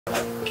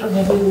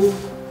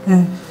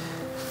Okay,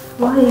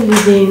 why are you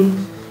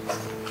leaving?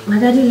 My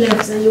daddy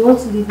left and you want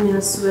to leave me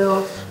as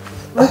well.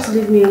 You want to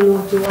leave me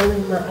alone to one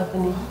in my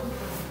agony?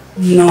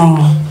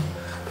 No.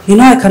 You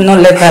know I cannot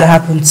let that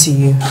happen to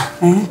you.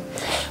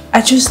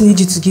 I just need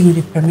you to give me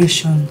the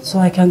permission so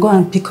I can go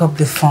and pick up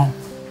the phone.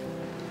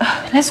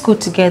 Let's go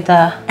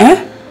together.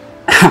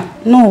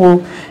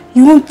 No,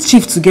 you want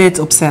Chief to get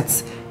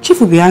upset. Chief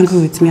will be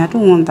angry with me. I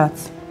don't want that.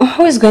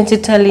 Who is going to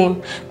tell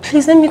him?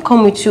 Please let me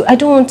come with you. I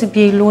don't want to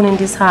be alone in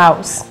this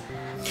house.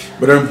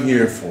 But I'm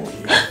here for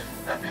you.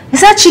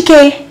 Is that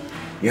Chike?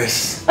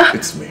 Yes,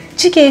 it's me.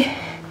 Chike,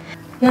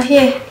 you're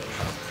here.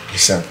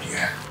 Yes, I'm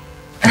here.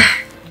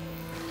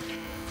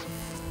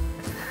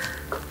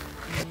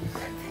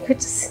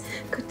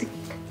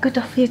 Good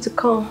of you to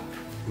come.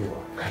 You're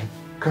welcome.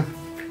 Come.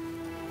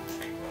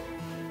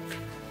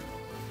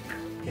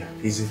 Yeah,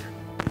 easy.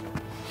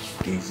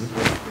 Easy.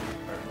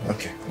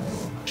 Okay.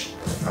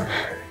 Alright,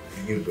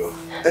 here you go.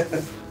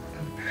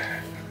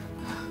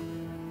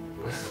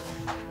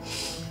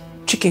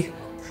 Chike,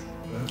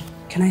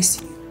 can I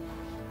see you?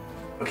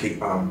 Okay,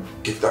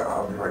 gift that,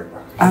 I'll be right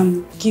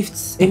back.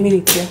 Gifts, a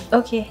minute, yeah?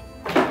 Okay.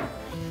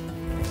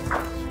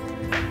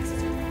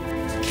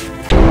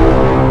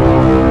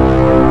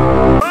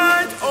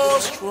 Fight or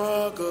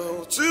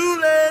struggle to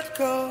let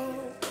go.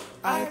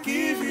 I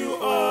give you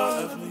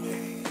all of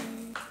me.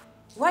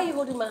 Why are you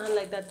holding my hand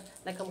like that?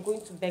 Like I'm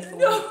going to beg for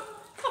you?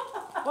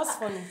 What's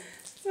funny?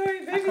 Sorry,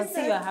 baby. I can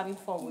see you are having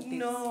fun with this.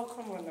 No,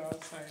 come on now,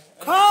 sorry.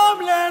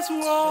 Come, let's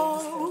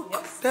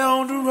walk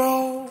down the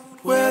road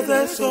where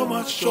there's so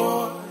much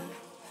joy.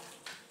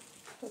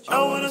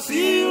 I wanna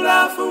see you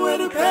laugh away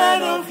the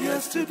pain of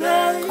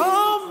yesterday.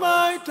 Come,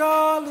 my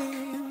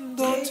darling,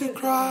 don't you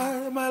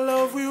cry. My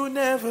love will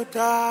never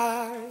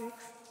die.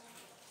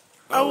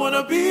 I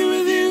wanna be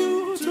with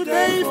you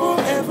today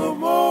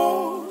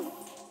forevermore.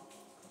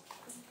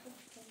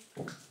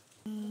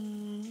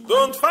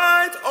 Don't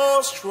fight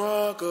or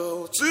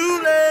struggle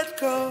to let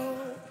go.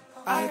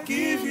 I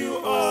give you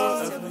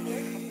all of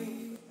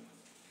me.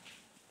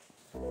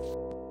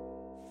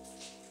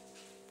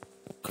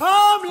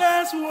 Come,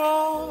 let's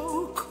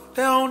walk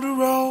down the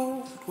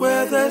road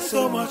where there's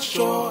so much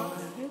joy.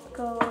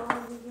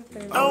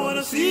 I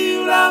wanna see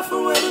you laugh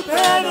away the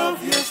pain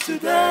of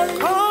yesterday.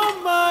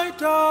 Come, my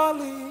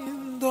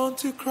darling,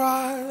 don't you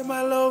cry.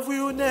 My love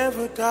will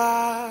never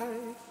die.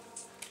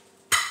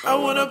 I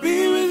wanna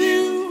be with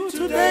you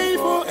today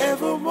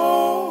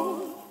forevermore.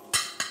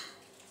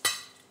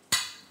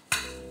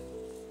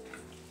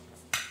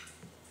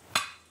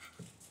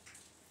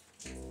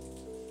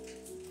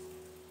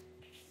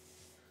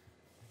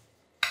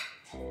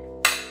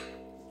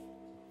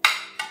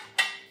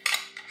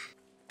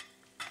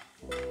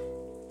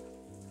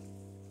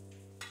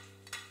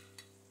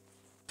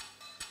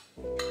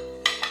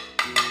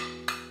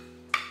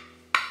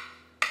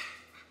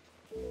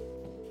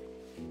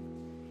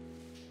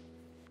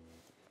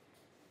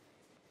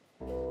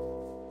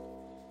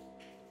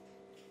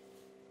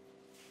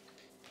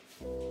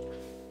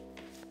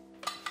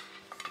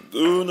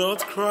 Do not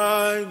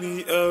cry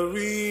me a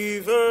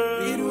river,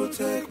 it will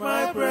take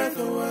my breath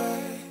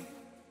away.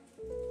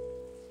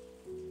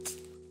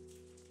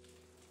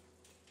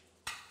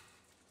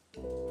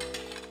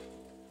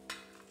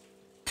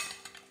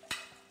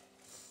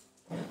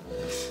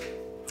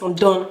 I'm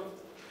done.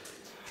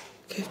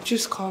 Okay,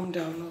 just calm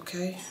down,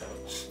 okay?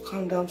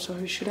 Calm down,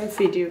 sorry. Should I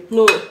feed you?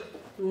 No,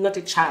 I'm not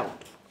a child.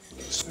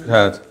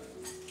 Sweetheart.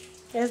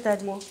 Yes,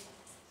 Daddy.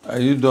 Are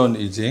you done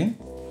eating?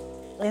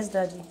 Yes,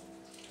 Daddy.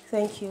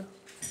 Thank you.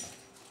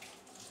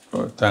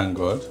 Oh, thank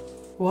God.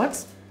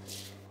 What?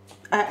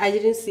 I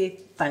didn't say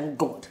thank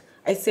God.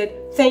 I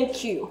said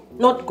thank you,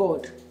 not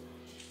God.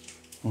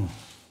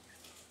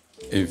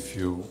 If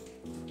you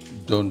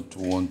don't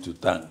want to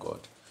thank God,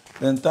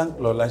 then thank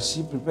Lola.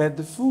 She prepared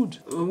the food.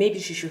 Maybe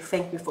she should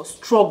thank me for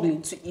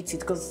struggling to eat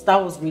it because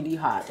that was really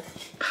hard.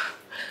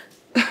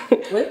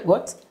 Wait,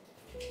 what?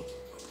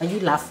 Are you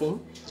laughing?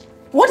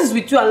 What is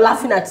with you and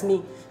laughing at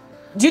me?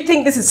 Do you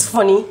think this is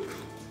funny?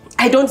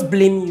 I don't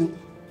blame you.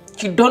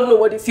 You don't know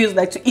what it feels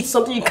like to eat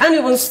something you can't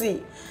even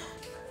see.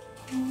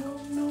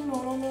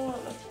 No,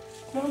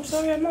 I'm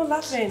sorry, I'm not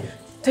laughing.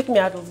 Take me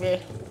out of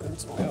here.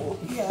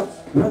 Yeah,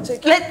 I'll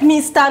take Let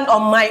me stand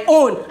on my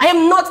own. I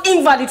am not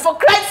invalid, for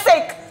Christ's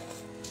sake.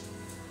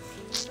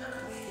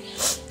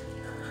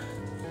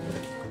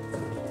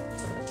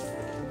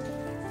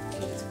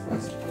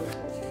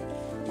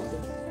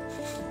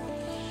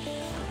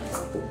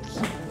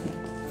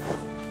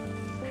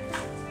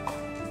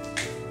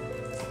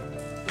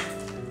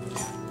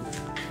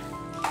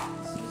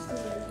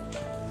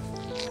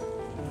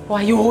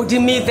 Why are you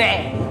holding me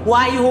there?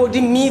 Why are you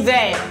holding me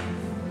there?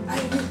 I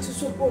need to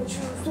support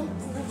you.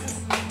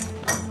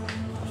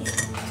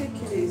 Just take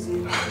it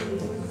easy.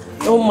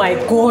 Oh my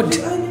God.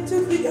 I need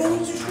to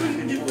show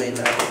you the way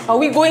now. Are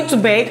we going to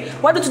bed?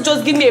 Why don't you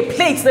just give me a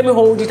plate, let me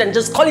hold it and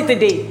just call it a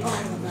day? Oh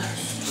my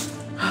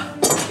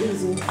gosh.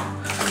 Easy.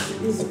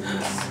 Easy,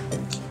 please.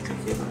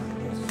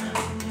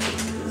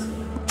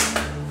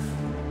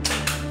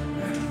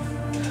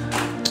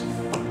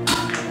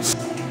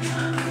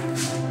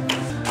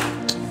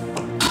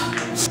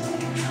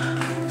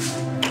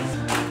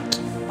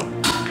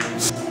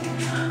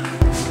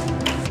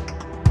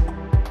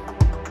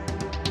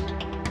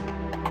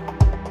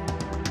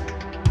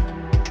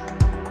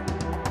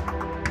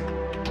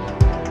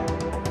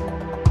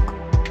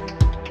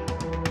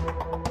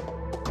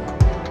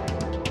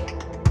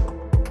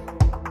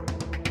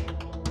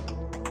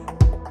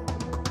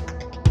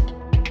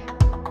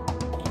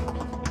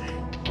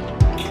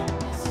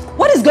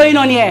 What is going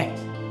on here?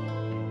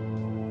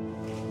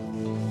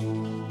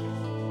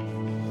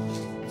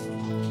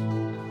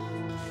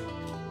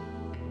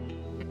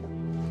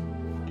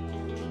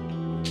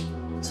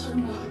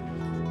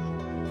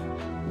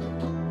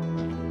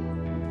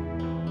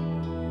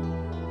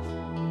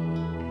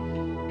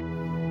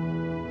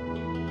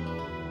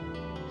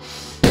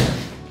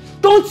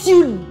 Don't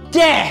you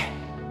dare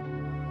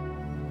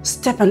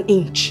step an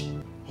inch.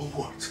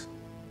 What?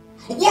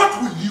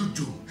 What will you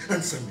do?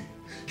 Answer me.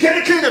 Can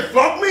you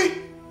flog me?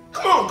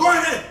 Come on, go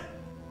ahead.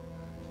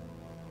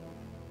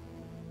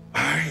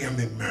 I am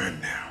a man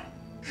now.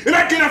 And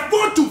I can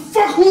afford to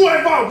fuck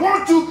whoever I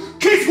want to,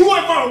 kiss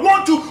whoever I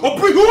want to, or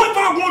bring whoever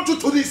I want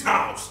to this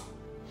house.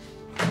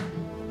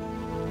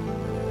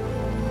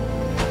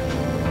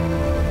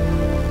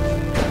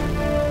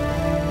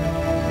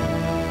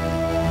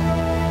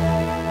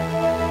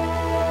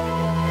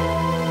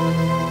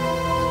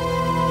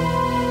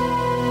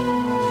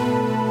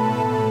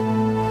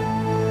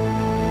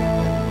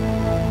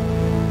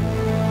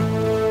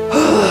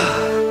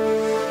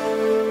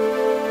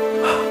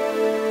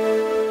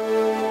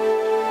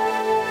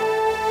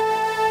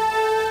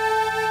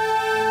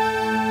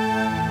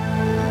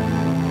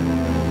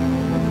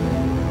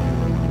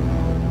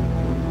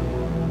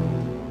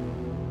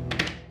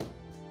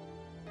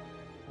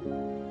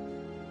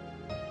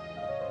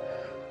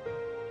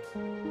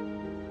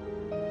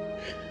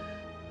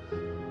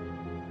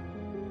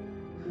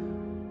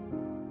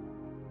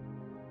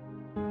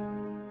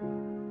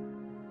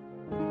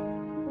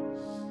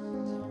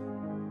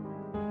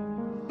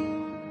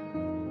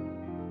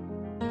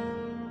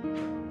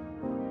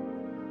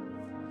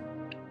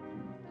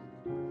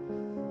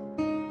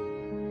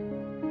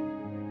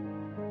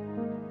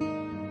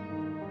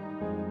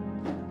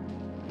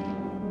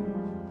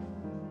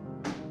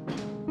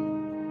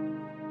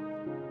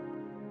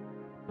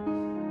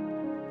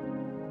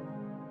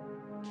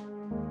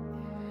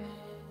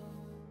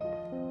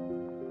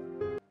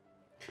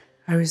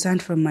 I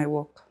resigned from my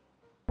work.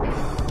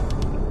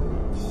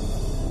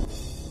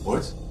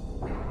 What?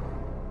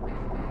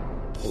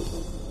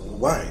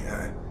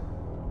 Why?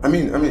 I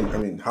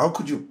mean, how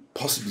could you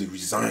possibly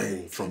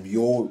resign from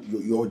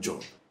your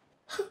job?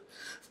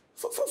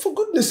 For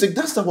goodness sake,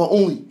 that's our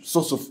only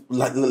source of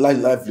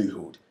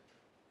livelihood.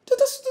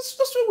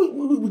 That's where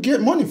we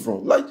get money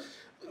from. Like,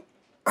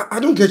 I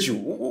don't get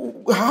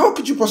you. How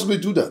could you possibly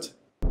do that?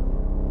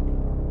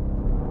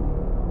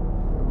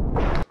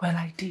 Well,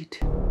 I did.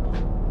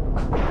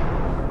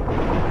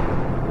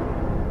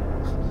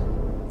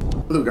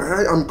 Look,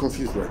 I'm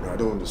confused right now. I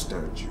don't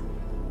understand you.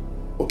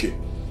 Okay,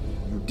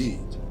 you did.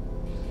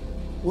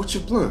 What's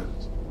your plan?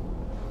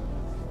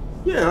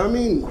 Yeah, I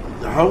mean,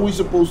 how are we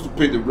supposed to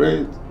pay the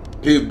rent,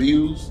 pay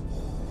bills?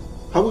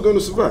 How are we going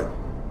to survive?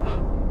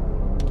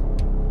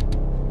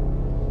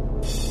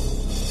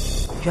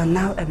 You're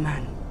now a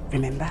man,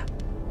 remember?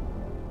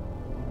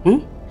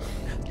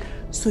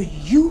 So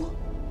you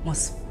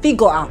must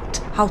figure out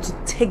how to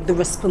take the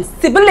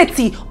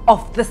responsibility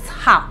of this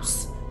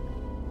house.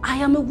 I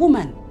am a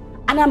woman,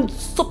 and I'm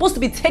supposed to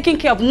be taken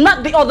care of,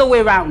 not the other way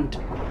around.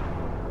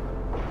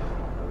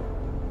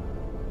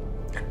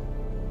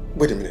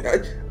 Wait a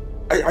minute.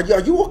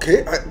 Are you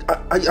okay?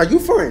 Are you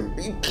fine?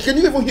 Can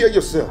you even hear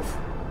yourself?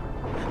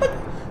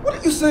 What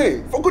are you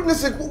saying? For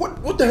goodness sake,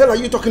 what the hell are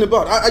you talking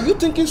about? Are you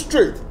thinking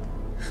straight?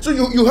 So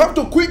you have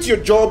to quit your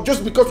job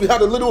just because we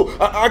had a little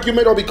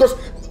argument, or because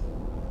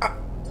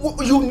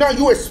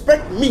you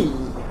expect me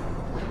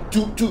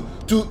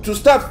to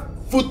start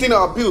footing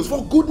our bills?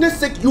 For goodness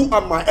sake, you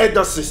are my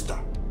elder sister.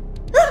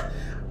 Huh?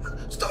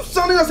 Stop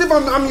sounding as if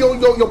I'm your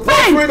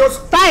boyfriend.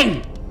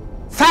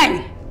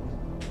 Fine.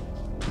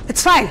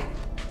 It's fine.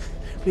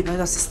 We're my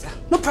elder sister.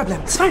 No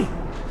problem. It's fine.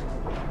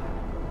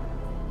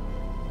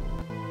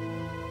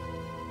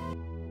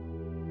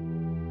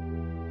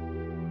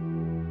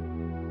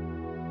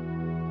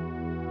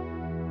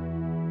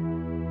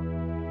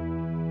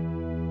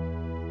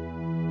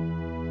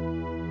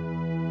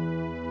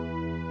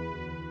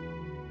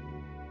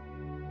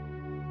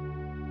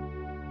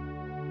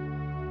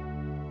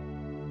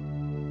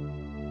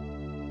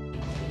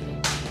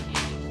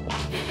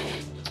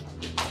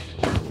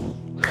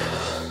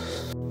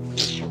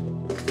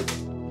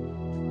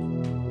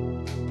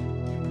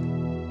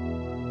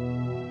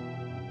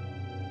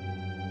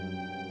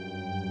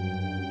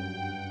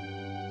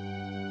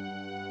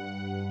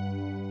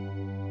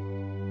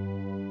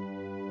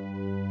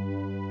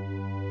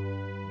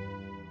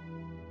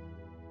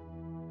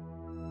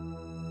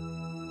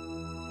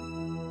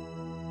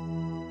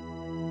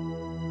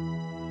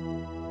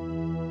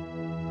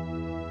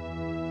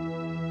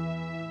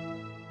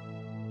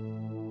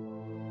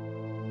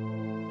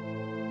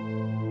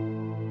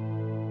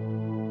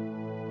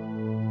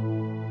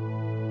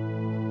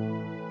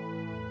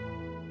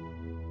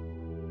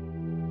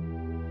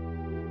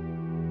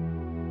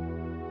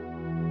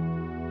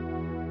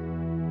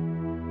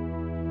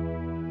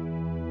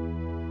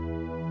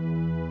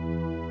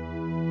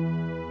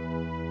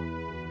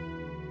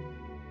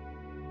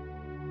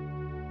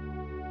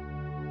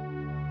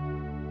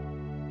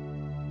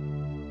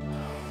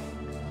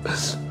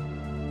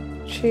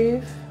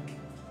 Chief,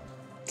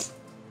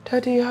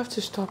 Daddy, you have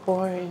to stop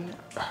worrying.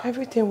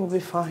 Everything will be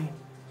fine.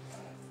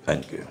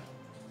 Thank you.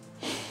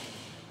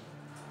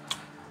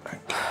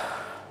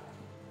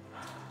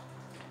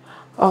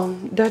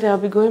 Daddy, I'll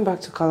be going back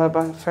to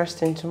Calabar first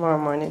thing tomorrow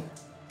morning.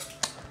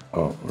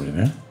 Oh,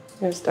 really?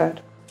 Yes,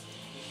 Dad.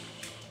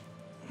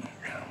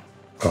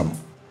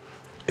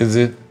 Is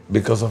it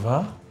because of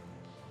her?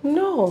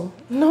 No,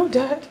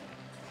 Dad.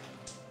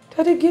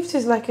 Daddy, Gift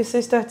is like a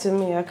sister to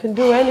me. I can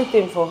do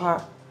anything for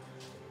her.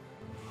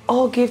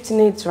 All Gift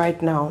needs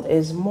right now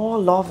is more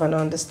love and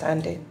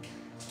understanding.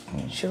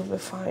 She'll be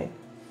fine.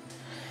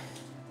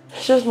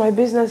 It's just my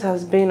business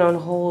has been on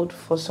hold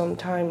for some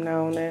time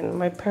now, and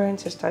my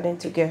parents are starting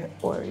to get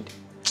worried.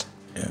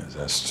 Yes,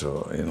 that's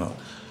true. You know,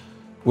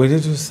 we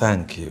need to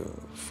thank you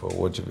for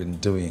what you've been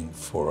doing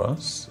for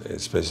us,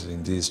 especially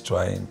in these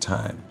trying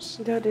times.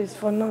 That is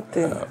for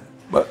nothing.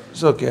 But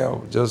it's okay.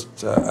 I'll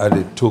just add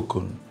a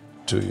token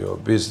to your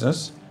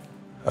business.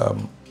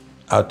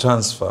 I'll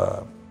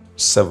transfer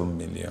 7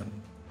 million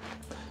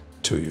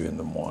to you in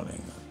the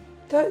morning.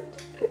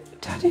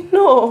 Daddy,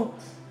 no.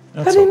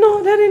 Daddy,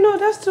 no,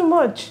 that's too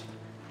much.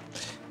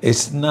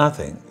 It's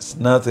nothing. It's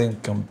nothing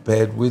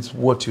compared with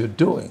what you're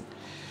doing.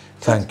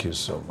 Thank you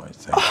so much.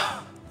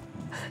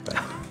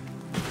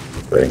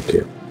 Thank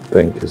you.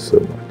 Thank you so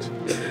much.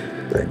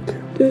 Thank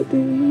you.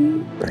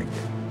 Daddy. Thank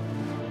you.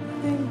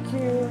 Thank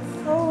you.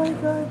 Oh my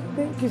God.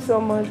 Thank you so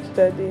much,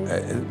 Daddy.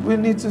 We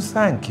need to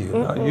thank you.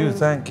 You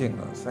thanking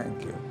us.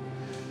 Thank you.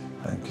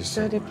 Thank you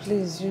so Daddy, much.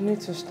 please, you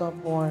need to stop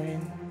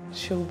worrying.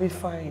 She'll be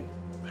fine.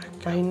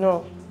 I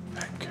know.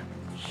 Thank you.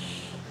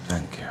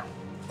 Thank you.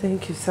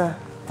 Thank you, sir.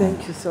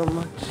 Thank you so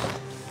much.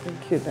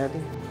 Thank you, Daddy.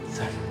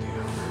 Thank you.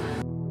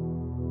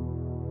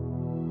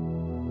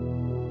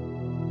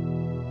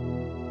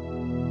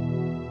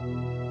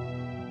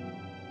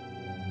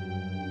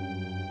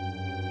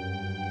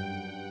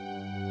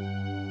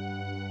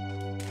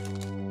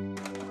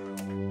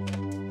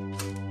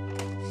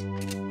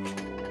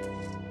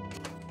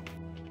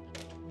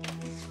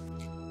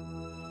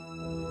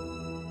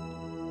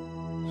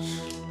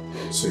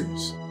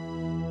 Serious.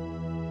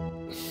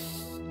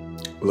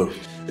 Look,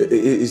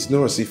 it's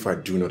not as if I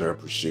do not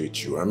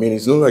appreciate you. I mean,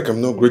 it's not like I'm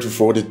not grateful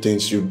for all the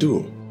things you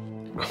do.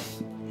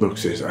 Look,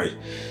 sis,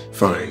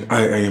 fine,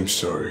 I am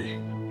sorry.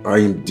 I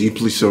am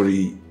deeply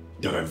sorry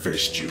that I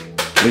vexed you.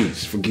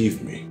 Please,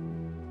 forgive me.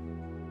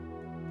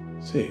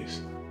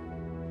 Sis.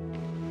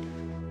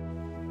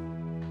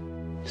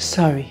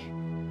 Sorry.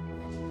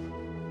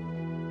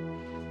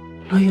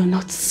 No, you're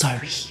not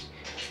sorry.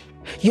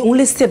 You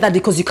only said that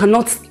because you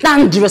cannot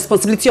stand the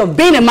responsibility of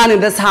being a man in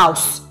this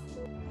house.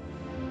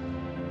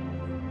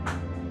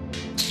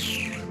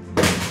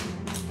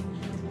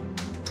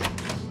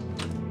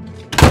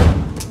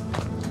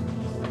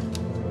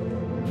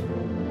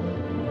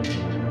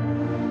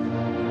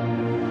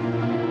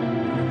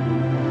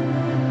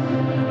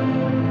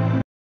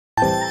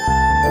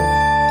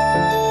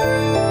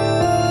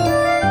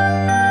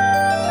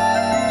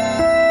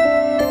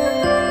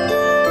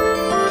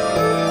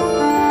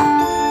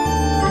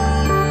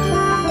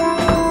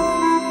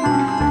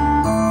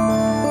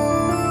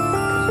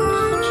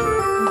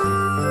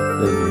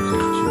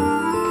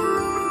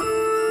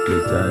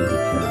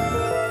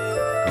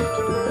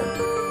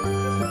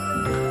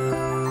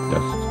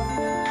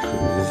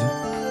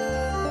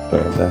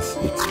 That's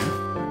it.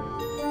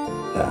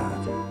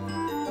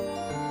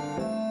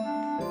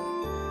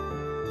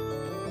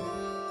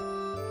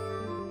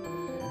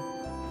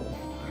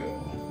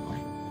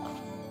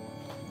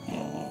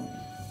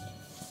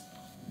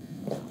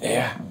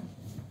 Yeah.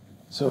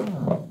 So,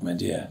 my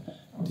dear,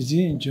 did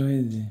you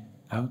enjoy the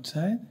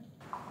outside?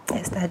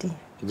 Yes, Daddy.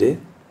 You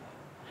did?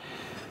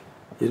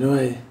 You know,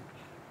 I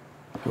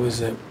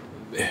was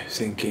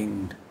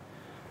thinking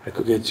I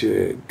could get you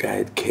a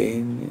guide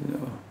cane, you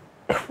know.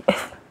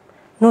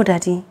 No,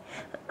 Daddy.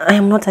 I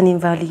am not an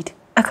invalid.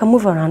 I can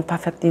move around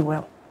perfectly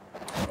well.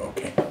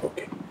 Okay.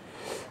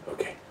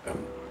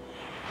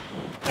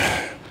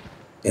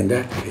 In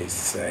that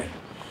case,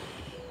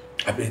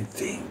 I've been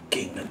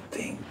thinking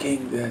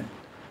that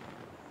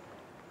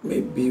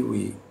maybe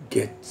we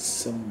get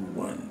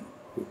someone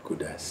who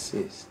could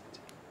assist.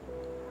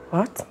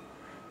 What?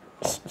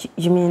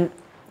 You mean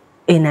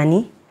a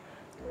nanny?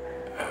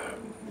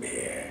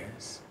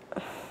 Yes.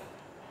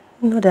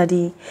 No,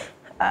 Daddy.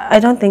 I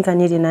don't think I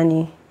need a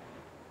nanny.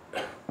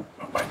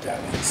 My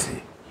darling,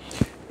 see,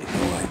 you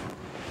know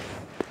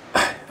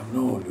what? I'm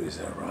not always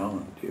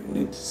around. You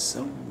need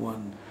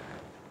someone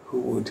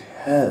who would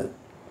help.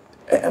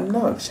 I'm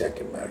not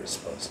checking my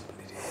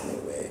responsibility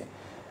anyway.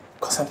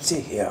 Because I'm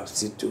still here, I'll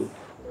still do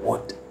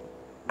what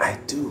I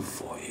do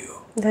for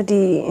you.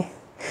 Daddy,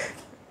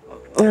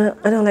 I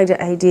don't like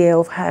the idea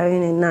of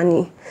hiring a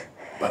nanny.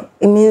 But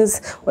it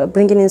means we're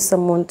bringing in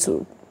someone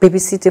to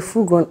babysit a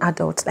full-grown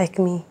adult like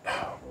me.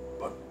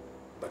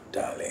 But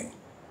darling,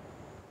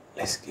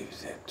 let's give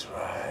it a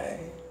try.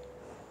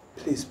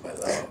 Please, my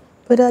love.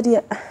 But Daddy,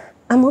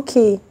 I'm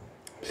okay.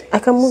 Please. I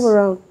can move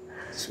around.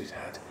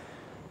 Sweetheart,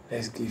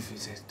 let's give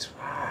it a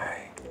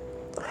try.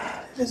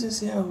 Let's just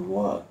see how it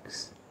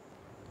works.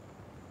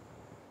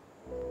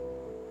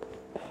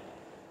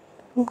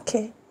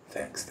 Okay.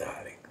 Thanks,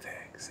 darling.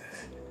 Thanks.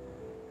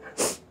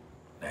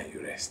 Now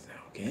you rest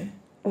now, okay?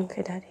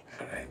 Okay, Daddy.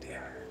 All right,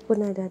 dear. Good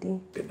night, Daddy.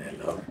 Good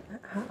night, love.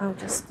 I'll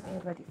just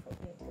get ready for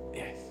bed.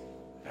 Yes.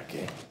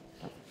 Okay.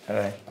 All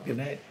right. Good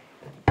night.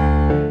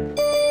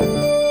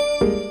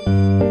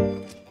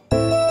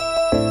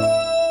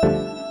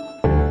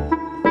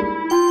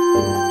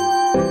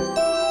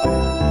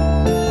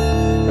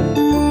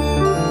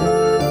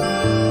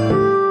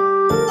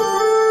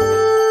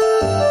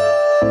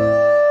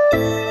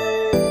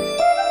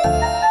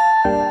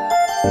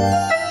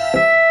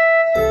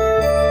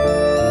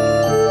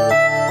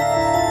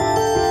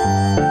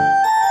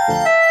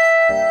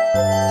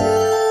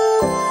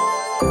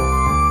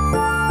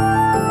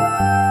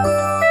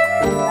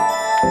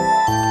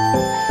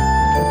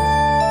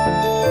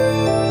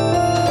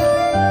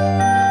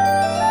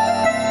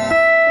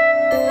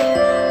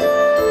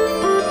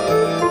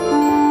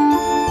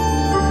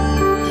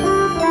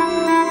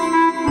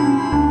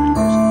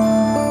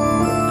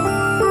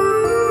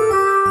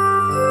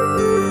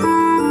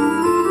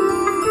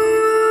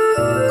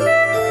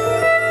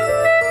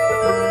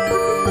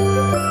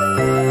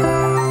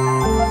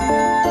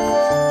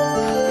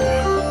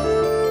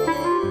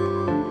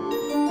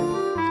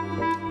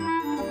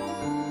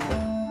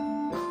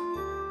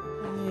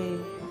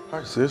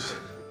 Hi, sis.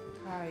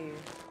 How are you?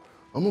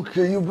 I'm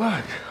okay. You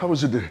back? How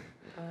was your day?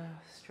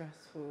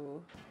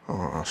 Stressful. Oh,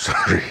 I'm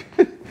sorry.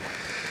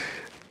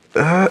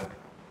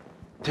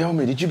 Tell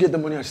me, did you get the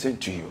money I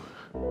sent to you?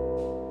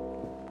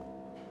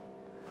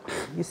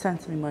 You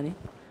sent me money?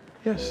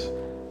 Yes.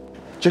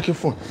 Check your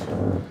phone.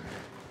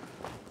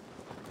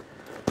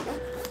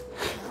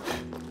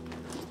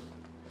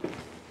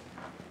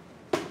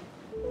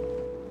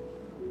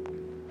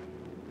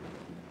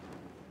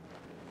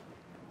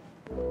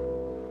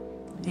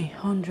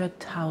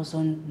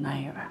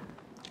 ₦100,000.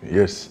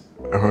 Yes,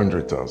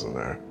 100,000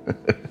 naira.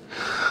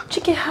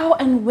 Chike, how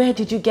and where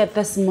did you get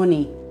this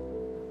money?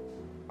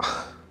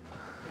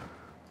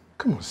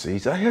 Come on,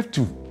 sis. I have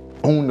to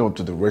own up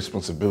to the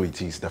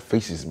responsibilities that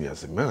faces me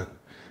as a man.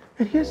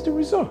 And here's the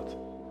result.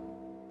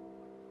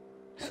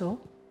 So?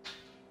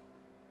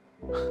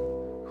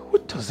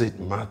 What does it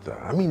matter?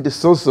 I mean, the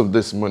source of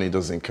this money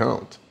doesn't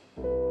count.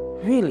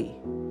 Really?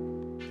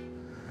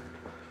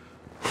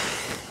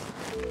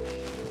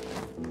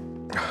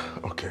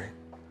 Okay.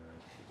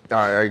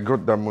 I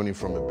got that money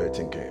from a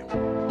betting game.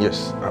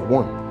 Yes, I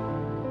won.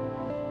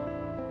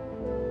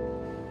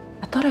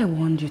 I thought I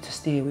warned you to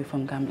stay away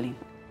from gambling.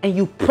 And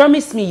you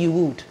promised me you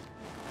would.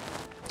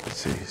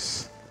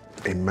 Sis,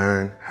 a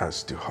man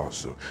has to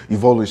hustle.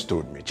 You've always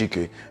told me,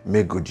 Chike,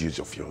 make good use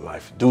of your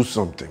life. Do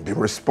something, be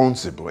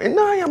responsible. And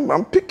now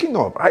I'm picking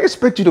up. I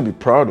expect you to be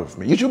proud of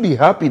me. You should be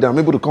happy that I'm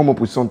able to come up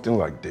with something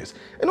like this.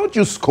 And not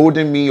you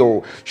scolding me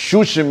or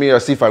shushing me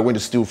as if I went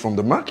to steal from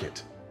the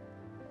market.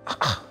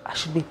 I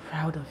should be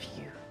proud of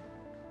you.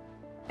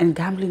 And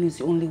gambling is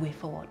the only way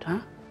forward, huh?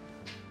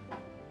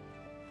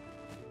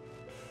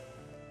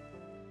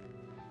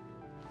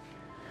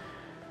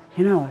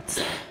 You know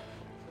what?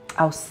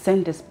 I'll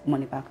send this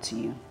money back to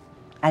you.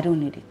 I don't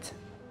need it.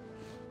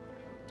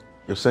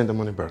 You'll send the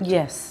money back?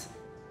 Yes.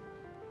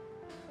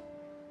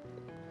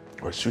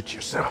 Well, suit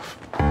yourself.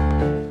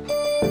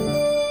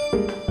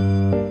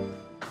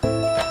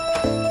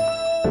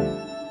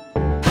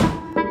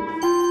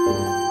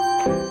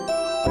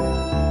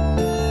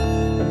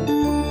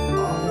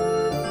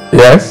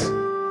 Yes?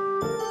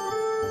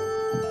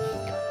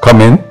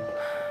 Come in.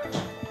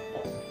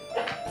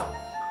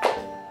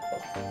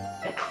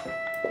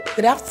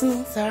 Good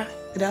afternoon, sir.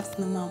 Good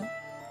afternoon, ma'am.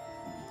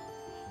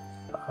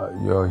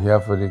 You're here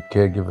for the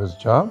caregiver's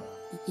job?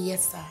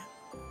 Yes, sir.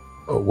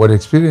 What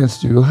experience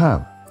do you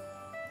have?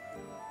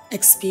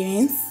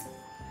 Experience?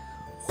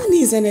 Who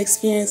needs an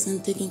experience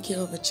in taking care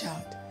of a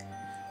child?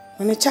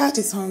 When a child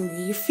is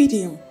hungry, you feed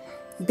him,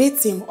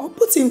 bathe him, or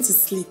put him to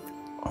sleep.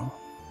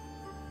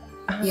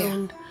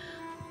 And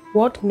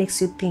what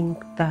makes you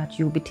think that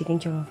you'll be taking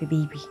care of a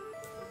baby?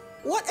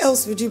 What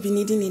else would you be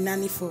needing a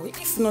nanny for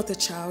if not a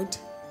child?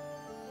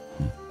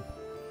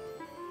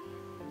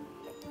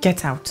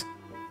 Get out.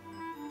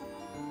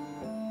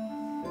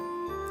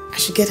 I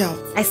should get out.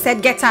 I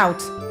said get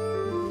out.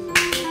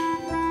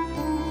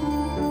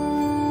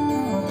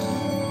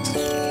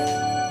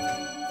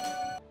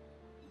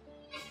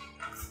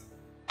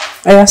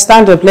 I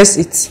stand up, let's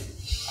eat.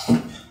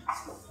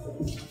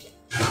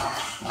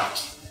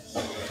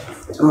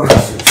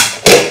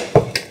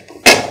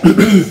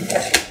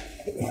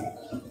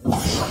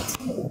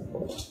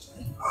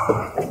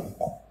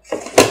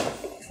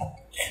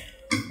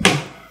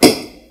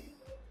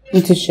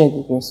 You to share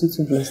the grace, you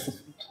to bless the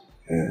food.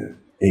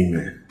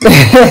 Amen.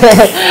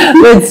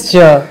 Let's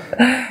sure.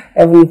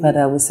 Heavenly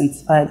Father, we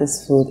sanctify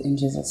this food in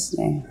Jesus'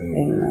 name.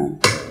 Amen.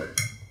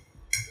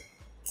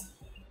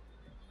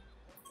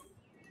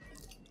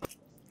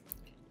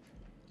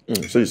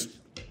 So this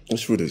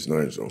food is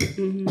nice, though.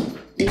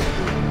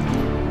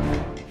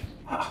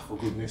 for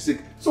goodness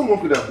sake. Someone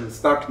could have been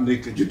stark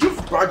naked. You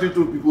just barge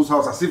into people's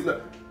house as if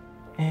that...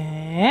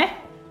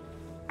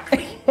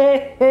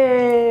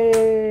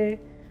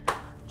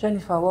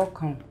 Jennifer,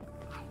 welcome.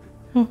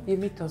 You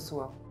meet us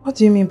well. What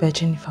do you mean by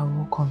Jennifer,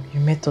 welcome? You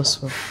met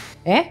us well.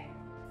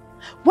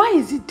 Why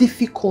is it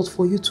difficult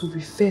for you to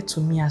refer to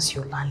me as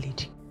your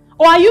landlady?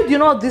 Or are you the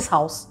owner of this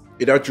house?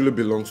 It actually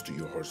belongs to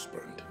your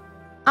husband.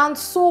 And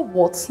so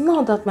what?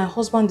 Now that my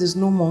husband is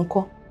no more,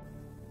 uncle?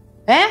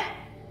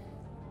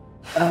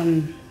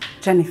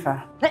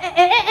 Jennifer.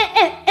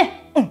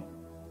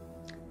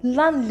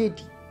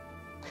 Landlady.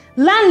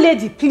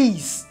 Landlady,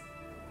 please.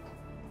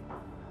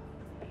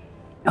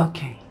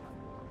 Okay.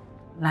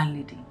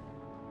 Landlady.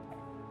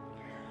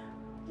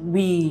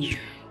 We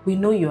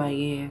know you are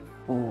here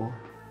for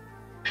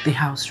the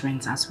house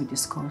rent as we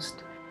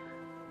discussed.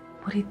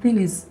 But the thing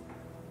is,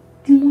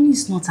 the money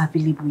is not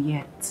available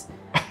yet.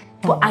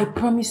 But I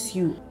promise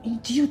you, in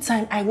due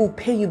time, I will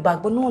pay you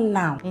back, but not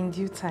now. In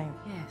due time?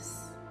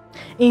 Yes.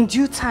 In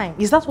due time?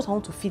 Is that what I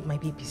want to feed my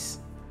babies?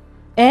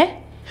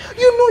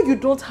 You know you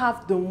don't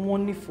have the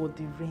money for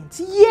the rent.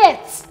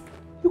 Yet!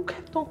 You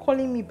kept on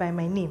calling me by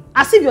my name.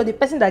 As if you're the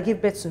person that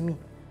gave birth to me.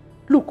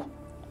 Look,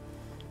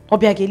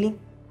 Obiageli,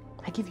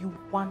 I give you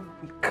 1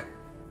 week.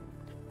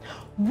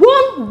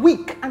 1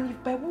 week! And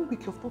if by 1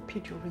 week you've not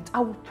paid your rent,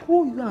 I will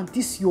throw you and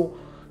this your...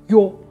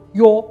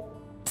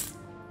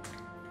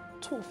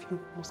 Two of you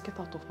must get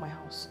out of my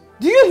house.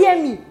 Do you hear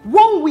me?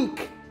 1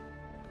 week!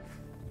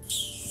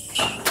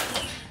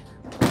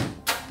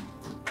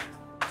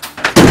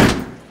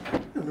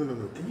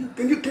 No.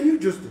 Can you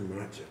just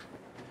imagine?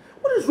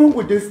 What is wrong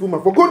with this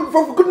woman? For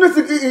goodness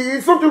sake,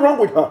 is something wrong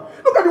with her?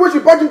 Look at the way she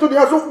barged into the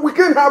house. So we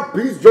can't have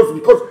peace just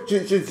because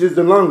she's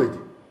the landlady.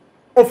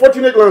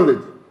 Unfortunate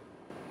landlady.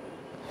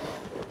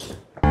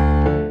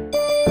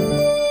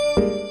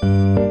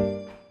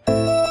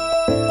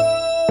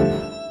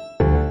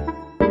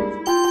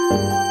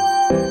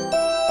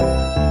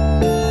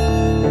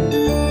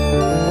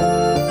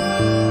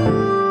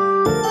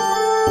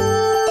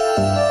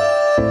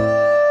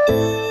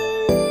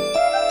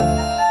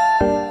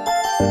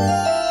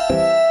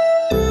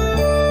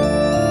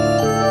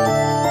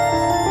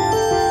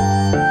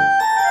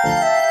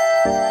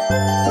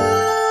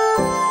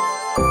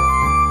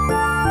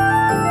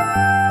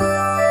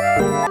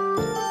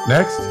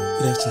 Next.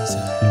 Good afternoon,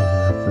 sir.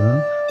 Good afternoon.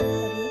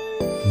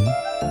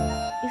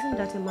 Isn't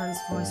that a man's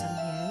voice I'm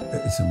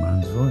hearing? It's a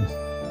man's voice.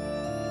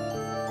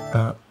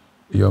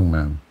 Young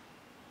man,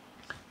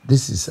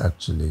 this is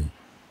actually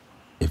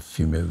a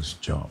female's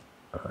job.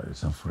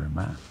 It's not for a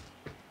man.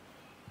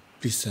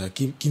 Please, sir,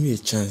 give me a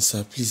chance,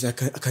 sir. Please, I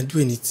can do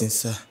anything,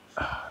 sir.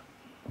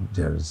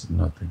 There is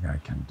nothing I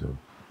can do.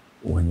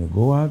 When you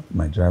go out,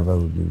 my driver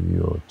will give you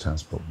your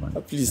transport money.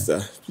 Please,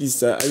 sir. Please,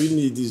 sir. I really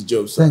need this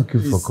job, sir. Thank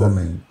you Please, for sir.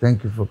 coming.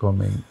 Thank you for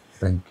coming.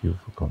 Thank you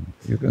for coming.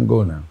 You can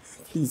go now.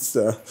 Please,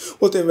 sir.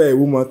 Whatever a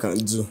woman can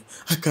do,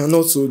 I can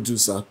also do,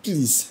 sir.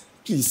 Please.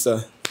 Please,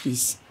 sir.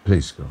 Please.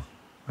 Please go.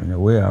 On your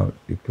way out,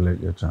 you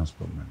collect your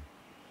transport money.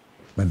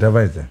 My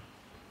driver is there.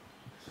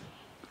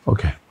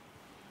 Okay.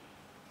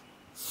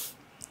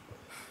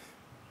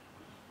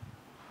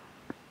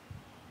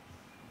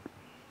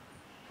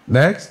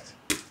 Next.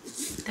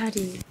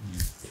 Daddy,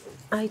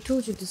 I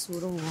told you this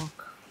wouldn't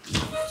work.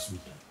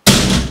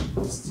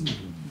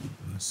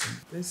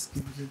 Let's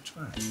give it a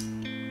try.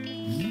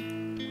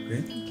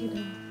 Okay?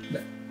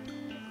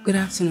 Good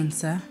afternoon,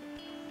 sir.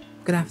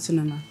 Good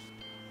afternoon, ma'am.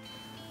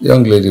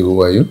 Young lady,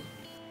 who are you?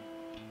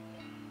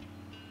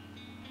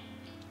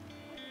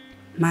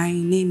 My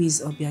name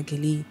is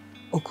Obiageli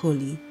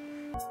Okoli.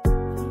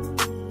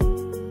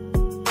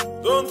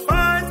 Don't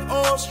fight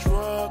or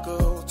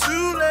struggle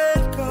to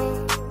let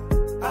go.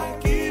 I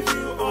give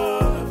you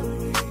all of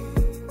me.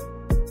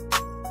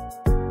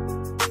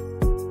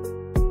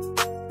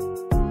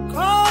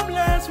 Come,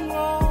 let's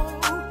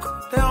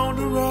walk down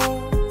the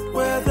road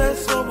where there's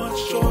so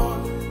much joy.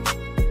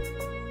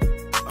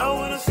 I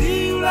wanna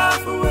see you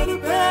laugh away the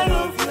pain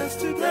of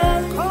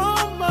yesterday.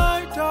 Come,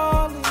 my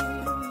darling,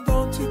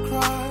 don't you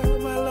cry.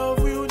 My love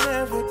will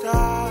never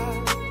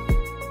die.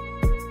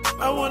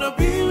 I wanna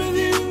be with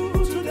you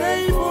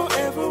today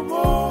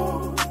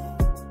forevermore.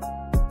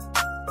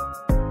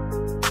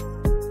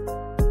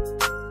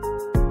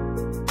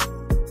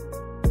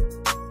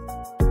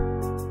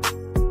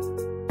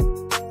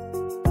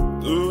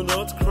 Do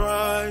not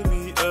cry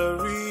me a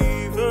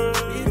river,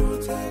 it will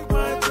take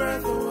my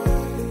breath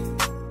away.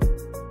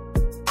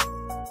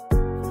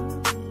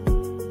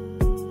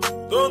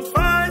 Don't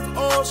fight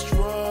or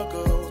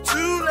struggle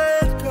to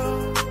let go.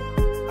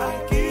 I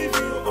give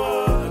you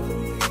all of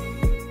me.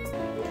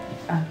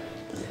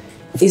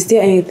 Is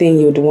there anything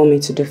you'd want me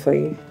to do for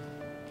you?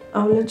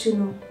 I'll let you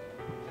know.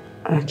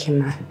 Okay,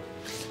 ma.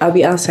 I'll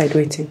be outside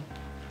waiting.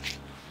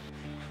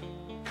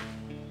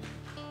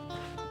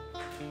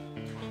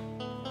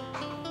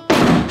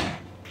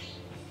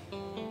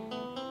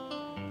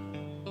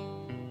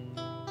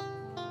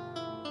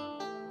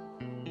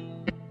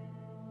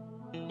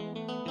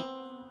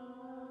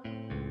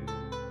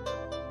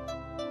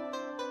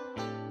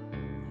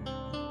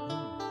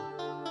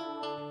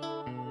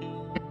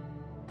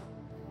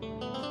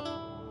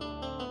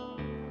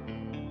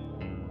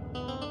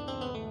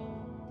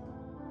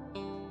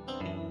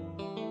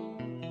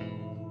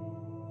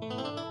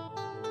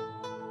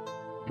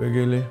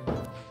 Begele,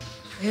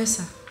 Yes,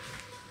 sir.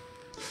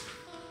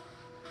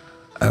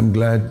 I'm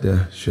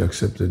glad she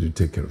accepted you to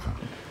take care of her.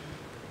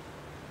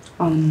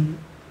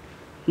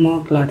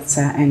 More glad,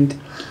 sir, and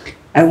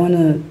I want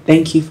to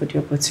thank you for the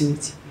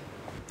opportunity.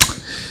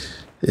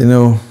 You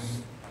know,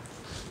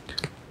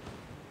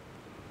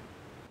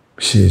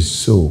 she's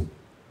so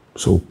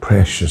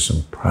precious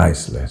and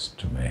priceless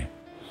to me.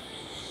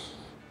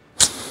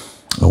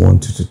 I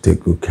want you to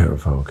take good care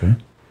of her, okay?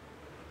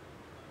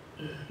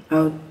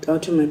 I'll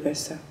do my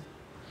best, sir.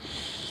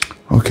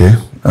 Okay.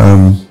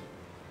 I'll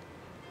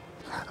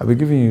be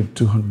giving you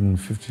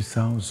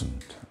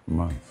 250,000 a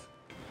month.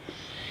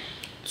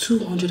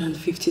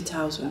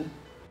 250,000.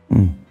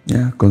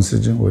 Yeah,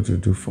 considering what you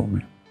do for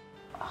me.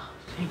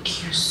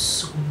 Thank you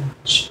so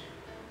much.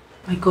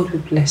 My God will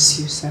bless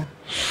you, sir.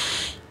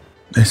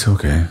 It's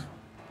okay.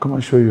 Come, I'll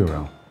show you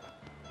around.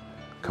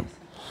 Come.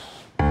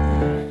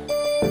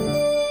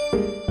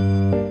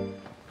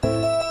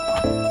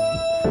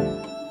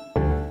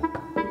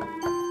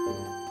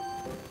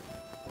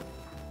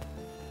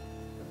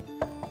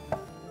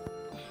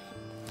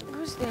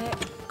 Who's there?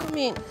 Come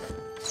in.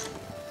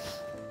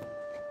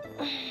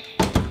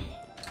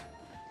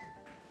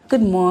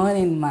 Good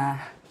morning, ma.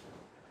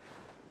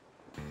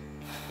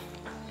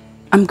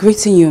 I'm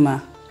greeting you, ma.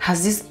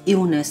 Has this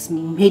illness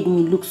made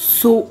me look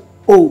so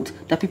old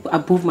that people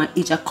above my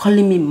age are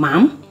calling me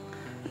ma'am?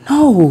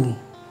 No.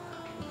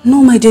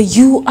 No, my dear,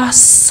 you are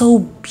so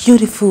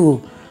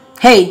beautiful.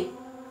 Hey,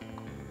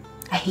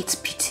 I hate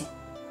pity.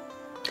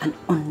 And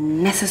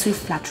unnecessary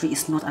flattery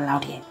is not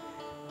allowed here.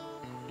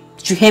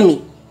 Did you hear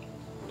me?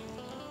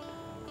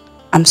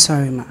 I'm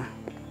sorry, ma.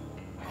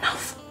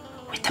 Enough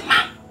with the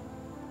ma'am.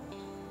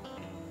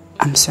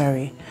 I'm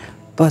sorry,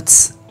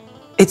 but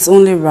it's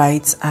only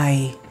right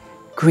I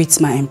greet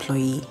my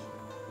employee.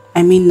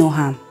 I mean no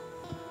harm.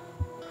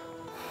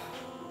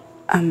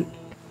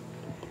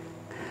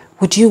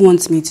 Would you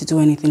want me to do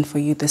anything for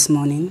you this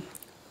morning?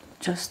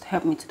 Just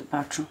help me to the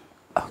bathroom.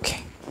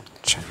 Okay.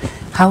 Sure.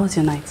 How was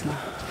your night, ma?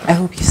 I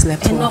hope you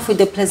slept well. Enough with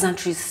the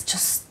pleasantries.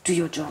 Just do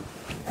your job.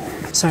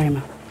 Sorry,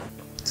 ma.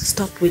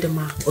 Stop with the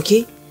ma,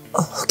 okay?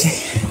 Oh, okay.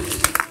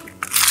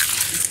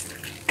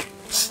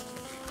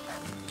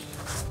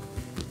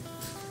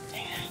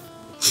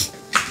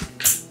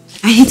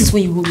 I hate it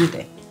when you hold me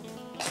there.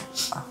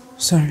 Oh,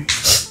 sorry.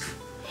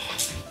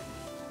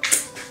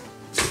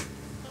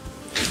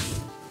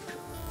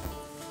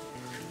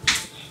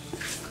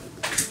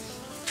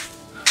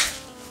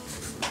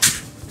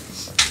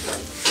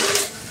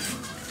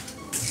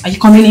 Are you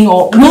coming in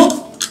or no?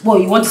 Boy,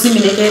 you want to see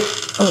me naked?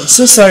 Oh,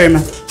 so sorry,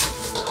 ma.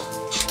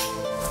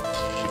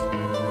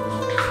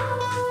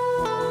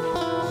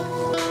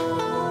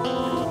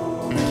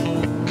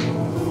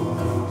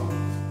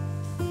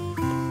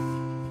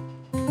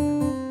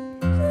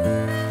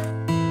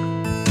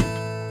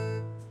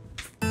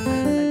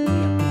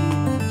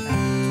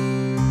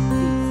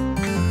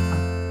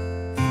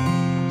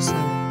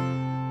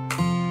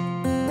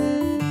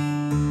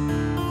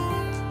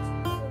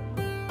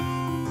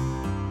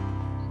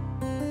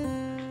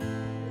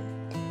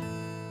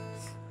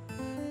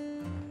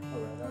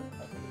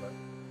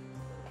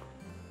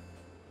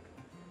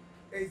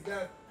 Is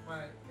that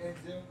my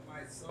angel,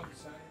 my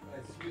sunshine, my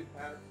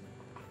sweetheart?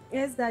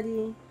 Yes,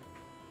 Daddy.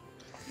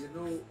 You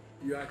know,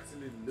 you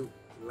actually look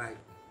like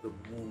the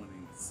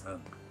morning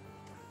sun.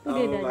 Good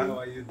day, Daddy. How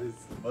are you this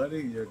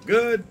morning? You're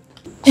good?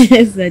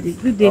 Yes, Daddy.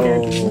 Good day,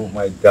 Daddy. Oh,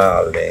 my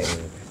darling.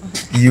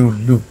 You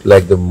look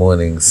like the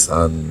morning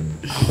sun.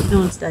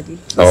 Don't, Daddy.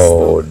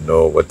 Oh,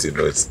 no, but you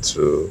know it's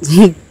true.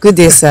 Good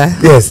day, sir.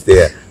 Yes,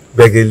 dear.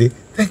 Begele,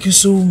 thank you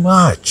so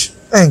much.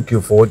 Thank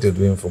you for what you're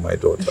doing for my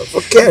daughter,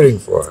 for caring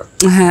for her.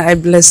 I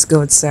bless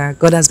God, sir.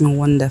 God has been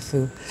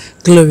wonderful.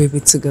 Glory be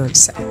to God,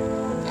 sir.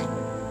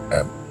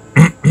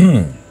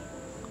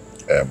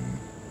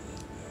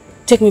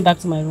 Take me back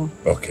to my room.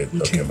 Okay,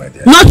 my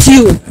dear. Not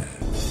you!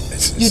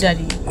 You,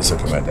 Daddy. It's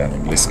okay, my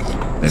darling. Listen.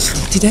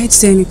 Did I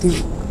say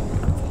anything?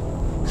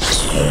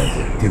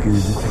 Take it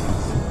easy, take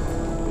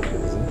it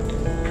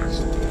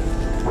easy.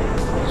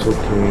 It's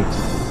okay, take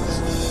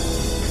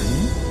it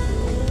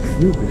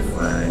easy. You'll be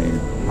fine.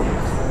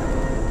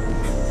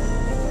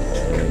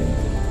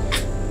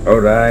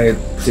 Alright,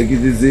 take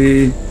it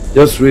easy.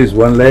 Just raise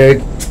one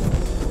leg.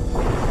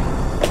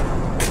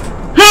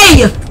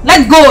 Hey!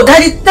 Let go!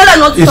 Daddy, tell her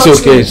not to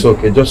touch me. It's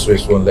okay. Just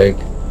raise one leg.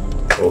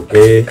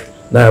 Okay.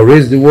 Now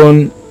raise the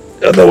one.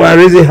 The other one,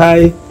 raise it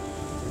high.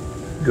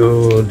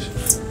 Good.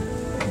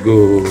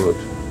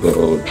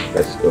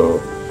 Let's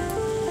go.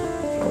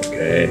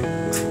 Okay.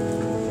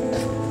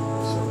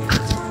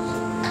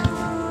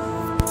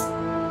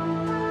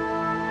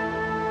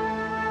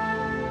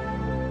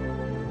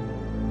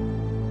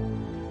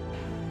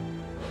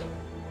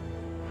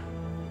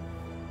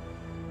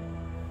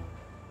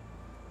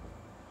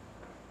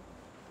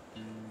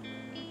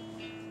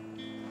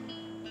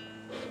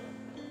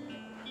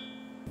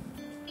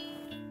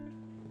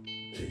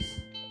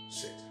 Please,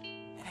 sit.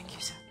 Thank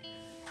you, sir.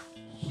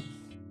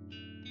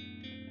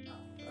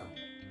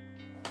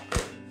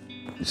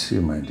 You see,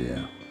 my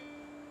dear,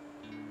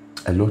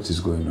 a lot is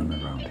going on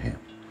around him.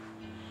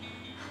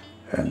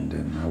 And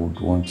then I would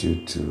want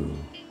you to,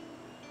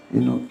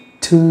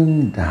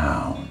 tone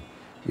down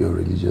your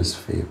religious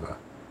fervor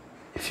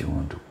if you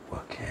want to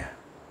work here.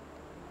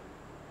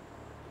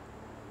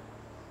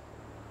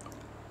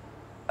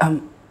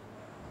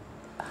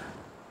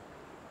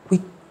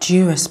 With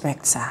due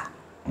respect, sir,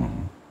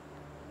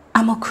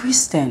 I'm a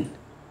Christian.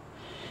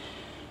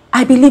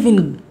 I believe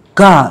in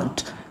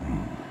God.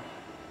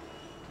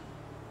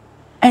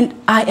 And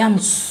I am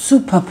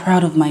super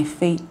proud of my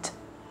faith.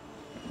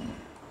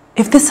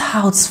 If this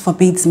house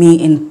forbids me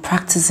in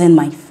practicing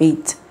my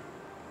faith,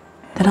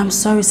 then I'm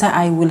sorry, sir,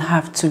 I will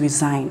have to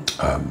resign.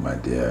 My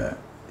dear,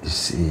 you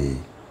see,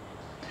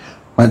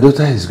 my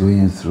daughter is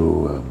going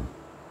through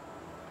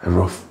a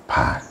rough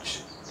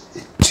patch,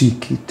 a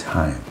tricky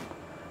time.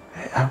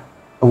 I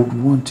would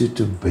want you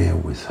to bear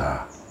with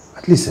her,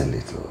 at least a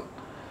little.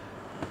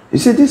 You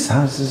see, this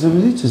house is a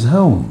religious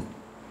home.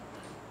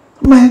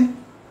 My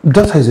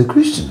daughter is a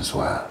Christian as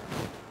well.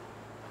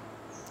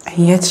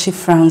 And yet she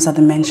frowns at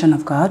the mention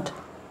of God.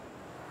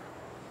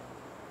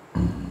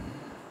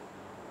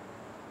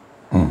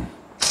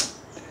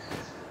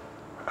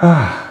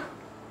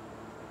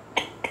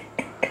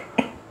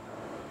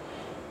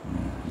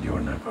 You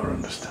will never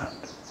understand.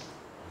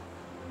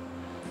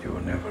 You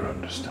will never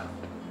understand.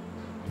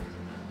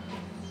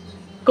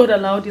 God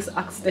allowed this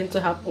accident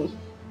to happen.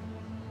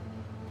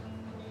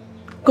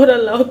 God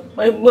allowed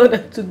my mother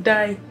to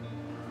die.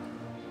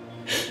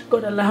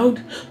 God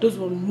allowed those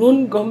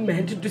unknown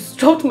gunmen to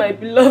disrupt my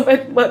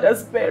beloved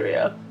mother's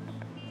burial.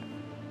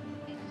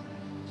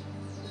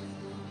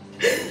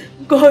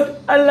 God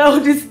allowed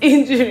these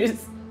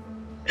injuries.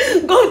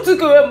 God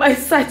took away my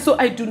sight, so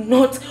I do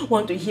not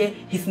want to hear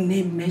his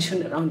name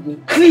mentioned around me.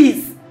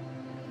 Please.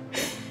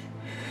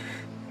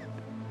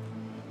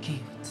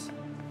 Gift.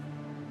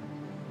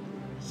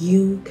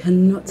 You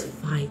cannot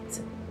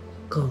fight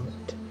God.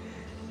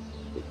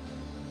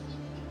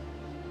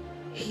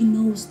 He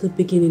knows the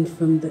beginning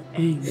from the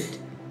end.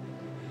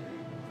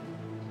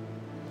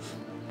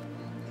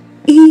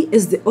 He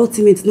is the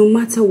ultimate no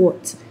matter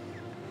what.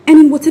 And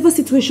in whatever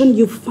situation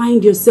you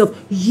find yourself,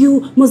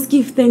 you must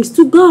give thanks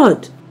to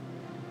God.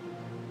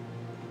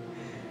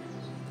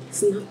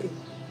 It's nothing.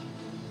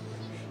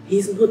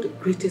 He's not the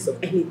greatest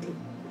of anything.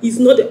 He's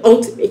not the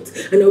ultimate,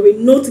 and I will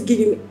not give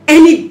him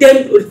any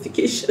damn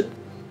glorification.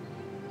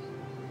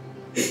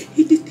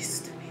 He did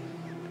this to me.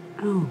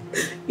 Oh.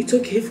 It's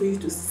okay for you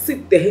to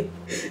sit there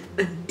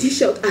and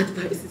dish out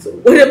advices or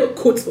whatever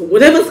quotes or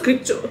whatever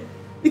scripture,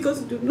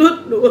 because you do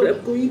not know what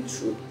I'm going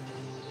through.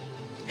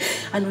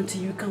 And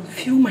until you can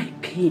feel my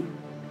pain,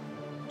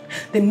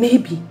 then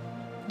maybe,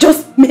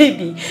 just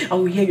maybe, I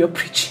will hear your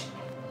preaching.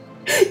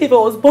 If I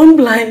was born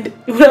blind,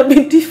 it would have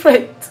been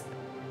different.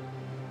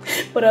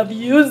 But I've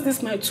used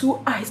these my two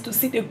eyes to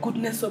see the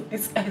goodness of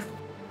this earth.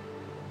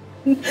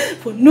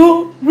 For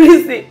no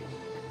reason.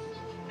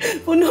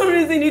 For no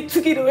reason you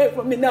took it away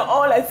from me. Now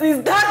all I see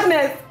is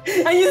darkness.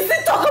 And you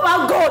still talk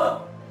about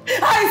God.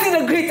 How is he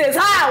the greatest?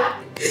 How?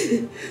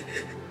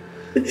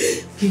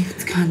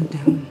 Gift, calm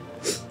down.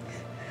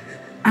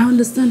 I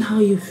understand how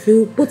you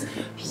feel, but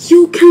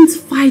you can't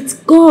fight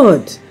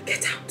God.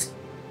 Get out.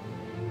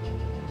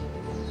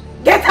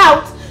 Get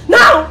out!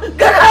 Now!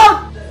 Get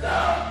out!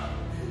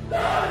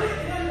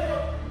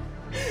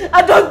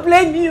 I don't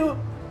blame you.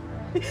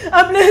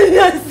 I blame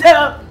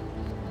yourself.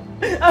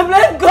 I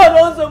blame God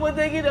also for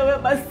taking away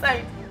my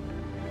sight.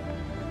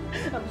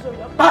 I'm sure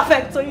you're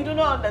perfect, so you do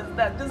not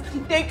understand. Just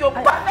take your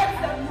perfect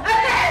self and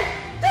then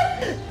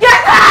just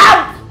get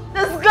out!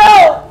 Just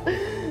go!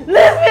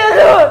 Leave me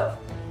alone!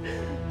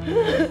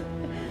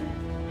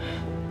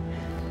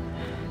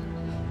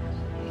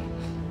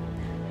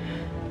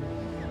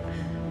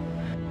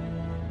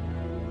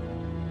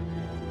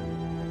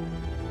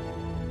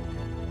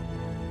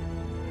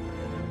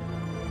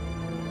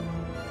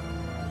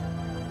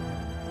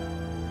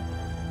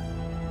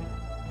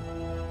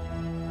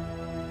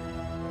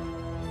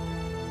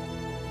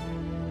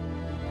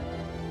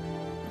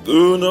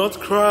 Do not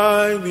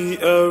cry me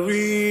a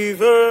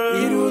river,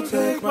 it will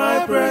take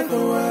my breath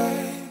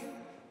away.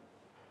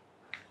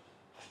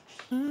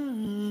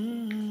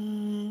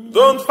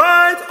 Don't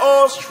fight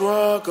or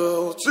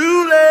struggle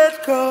to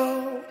let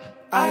go.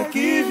 I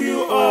give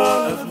you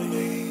all of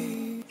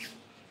me.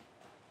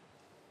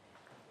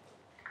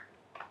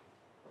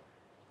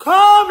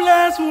 Come,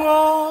 let's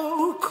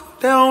walk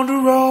down the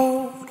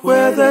road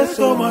where there's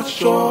so much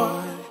joy.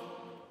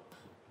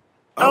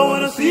 I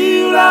wanna see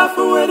you laugh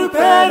away the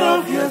pain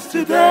of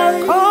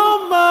yesterday.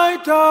 Come, my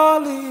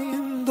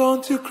darling,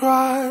 don't you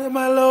cry.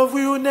 My love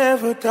will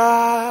never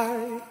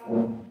die.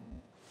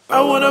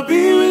 I wanna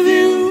be with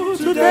you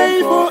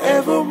today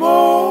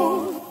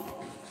forevermore.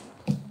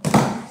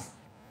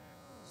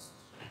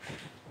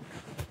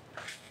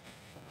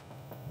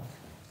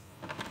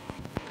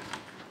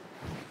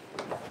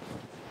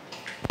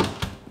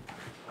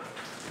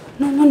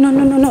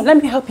 No. Let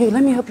me help you.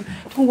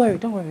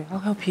 Don't worry. I'll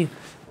help you.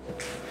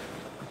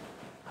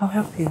 I'll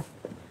help you.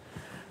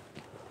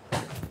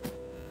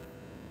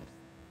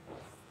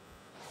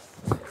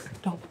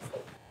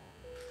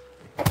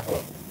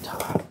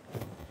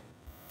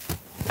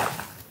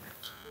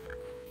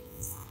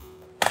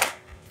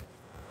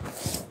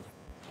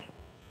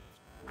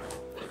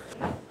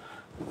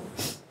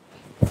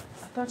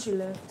 thought you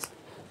left.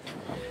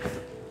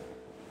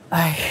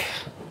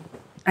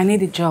 I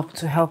need a job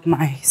to help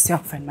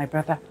myself and my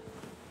brother.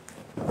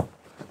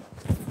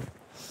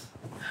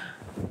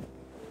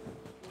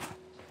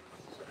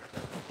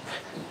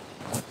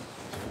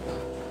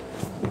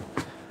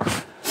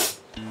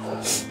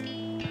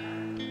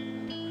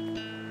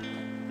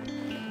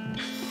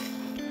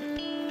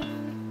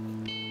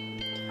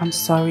 I'm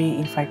sorry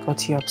if I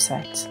got you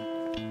upset.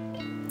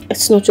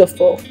 It's not your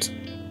fault.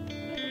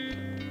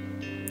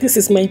 This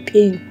is my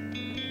pain.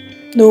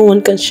 No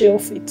one can share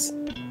of it.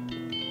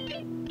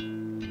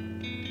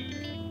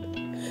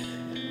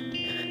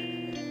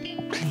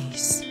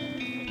 Please.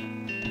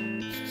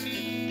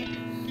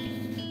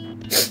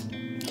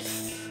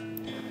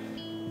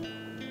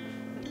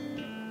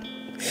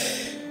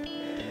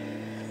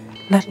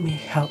 Let me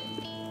help.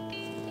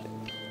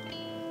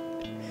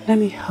 Let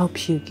me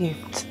help you,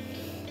 Gift.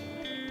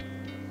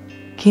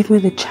 Give me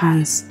the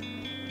chance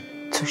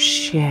to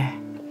share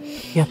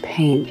your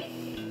pain.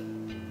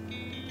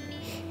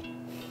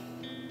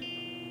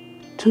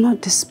 Do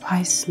not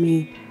despise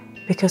me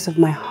because of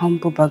my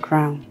humble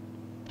background.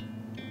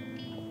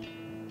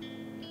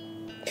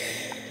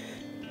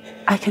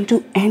 I can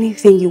do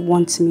anything you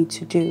want me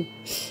to do.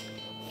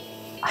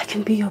 I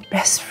can be your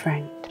best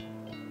friend.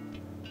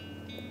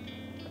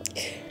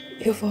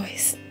 Your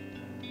voice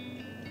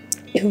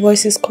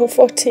is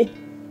comforting.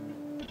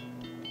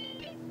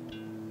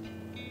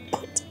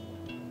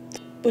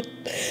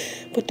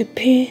 But the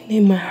pain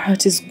in my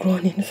heart is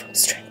groaning from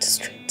strength to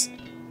strength.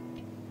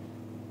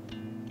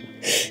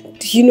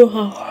 Do you know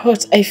how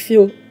hurt I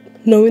feel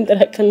knowing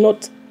that I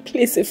cannot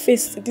place a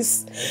face to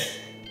this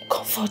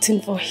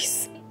comforting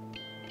voice?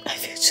 I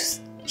feel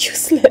just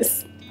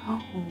useless. No.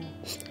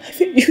 I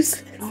feel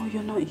useless. No,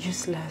 you're not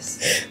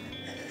useless.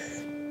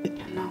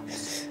 You're not.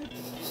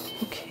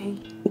 Okay.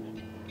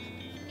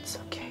 It's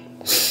okay.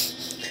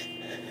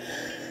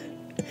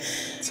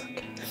 It's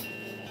okay.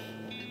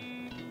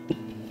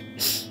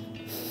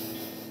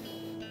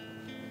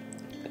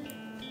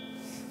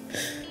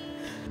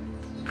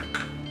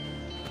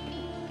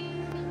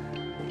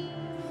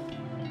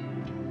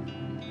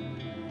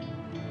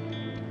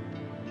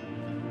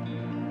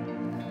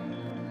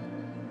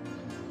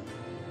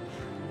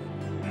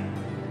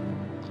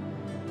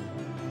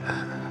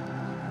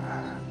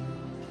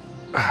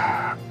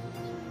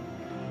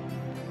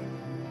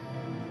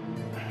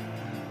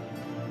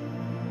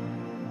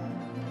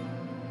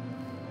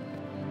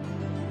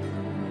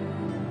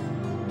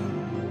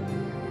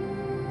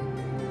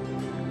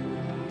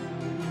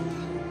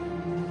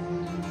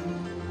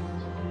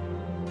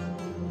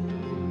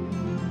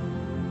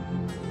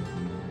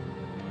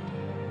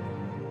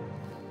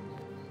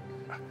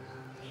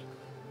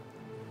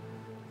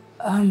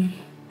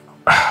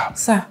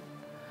 Sir,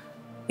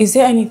 is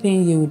there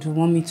anything you would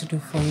want me to do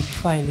for you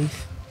before I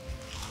leave?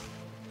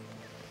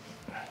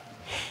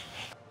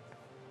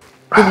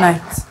 Good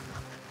night.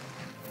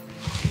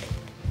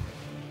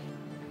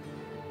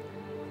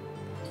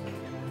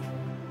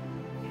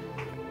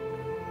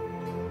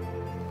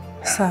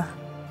 Sir,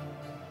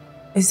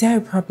 is there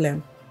a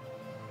problem?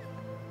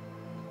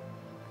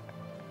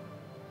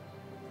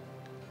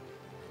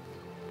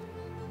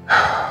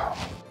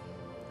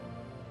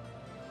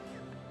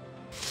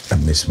 I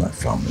miss my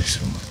family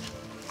so much.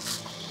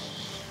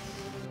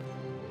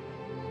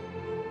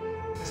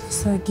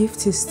 Sir,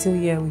 Gift is still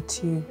here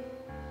with you.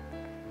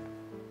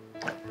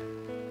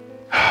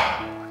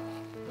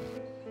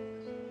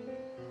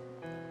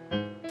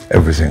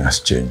 Everything has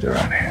changed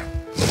around here.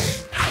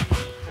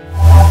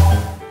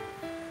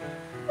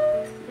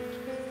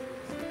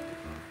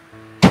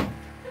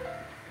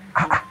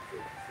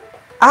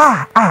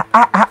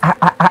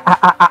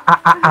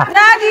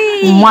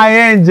 Daddy! My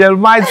angel,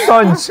 my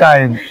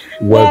sunshine.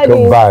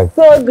 Welcome back.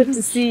 So good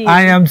to see you.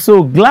 I am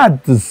so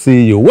glad to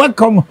see you.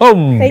 Welcome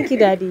home. Thank you,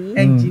 Daddy.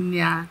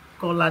 Engineer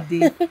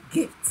Kolade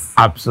Gifts.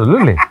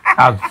 Absolutely.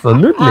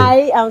 Absolutely.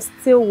 I am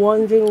still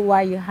wondering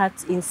why you had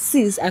to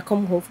insist I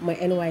come home for my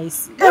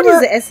NYC. What is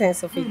the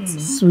essence of it?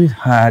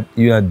 Sweetheart,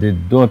 you are the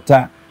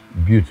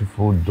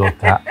beautiful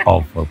daughter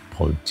of a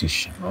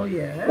politician. Oh,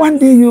 yeah. One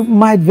day you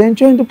might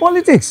venture into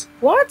politics.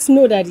 What?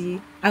 No,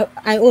 Daddy.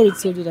 I already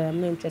told you that I'm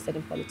not interested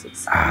in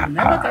politics.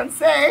 Never can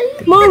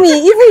say. Mommy,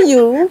 even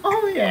you.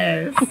 Oh,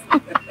 yes.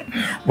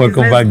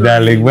 Welcome back,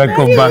 darling.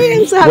 Welcome back.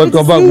 So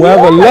Welcome back. We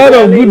have a lot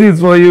of goodies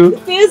for you.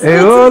 Feels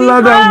A whole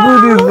lot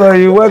of goodies for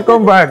you.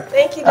 Welcome back.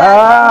 Thank you,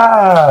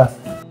 Daddy.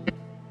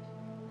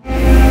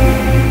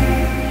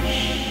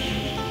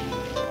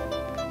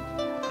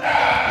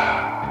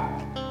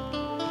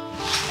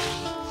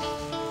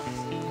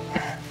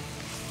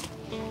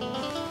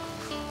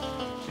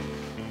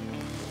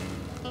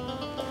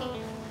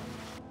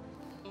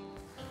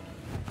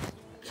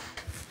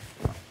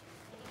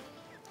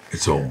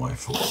 It's all my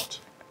fault.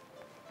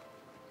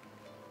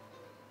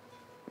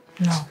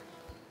 No.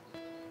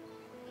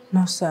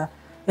 No, sir.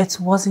 It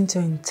wasn't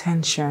your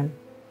intention.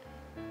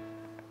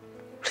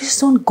 Please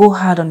don't go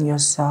hard on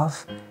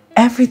yourself.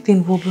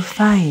 Everything will be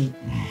fine.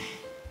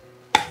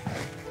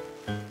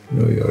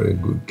 No, you're a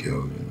good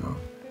girl, you know.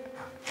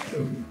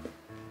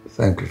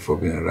 Thank you for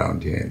being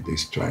around here in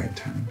these trying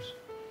times.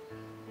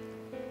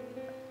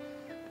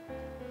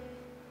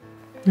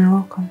 You're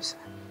welcome, sir.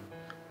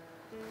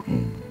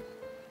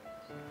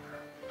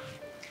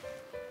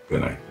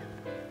 Good night.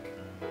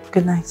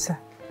 Good night, sir.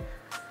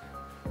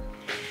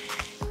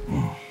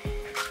 No.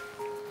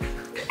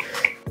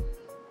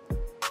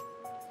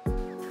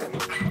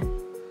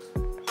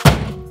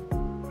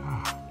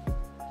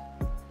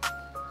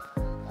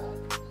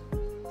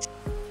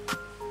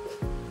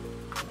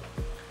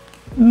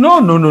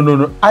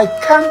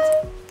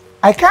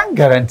 I can't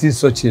guarantee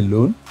such a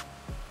loan.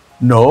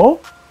 No,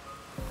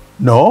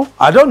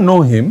 I don't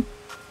know him.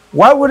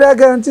 Why would I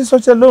guarantee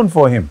such a loan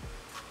for him?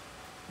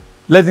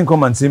 Let him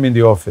come and see me in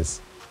the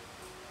office.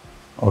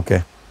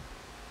 Okay.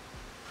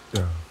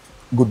 Yeah.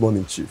 Good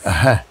morning, Chief.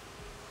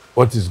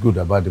 What is good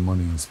about the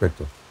money,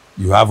 Inspector?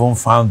 You haven't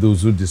found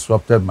those who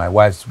disrupted my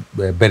wife's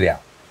burial.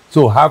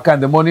 So how can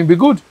the money be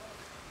good?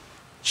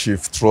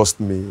 Chief, trust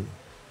me.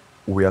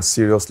 We are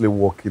seriously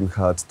working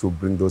hard to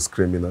bring those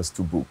criminals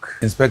to book.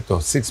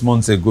 Inspector, 6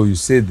 months ago you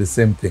said the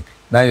same thing.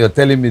 Now you're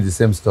telling me the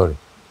same story.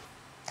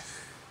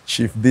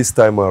 Chief, this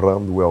time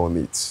around we're on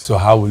it. So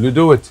how will you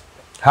do it?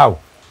 How?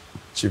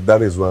 Chief,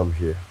 that is why I'm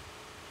here.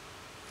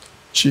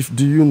 Chief,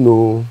 do you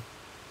know...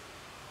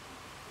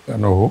 You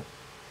know who?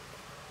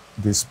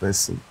 This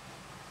person.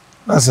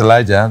 That's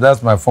Elijah.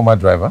 That's my former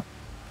driver.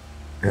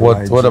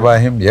 Elijah. What about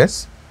him?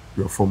 Yes?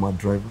 Your former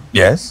driver?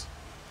 Yes.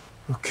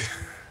 Okay.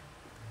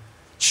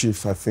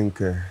 Chief, I think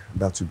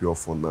that will be all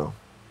for now.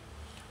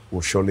 We'll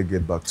surely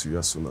get back to you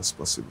as soon as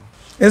possible.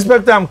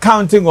 Inspector, I'm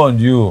counting on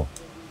you.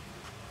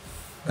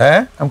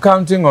 I'm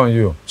counting on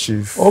you.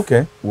 Chief,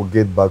 okay. We'll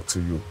get back to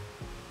you.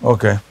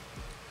 Okay.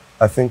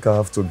 I think I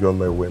have to be on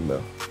my way now.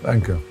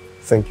 Thank you.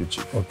 Thank you,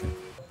 Chief. Okay.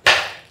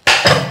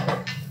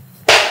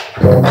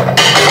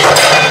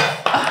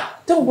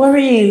 Don't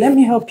worry. Let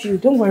me help you.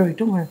 Don't worry.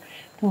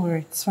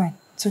 It's fine.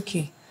 It's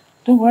okay.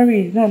 Don't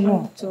worry.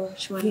 No.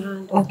 Touch my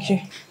hand.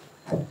 Okay.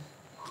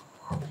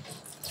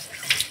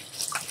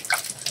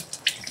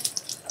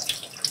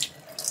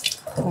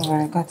 Oh,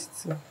 I got it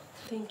too.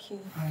 Thank you.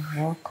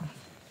 You're welcome.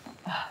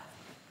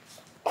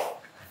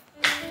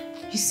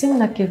 You seem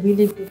like a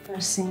really good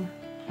person.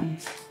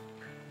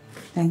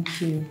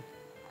 Thank you.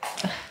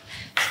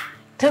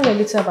 Tell me a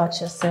little about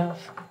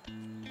yourself.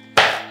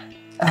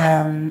 I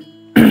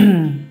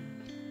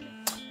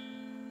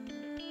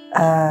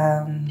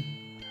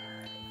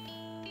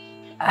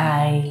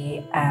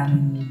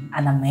am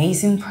an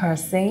amazing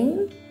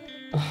person.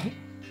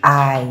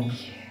 I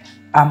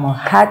am a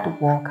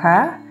hard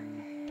worker.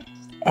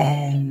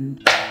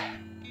 And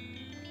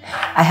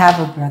I have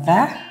a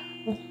brother,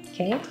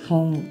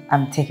 whom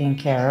I'm taking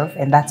care of,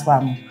 and that's why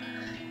I'm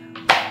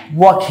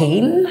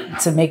working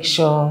to make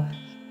sure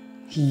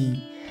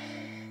he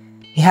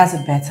has a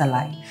better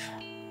life.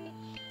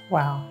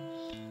 Wow.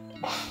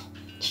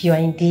 You are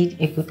indeed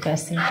a good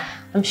person.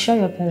 I'm sure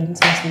your parents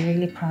must be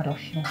really proud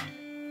of you.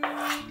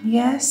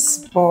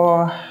 Yes,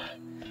 but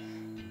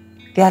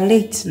they are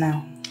late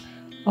now.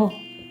 Oh,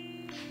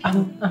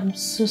 I'm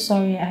so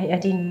sorry. I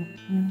didn't.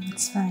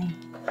 It's fine.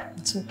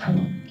 It's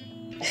okay.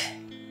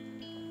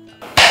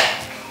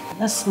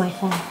 That's my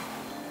phone.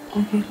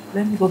 Okay,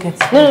 let me go get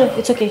it. No,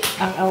 it's okay.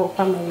 I will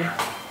find my way.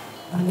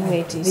 I know where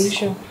it is. Are you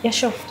sure? Yeah,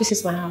 sure. This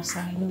is my house.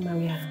 I know my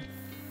way around.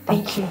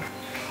 Thank you.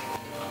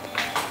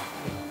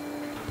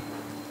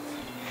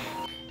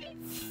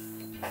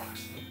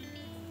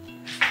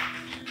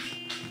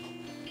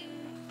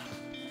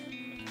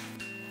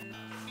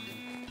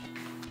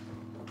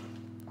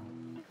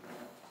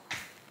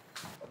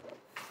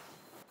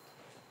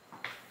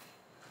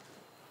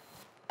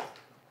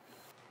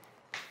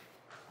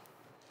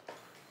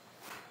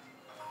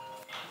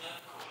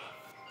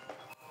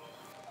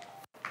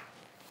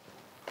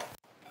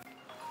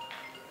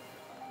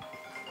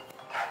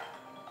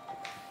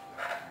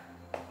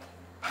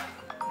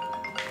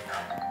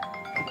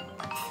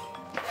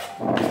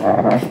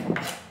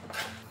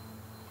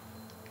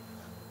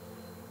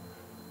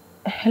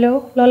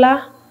 Hello,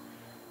 Lola?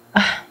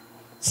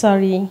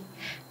 Sorry,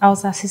 I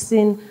was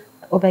assisting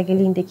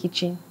Obegeli in the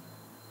kitchen.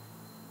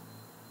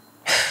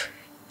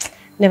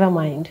 Never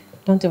mind,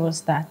 don't even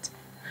start.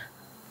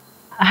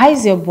 How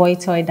is your boy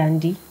toy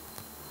dandy?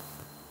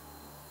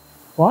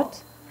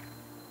 What?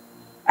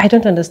 I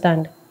don't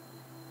understand.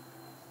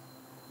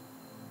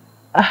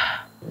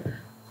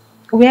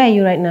 Where are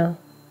you right now?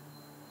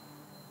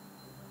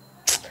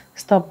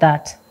 Stop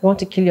that. You want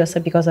to kill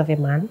yourself because of a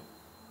man?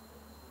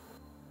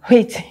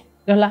 Wait,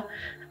 Lola,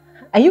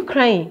 are you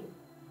crying?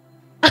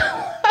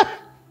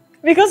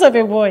 Because of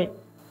a boy?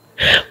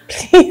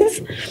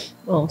 Please.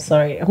 Oh, I'm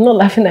sorry. I'm not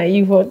laughing at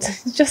you, but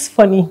it's just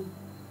funny.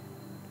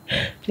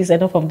 Please,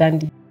 enough of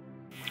dandy.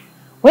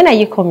 When are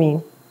you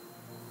coming?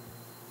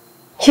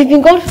 You've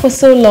been gone for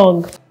so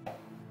long.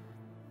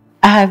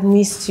 I have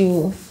missed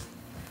you.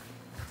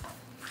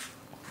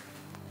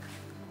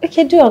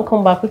 Okay, do and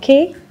come back,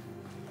 okay?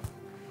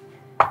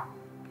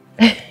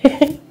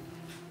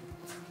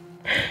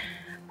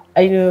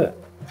 I know.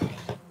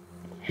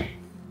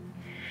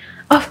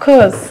 Of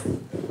course.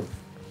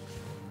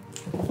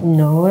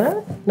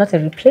 No, not a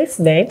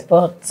replacement,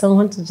 but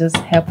someone to just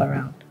help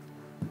around.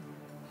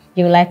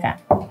 You like her?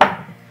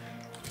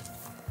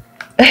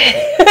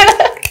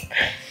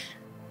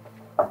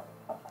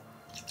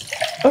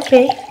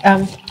 Okay,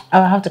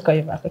 I'll have to call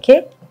you back,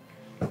 okay?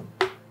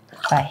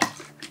 Bye.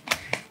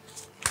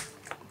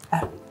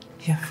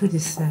 Your food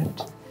is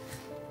served.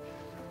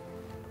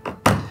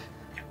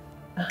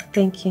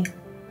 Thank you.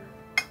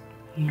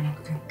 You're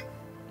welcome.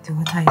 The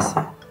water is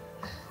here.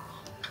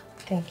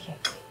 Thank you.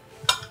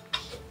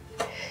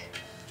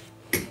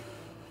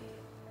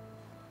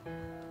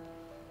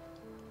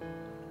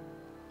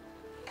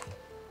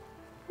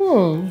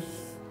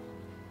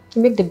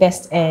 You make the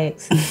best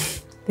eggs.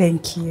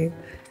 Thank you.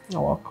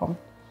 You're welcome.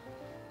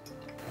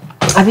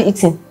 Have you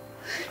eaten?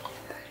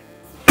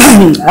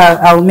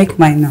 I'll make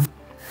mine now.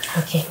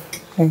 Okay.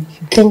 Thank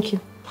you. Thank you.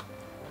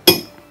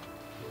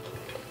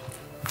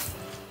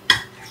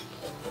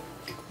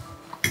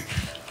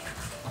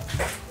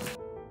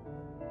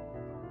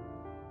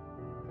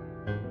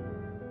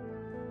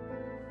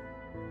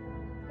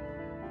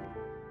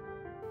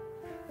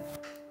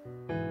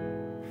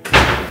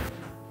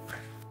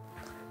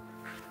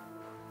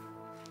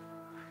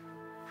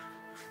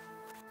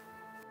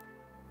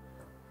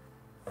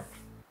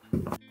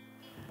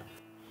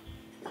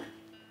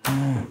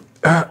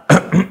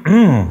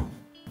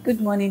 Good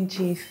morning,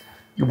 Chief.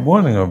 Good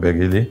morning,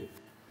 Obegili.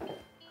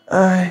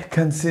 I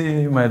can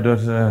see my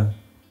daughter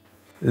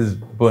is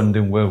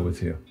bonding well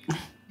with you.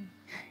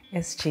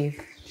 Yes, Chief.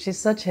 She's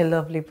such a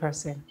lovely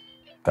person.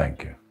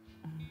 Thank you.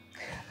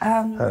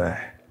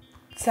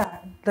 Sir,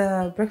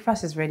 the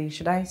breakfast is ready.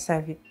 Should I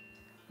serve you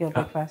your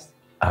breakfast?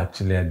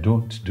 Actually, I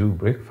don't do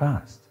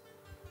breakfast.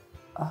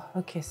 Oh,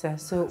 okay, sir.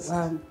 So,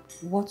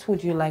 what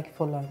would you like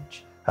for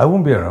lunch? I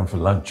won't be around for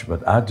lunch,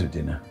 but I'll do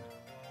dinner.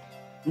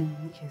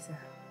 Okay, sir.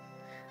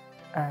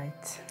 All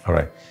right. All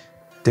right.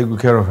 Take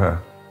good care of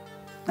her.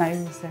 I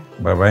will, sir.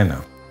 Bye-bye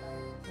now.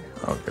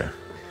 Okay.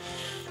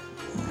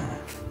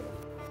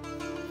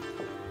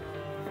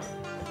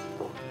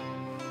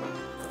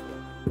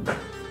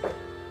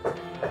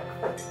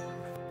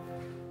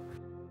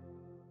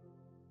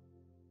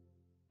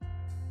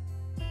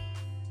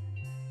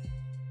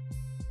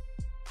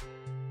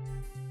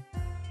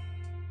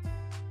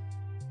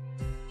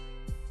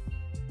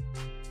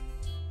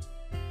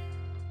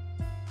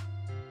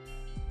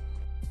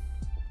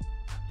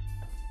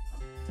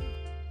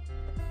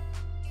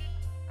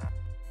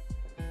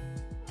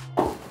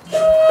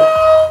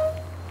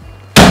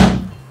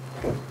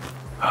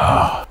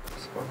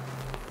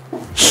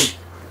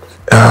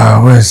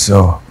 Where's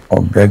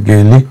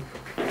Obegili?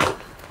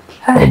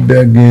 Hi.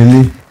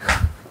 Obegili.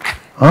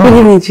 Oh. Good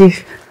evening,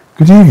 Chief.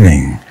 Good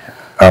evening.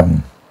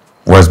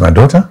 Where's my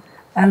daughter?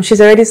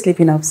 She's already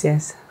sleeping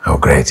upstairs. Oh,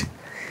 great.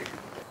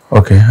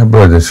 Okay, I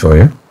brought this for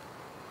you.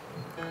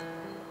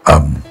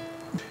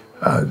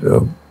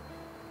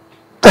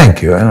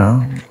 Thank you,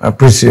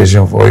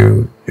 appreciation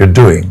for you're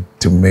doing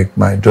to make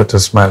my daughter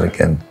smile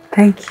again.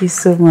 Thank you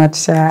so much,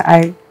 sir.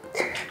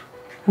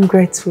 I'm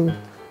grateful.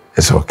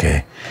 It's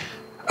okay.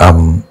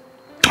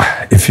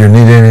 If you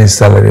need any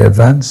salary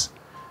advance,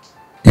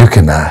 you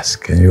can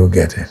ask and you'll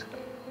get it.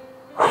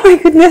 Oh my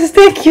goodness,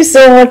 thank you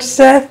so much,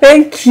 sir.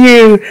 Thank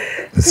you.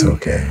 It's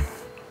okay.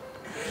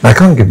 Now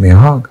come give me a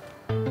hug.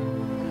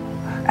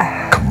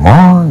 Come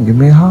on, give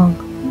me a hug.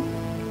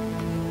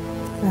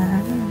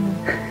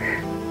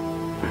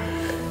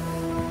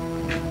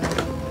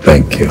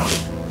 Thank you.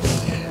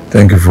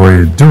 Thank you for what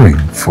you're doing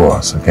for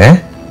us,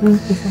 okay?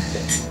 Thank you,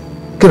 sir.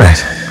 Good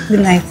night. Good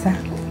night, sir.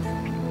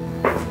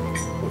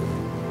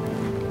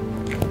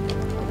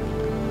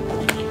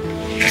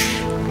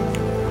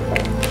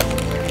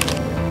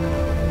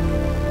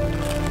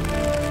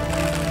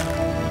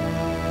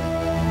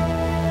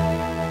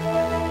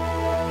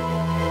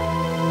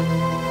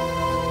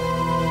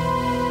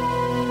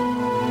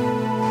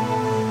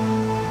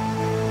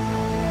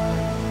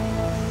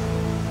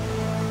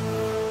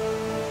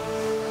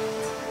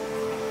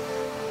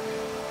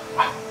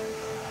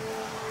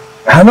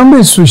 Her number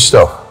is switched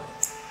off.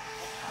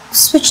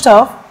 Switched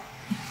off?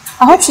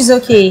 I hope she's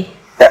okay.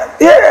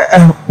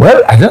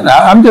 Well, I don't know.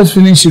 I'm just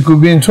feeling she could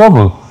be in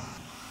trouble.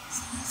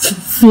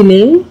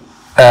 Feeling?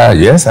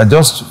 Yes, I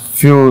just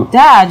feel...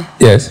 Dad?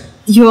 Yes?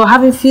 You're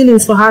having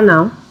feelings for her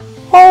now?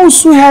 Oh,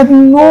 sweetheart,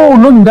 no,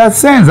 not in that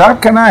sense. How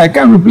can I? I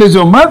can't replace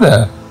your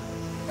mother.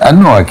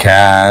 No, I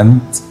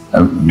can't.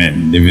 I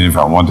mean, even if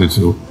I wanted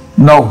to.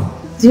 No.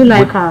 Do you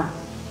like her?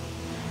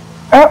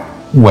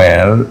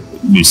 Well,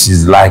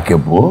 she's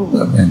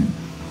likable. I mean,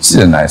 she's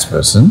a nice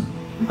person.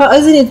 But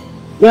isn't it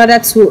rather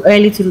too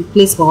early to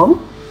replace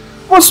mom?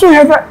 Well,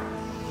 sweetheart,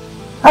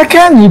 I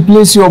can't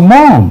replace your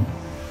mom.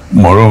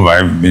 Moreover,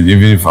 I mean,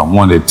 even if I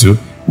wanted to, it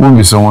won't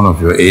be someone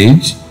of your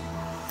age.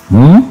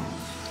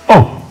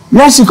 Oh,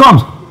 here she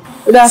comes.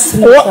 That's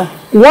what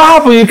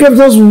happened? You kept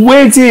us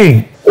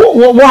waiting.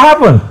 What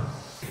happened?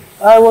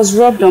 I was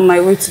robbed on my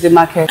way to the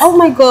market. Oh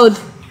my God.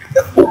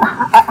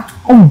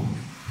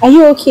 Are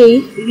you okay?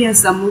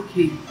 Yes, I'm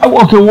okay.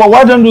 Okay, well,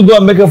 why don't you go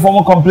and make a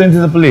formal complaint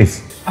to the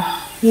police?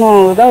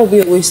 No, that would be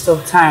a waste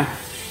of time.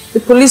 The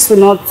police will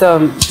not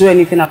do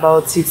anything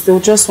about it. They'll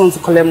just want to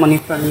collect money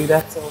from you,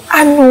 that's all.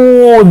 I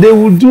know, they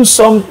will do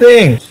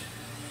something.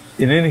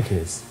 In any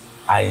case,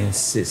 I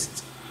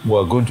insist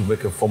we're going to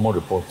make a formal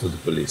report to the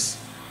police.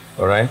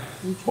 All right?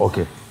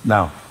 Okay.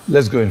 Now,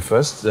 let's go in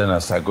first, then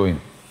I'll start going.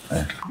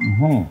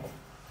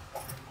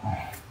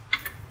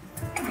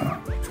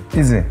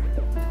 Easy.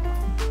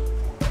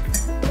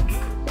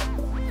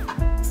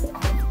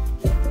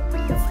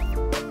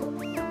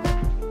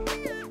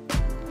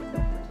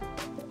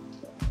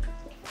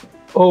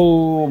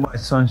 Oh, my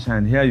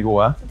sunshine, here you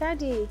are.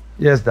 Daddy.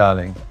 Yes,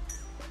 darling.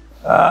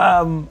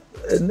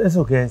 It's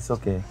okay, it's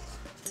okay.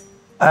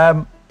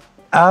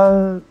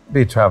 I'll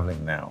be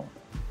traveling now.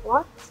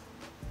 What?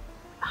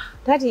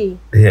 Daddy.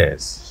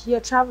 Yes.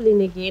 You're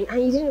traveling again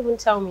and you didn't even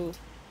tell me.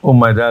 Oh,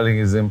 my darling,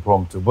 is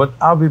impromptu, but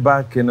I'll be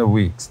back in a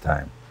week's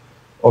time.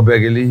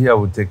 Obegeli here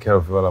will take care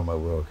of you while I'm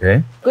away,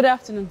 okay? Good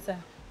afternoon, sir.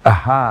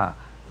 Aha,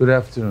 good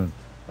afternoon.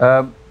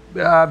 I'll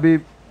be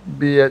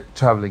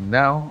traveling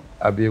now.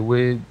 I'll be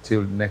away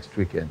till next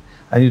weekend.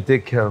 And you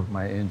take care of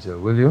my angel,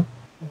 will you?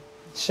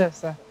 Sure,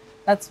 sir.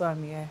 That's why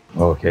I'm here.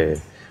 Okay.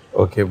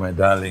 Okay, my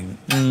darling.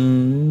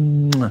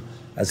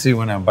 I'll see you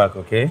when I'm back,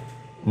 okay?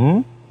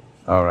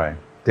 All right.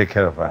 Take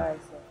care of her. Bye,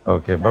 sir.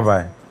 Okay,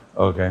 bye-bye.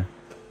 Okay.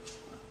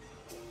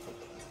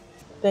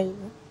 There you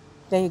go.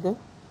 There you go.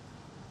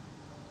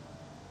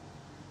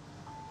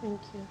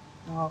 Thank you.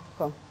 You're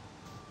welcome.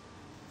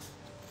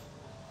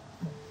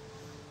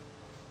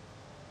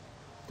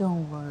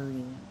 Don't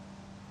worry.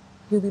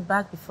 You'll be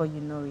back before you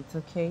know it,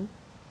 okay?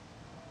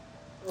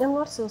 I'm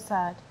not so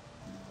sad.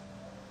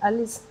 At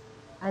least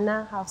I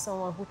now have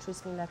someone who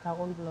treats me like our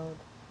own blood.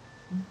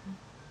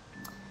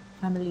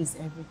 Family is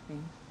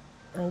everything.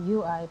 And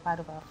you are a part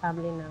of our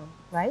family now,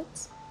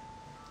 right?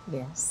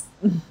 Yes.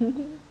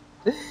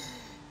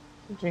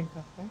 Drink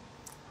coffee.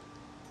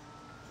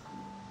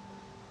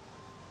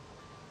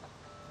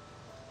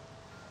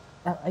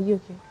 Are you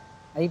okay?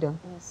 Are you done?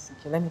 Yes.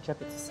 Okay, let me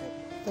drop it aside.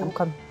 I'm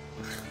coming.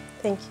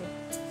 Thank you.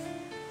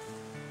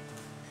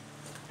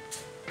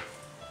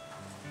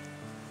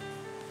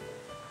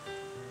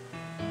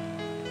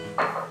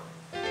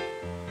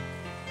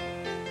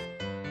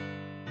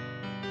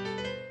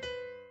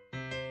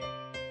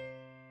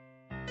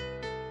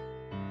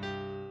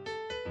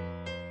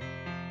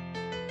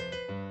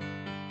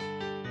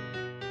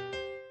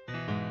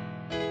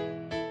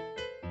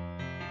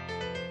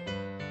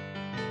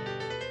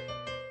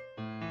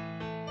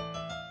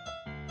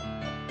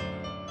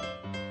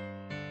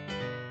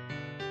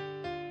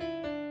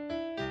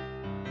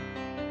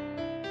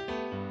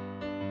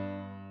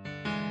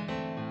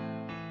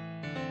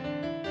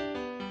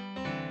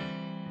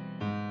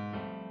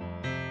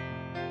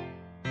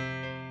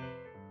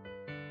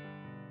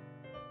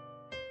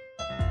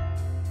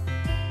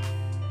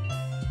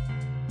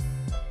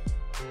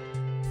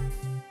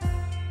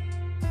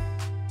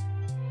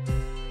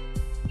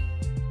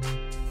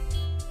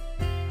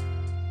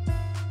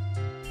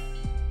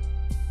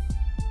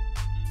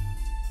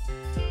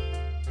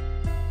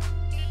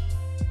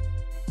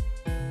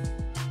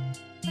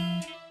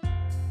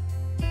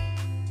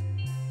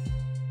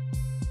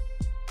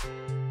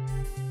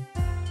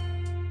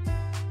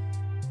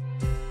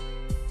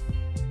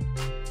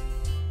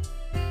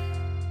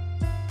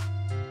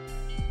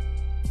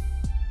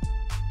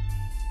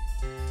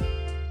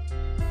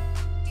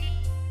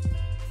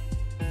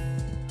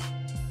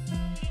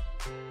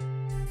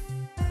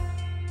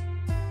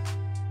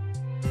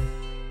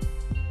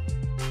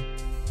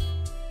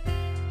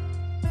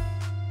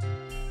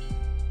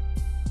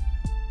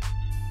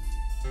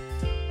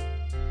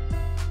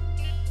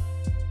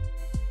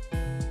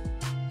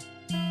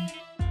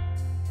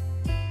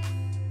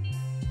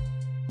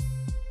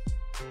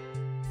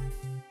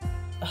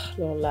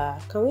 Lola,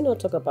 can we not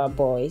talk about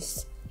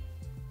boys?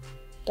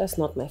 That's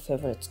not my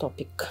favorite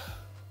topic.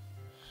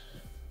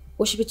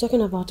 We should be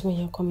talking about when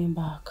you're coming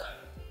back.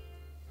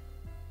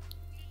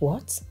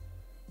 What?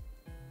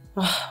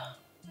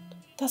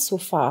 That's so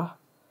far.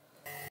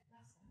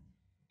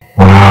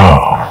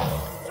 Wow.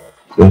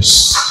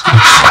 Yes.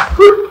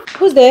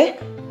 Who's there?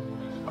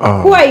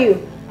 Who are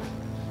you?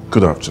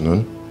 Good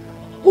afternoon.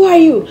 Who are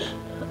you?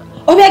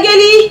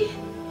 Obegeli!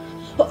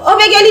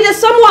 Obegeli, there's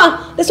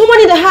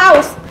someone in the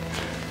house.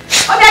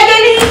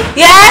 Obegeli!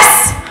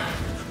 Yes?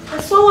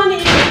 There's someone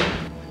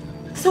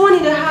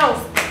in the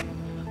house.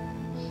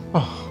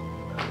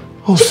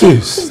 Oh,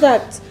 sis. Who's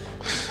that?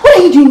 What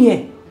are you doing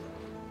here?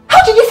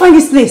 How did you find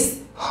this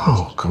place?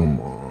 Oh, come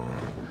on.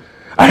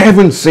 I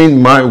haven't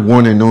seen my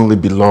one and only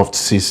beloved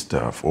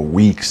sister for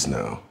weeks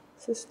now.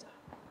 Sister?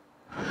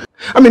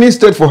 I mean,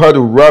 instead for her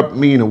to wrap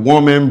me in a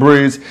warm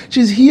embrace,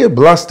 she's here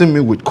blasting me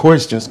with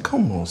questions.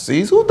 Come on,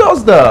 sis. Who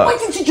does that? Why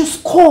didn't you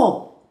just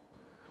call?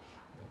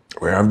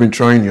 Well, I've been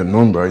trying your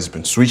number. It's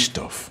been switched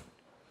off.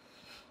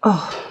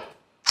 Oh.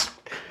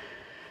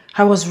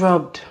 I was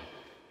robbed.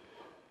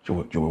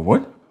 You were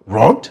what?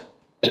 Robbed?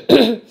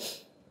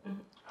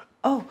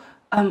 Oh,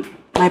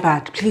 my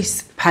bad.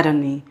 Please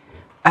pardon me.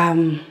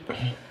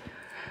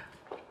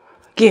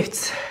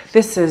 Gifts.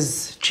 This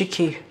is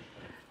Chiki,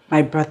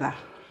 my brother.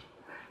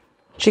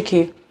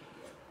 Chiki,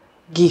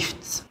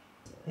 gifts.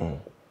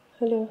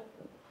 Hello.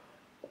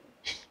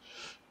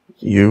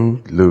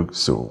 You look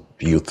so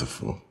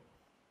beautiful.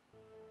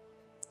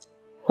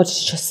 What did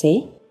you just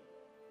say?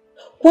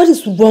 What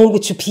is wrong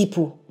with you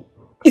people?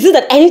 Is it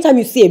that anytime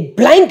you see a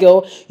blind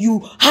girl,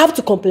 you have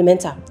to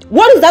compliment her?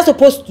 What is that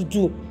supposed to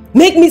do?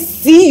 Make me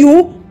see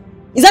you?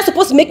 Is that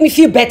supposed to make me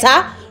feel better?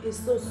 I'm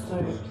so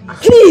sorry,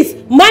 please. Please,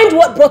 mind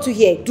what brought you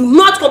here. Do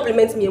not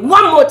compliment me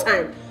one more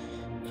time.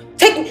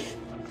 Take me.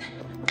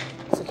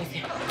 It's okay,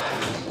 Fia.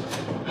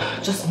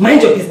 Just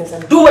mind your business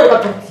and do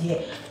whatever brought you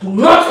here. Do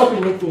not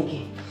compliment me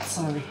again.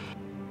 Sorry.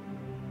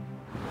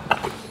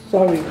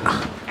 Sorry.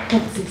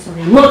 Not sick,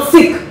 sorry. Not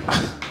sick. I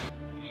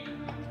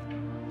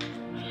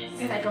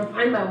said I can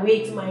find my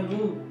way to my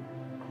room.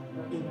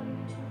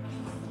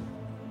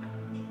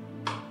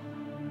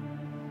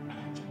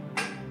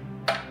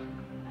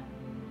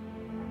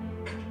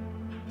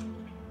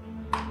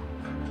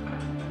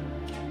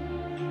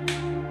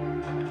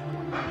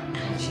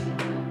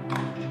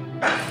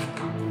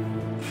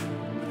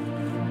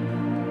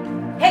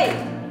 Hey!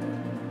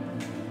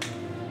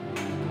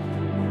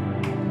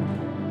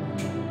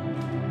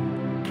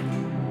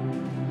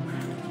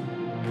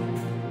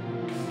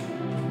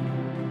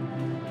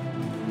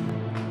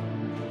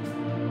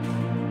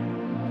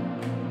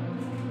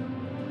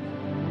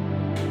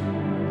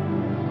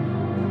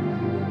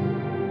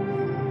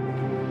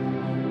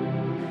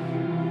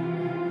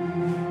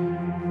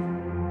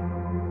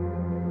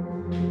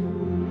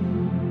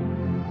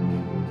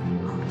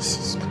 Come on,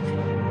 sis.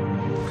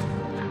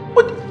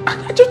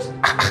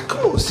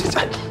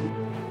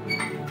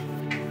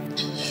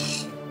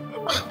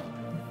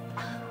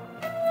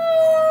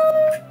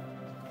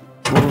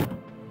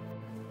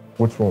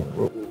 What's wrong?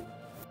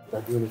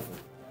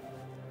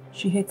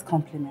 She hates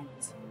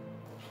compliments.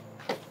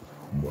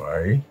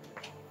 Why?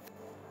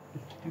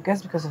 I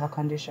guess because of her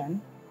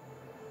condition.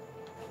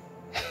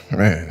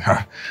 Man,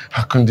 her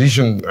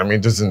condition, I mean,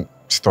 doesn't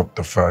stop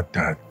the fact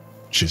that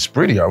she's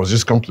pretty. I was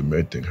just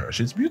complimenting her.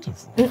 She's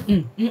beautiful.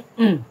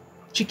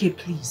 Chike,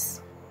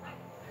 please.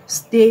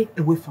 Stay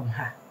away from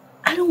her.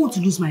 I don't want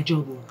to lose my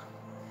job.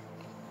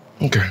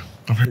 Okay,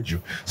 I've heard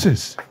you.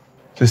 Sis,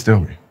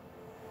 tell me.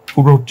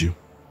 Who robbed you?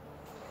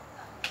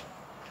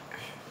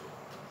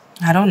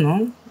 I don't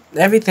know.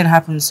 Everything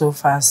happened so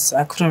fast,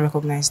 I couldn't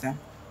recognize them.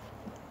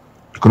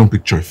 You couldn't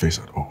picture a face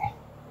at all?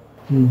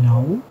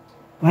 No.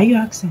 Why are you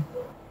asking?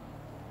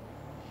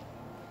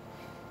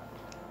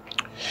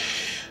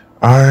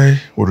 I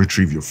will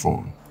retrieve your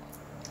phone.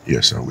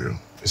 Yes, I will.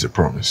 It's a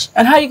promise.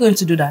 And how are you going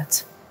to do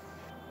that?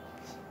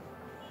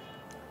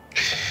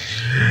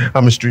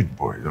 I'm a street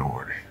boy, don't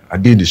worry. I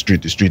did the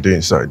street there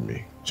inside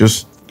me.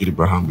 Just get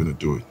about how I'm gonna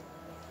do it.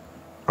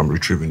 I'm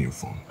retrieving your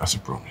phone. That's a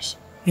promise.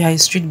 Yeah, a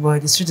street boy.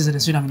 The street is in the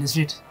street, I'm in the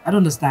street. I don't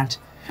understand.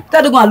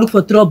 Don't go and look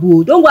for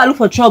trouble. Don't go and look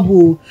for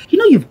trouble. You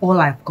know you've all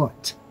I've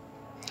got.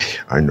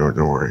 I know,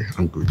 don't worry.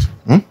 I'm good.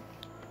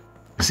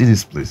 See,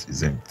 this place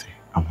is empty.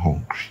 I'm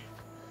hungry.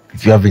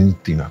 If you have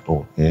anything at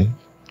all,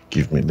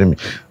 give me. Let me.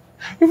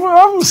 If I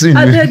haven't seen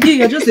I beg you,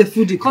 you're just a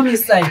foodie. Come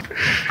inside.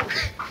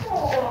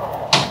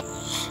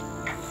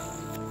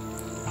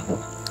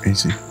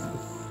 Easy.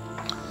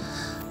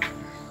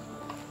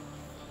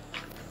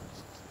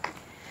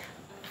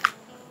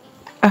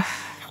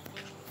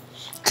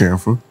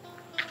 Careful.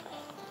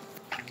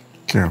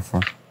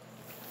 Careful.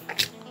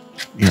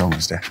 You're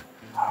almost there.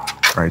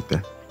 Right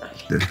there.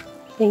 There.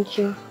 Thank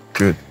you.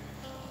 Good.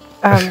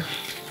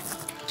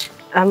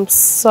 I'm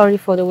sorry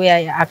for the way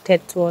I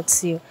acted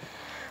towards you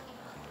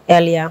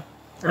earlier.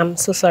 I'm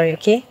so sorry,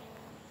 okay?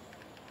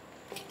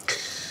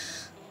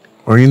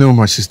 Well, you know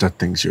my sister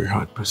thinks you're a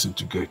hard person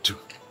to get to.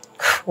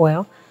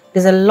 Well,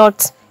 there's a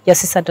lot your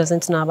sister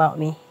doesn't know about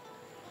me.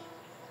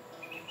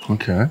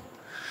 Okay.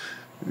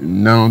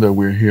 Now that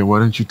we're here, why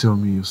don't you tell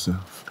me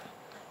yourself?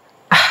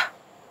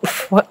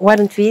 Why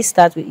don't we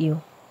start with you?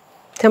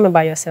 Tell me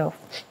about yourself.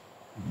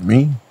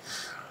 Me?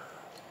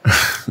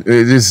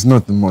 It's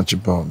nothing much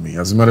about me.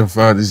 As a matter of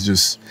fact, it's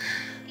just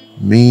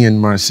me and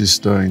my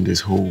sister in this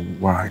whole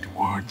wide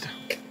world.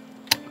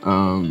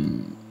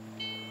 I'm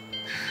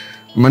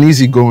an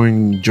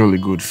easygoing, jolly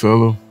good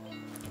fellow.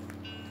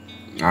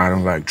 I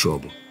don't like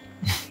trouble.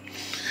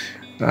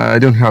 I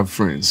don't have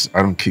friends.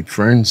 I don't keep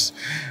friends.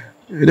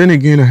 And then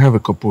again, I have a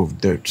couple of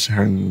debts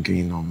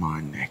hanging on my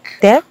neck.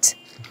 Debt?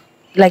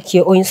 Like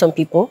you're owing some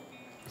people?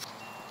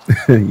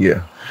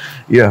 Yeah.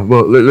 Yeah,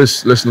 well,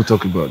 let's not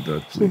talk about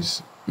that,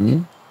 please.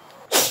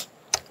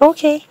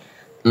 Okay.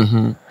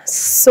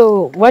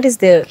 So, what is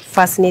the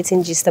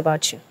fascinating gist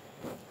about you?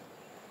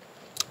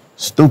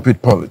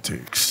 Stupid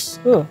politics.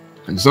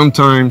 And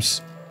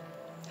sometimes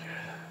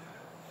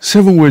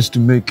 7 ways to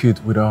make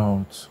it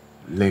without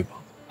labor.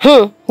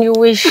 You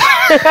wish.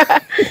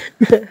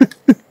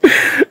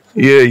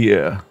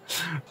 Yeah.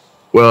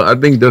 Well, I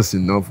think that's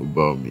enough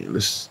about me.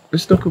 Let's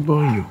talk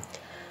about you.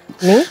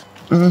 Me?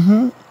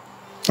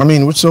 I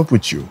mean, what's up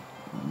with you?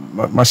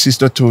 My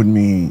sister told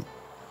me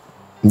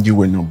you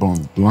were not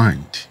born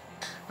blind.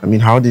 I mean,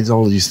 how did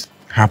all this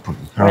happen?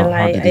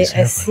 How did this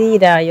happen? I see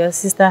that your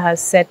sister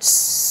has said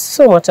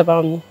so much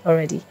about me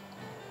already.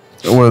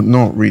 Well,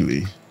 not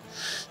really.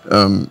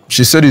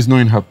 She said it's not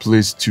in her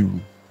place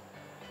to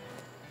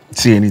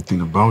say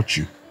anything about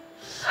you.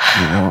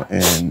 You know,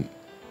 and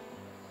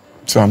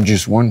so I'm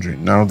just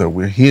wondering, now that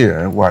we're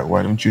here,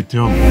 why don't you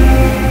tell me?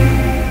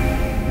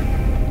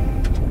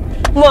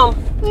 Mom,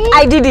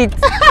 I did it.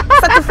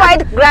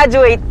 Certified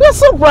graduate. We're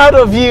so proud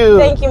of you.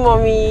 Thank you,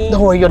 Mommy.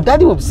 Don't worry, your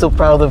daddy will be so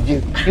proud of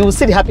you. You will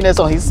see the happiness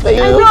on his face.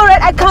 I know,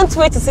 right? I can't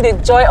wait to see the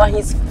joy on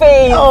his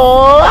face.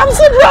 Oh, I'm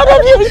so proud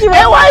of you.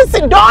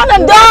 NYC, done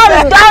and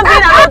done. Done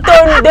being out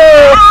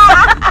day.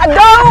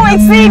 Don't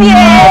exceed it.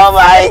 Oh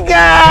my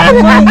God.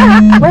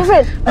 My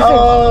friend.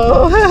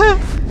 Oh.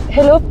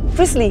 Hello,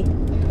 Priestley.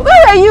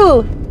 Where are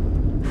you?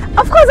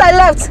 Of course I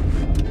left.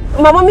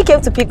 My mommy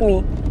came to pick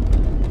me.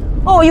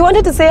 Oh, you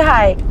wanted to say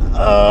hi?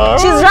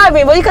 She's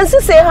driving, but you can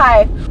still say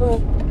hi.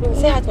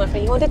 Say hi to my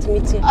friend. He wanted to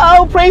meet you.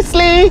 Oh,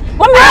 Priestley.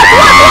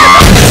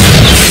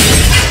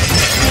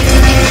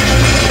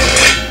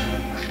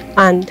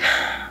 And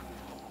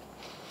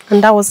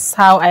that was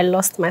how I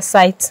lost my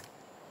sight.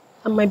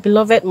 And my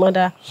beloved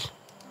mother,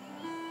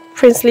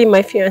 Priestley,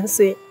 my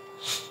fiancé,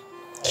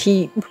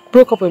 he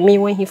broke up with me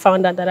when he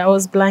found out that I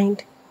was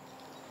blind.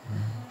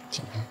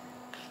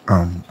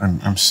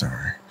 I'm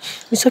sorry.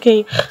 It's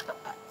okay.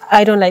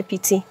 I don't like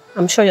pity.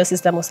 I'm sure your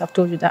sister must have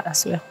told you that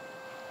as well.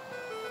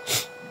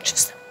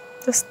 Just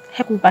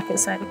help me back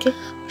inside, okay?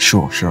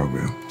 Sure, I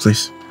will.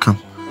 Please, come.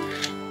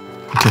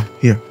 Okay,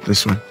 here,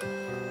 this one.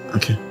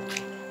 Okay.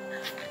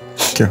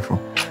 Careful.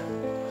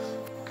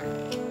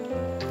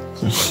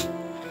 Please.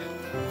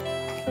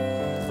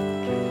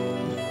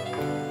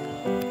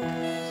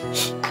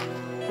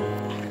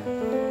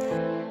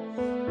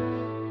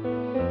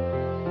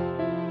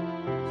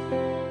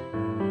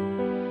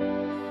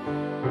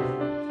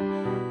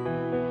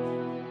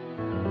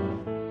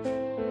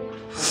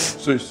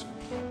 Sis,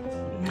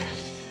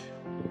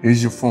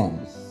 here's your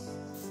phone.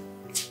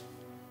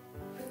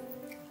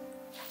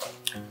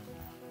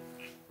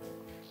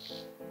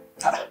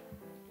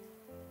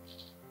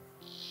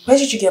 Where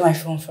did you get my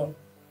phone from?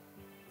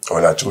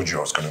 Well, I told you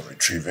I was going to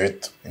retrieve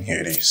it, and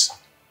here it is.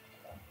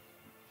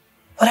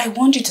 But I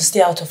want you to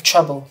stay out of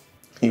trouble.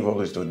 You've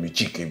always told me,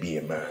 Chike, be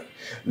a man.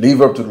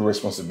 Live up to the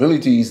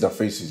responsibilities that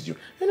faces you.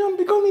 And I'm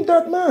becoming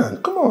that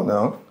man. Come on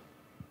now.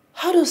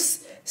 How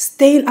does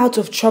staying out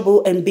of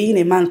trouble and being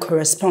a man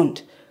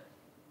correspond?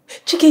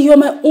 Chike, you're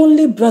my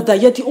only brother.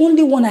 You're the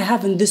only one I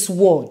have in this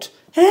world.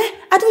 I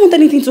don't want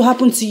anything to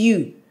happen to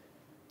you.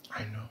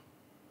 I know.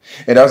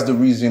 And that's the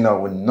reason I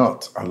will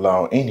not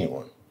allow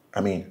anyone,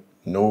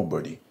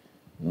 nobody,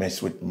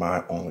 mess with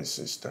my only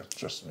sister.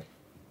 Trust me.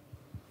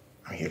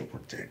 I'm here to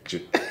protect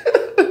you.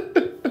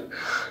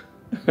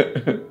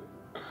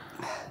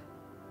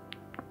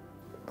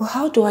 But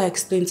how do I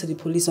explain to the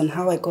police on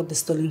how I got the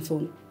stolen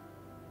phone?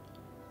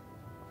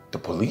 The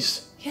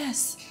police?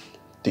 Yes.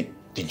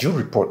 Did you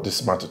report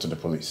this matter to the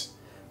police?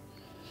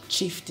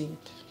 Chief did.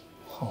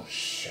 Oh,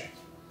 shit.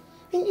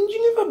 And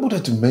you never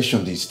bothered to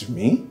mention this to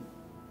me?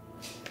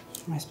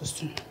 How am I supposed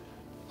to?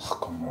 Oh,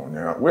 come on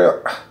now.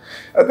 Well,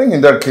 I think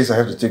in that case I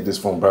have to take this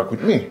phone back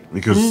with me.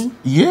 Because,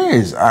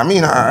 yes, I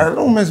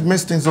don't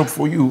mess things up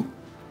for you.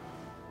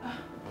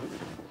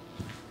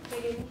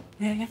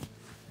 Yeah.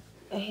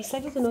 Is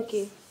everything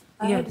okay?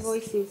 I heard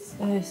voices.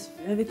 Yes,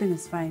 everything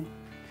is fine.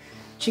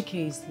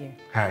 Chike is here.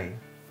 Hi.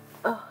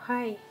 Oh,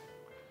 hi.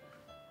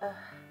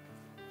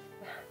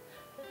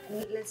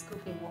 Let's go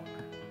for a walk.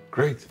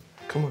 Great.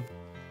 Come on.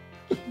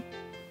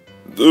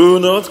 Do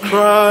not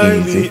cry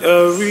me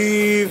a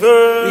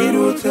river.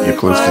 You're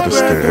close to the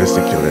stairs.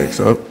 Take your legs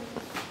up.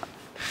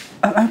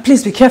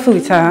 Please be careful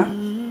with her.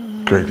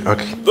 Great.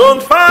 Okay.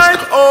 Don't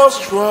fight or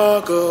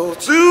struggle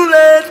to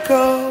let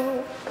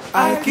go.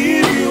 I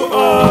give you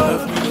all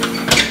of me.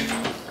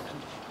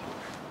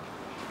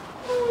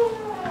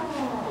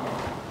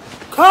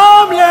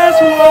 Come,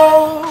 let's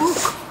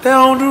walk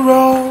down the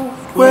road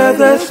where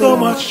there's so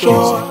much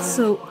joy.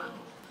 So,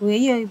 were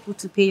you able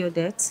to pay your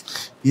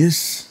debt?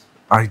 Yes,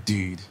 I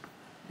did.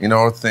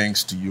 All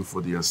thanks to you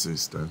for the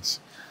assistance.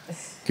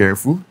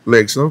 Careful.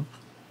 Legs up.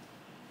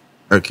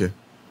 Okay.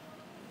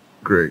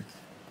 Great.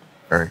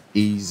 All right.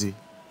 Easy.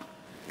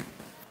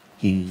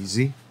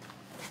 Easy.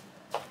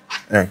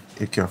 Hey,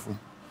 be careful.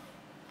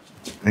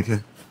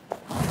 Okay.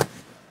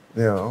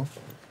 Now,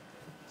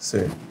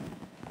 sit.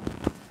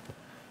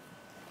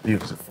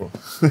 Beautiful.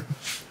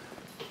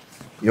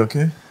 You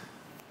okay?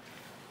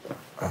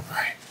 All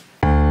right.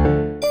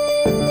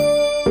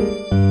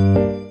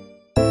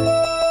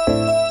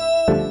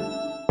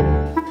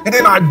 And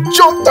then I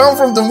jumped down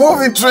from the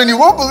movie train. You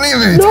won't believe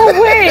it. No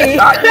way.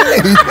 I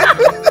did.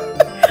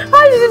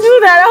 How did you do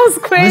that? That was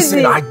crazy.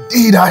 Listen, I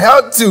did. I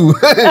had to.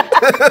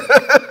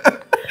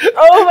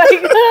 Oh my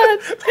God.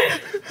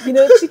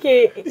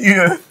 Chike,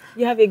 Yeah.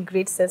 you have a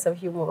great sense of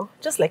humor,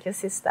 just like your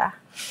sister.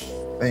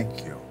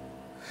 Thank you.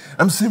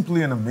 I'm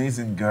simply an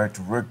amazing guy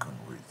to reckon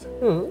with.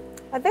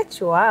 I bet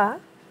you are.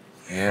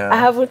 Yeah. I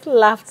haven't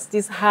laughed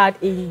this hard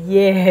in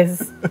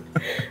years.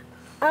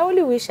 I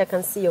only wish I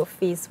can see your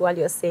face while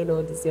you're saying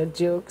all these your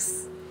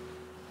jokes.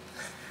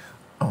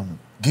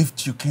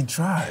 Gift, you can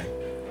try.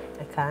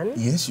 I can?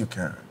 Yes, you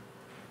can.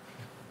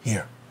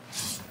 Here.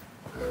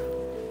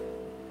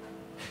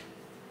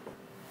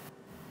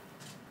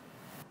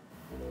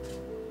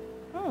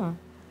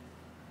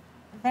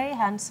 Very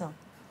handsome.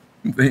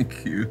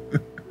 Thank you.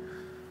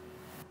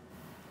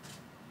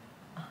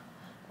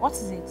 What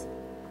is it?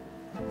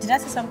 Did I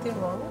say something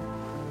wrong?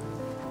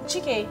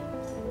 Chike.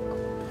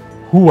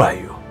 Who are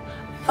you?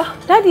 Oh,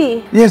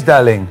 Daddy. Yes,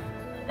 darling.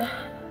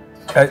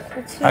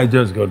 I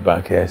just got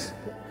back, yes.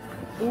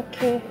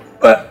 Okay.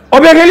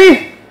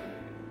 Obiageli!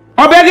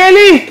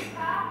 Obiageli!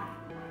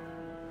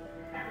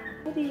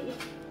 Daddy,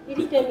 you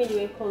didn't tell me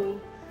you were coming.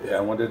 Yeah,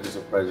 I wanted to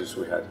surprise you,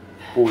 sweetheart.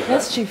 Who is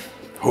Yes, that? Chief.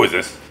 Who is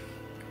this?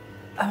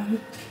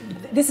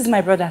 This is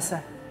my brother,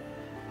 sir.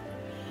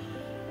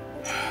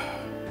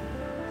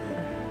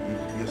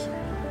 Yes, sir.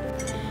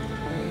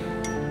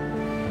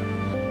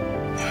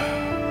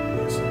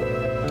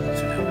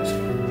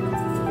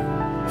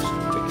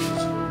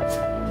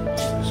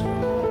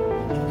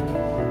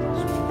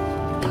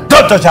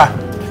 Don't touch her!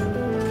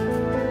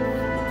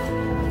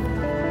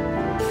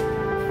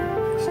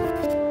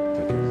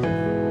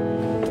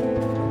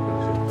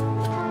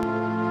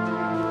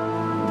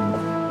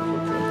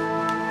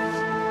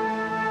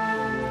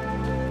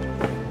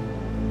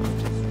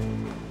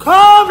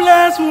 Come,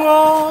 let's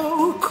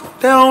walk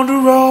down the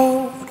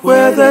road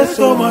where there's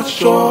so much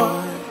joy.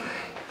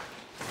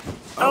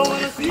 I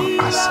wanna see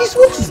Assis,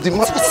 what is the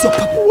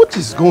matter? What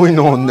is going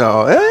on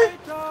now, eh?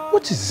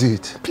 What is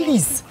it?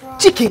 Please,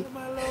 Chike,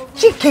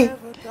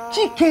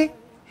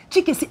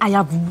 see, I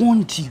have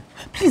warned you.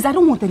 Please, I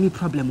don't want any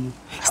problem.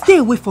 Stay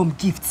away from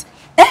gifts.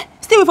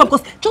 Stay away from,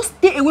 because just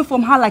stay away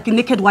from her like a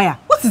naked wire.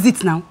 What is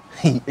it now?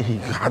 Hey,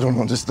 I don't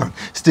understand.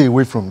 Stay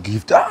away from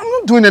Gift. I'm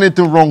not doing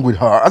anything wrong with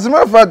her. As a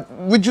matter of fact,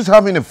 we're just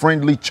having a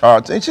friendly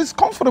chat and she's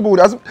comfortable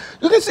with us.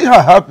 You can see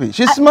her happy.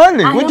 She's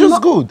smiling. We're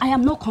just good. I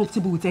am not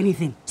comfortable with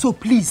anything. So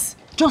please,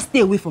 just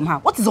stay away from her.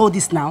 What is all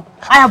this now?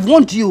 I have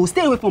warned you.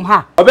 Stay away from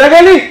her.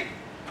 Obiageli!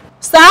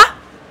 Sir?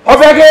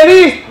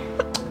 Obiageli!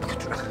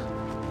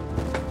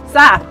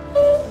 Sir?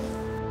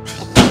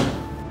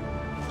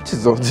 What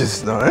is all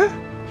this now, eh?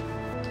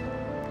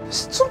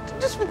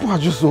 These people are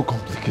just so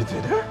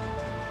complicated, eh?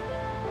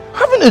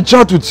 Having a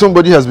chat with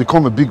somebody has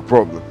become a big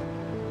problem.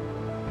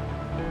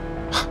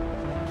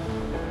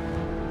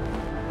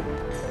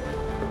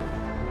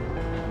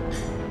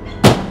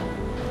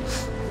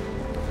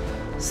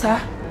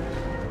 Sir?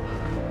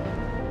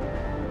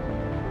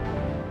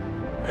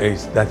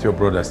 Is that your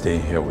brother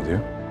staying here with you?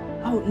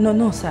 Oh,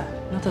 no, sir.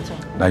 Not at all.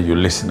 Now you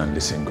listen and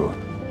listen good.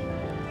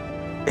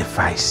 If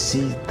I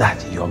see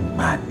that young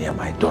man near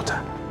my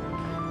daughter,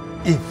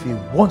 if he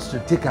wants to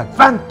take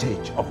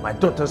advantage of my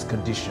daughter's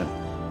condition,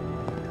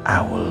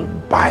 I will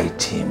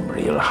bite him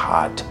real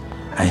hard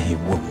and he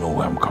won't know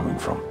where I'm coming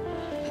from.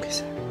 Okay,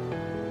 sir.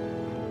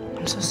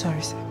 I'm so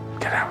sorry, sir.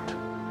 Get out.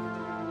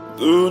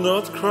 do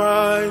not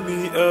cry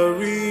me a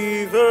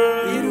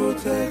river, it will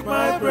take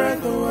my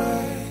breath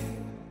away.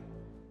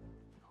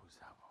 Who's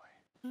that boy?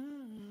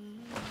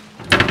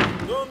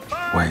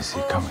 Where is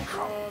he coming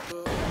from?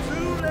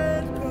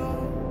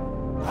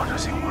 What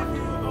does he want?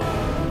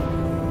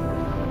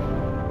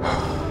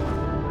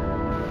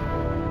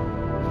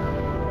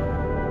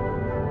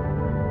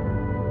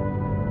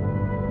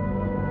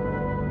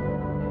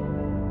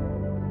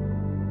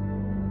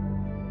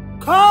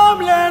 Come,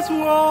 let's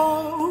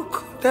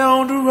walk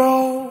down the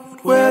road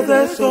where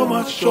there's so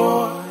much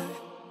joy.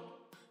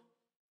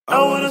 I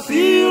wanna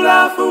see you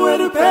laugh away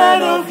the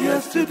pain of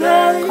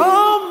yesterday.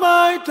 Come,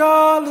 my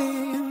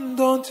darling,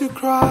 don't you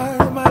cry.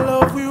 My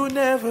love will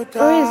never die.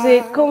 Who is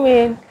it? Come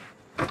in.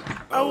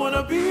 I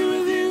wanna be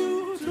with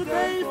you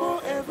today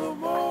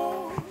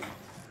forevermore.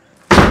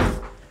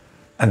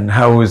 And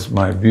how is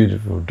my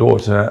beautiful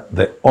daughter,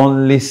 the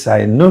only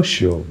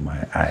cynosure of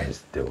my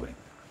eyes, doing?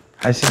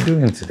 How's she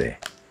doing today?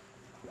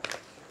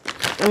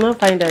 I'm not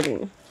fine,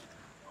 Daddy.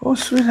 Oh,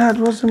 sweetheart,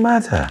 what's the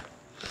matter?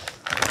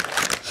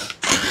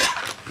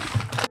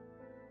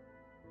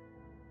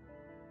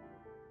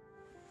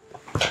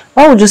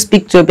 Why would you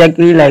speak to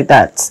Obiageli like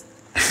that?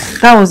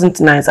 That wasn't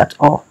nice at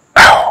all.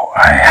 Oh,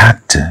 I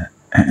had to,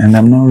 and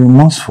I'm not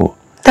remorseful.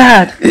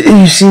 Dad!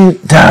 You see,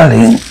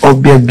 darling,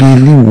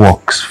 Obiageli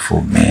works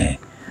for me.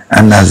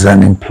 And as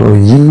an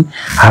employee,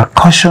 I'll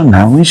caution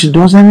her when she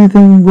does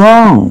anything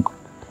wrong.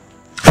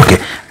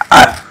 Okay,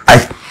 I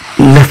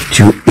left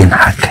you in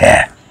her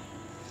care.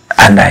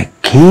 And I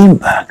came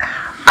back.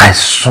 I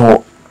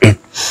saw a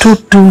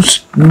total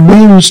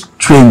male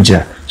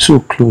stranger so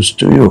close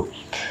to you.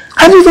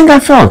 How do you think I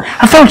felt?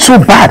 I felt so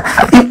bad.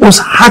 It was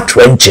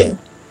heart-wrenching.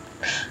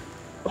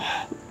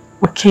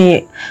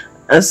 Okay,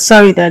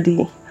 sorry,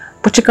 Daddy.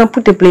 But you can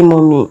put the blame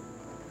on me.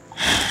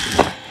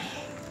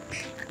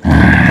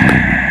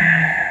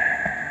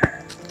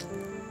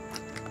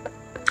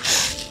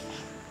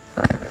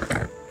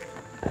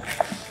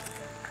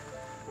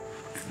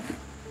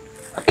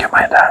 Okay,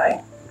 my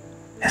darling.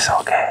 It's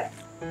okay.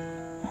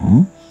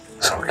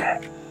 It's okay.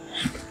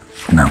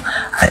 Now,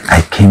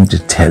 I came came to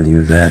tell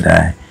you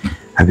that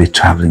I'll be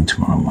traveling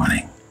tomorrow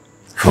morning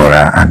for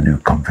our annual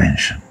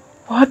convention.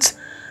 What?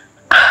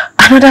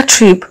 Another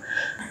trip?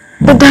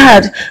 But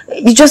Dad,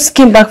 you just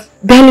came back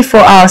barely 4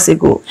 hours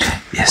ago.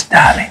 Yes,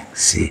 darling.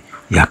 See,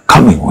 you're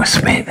coming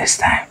with me this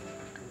time.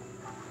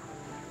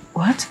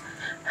 What?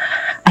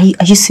 Are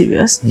you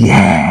serious?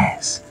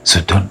 Yes.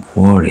 So don't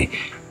worry.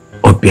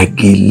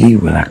 Obiageli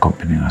will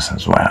accompany us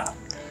as well.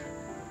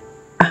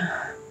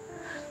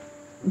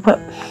 But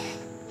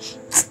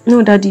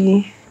no,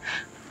 Daddy.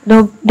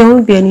 There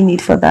won't be any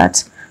need for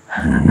that.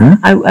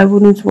 I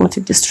wouldn't want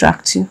to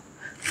distract you.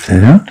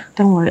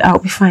 Don't worry, I'll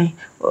be fine.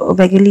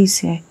 Obiageli is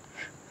here.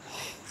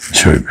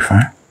 Sure, you'll be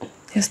fine?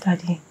 Yes,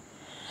 Daddy.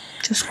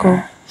 Just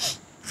go.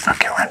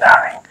 Okay, my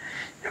darling.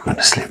 You're going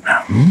to sleep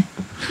now.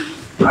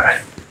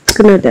 Alright.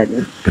 Good night,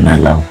 Daddy. Good night,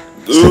 love.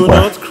 Do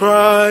not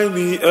cry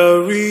me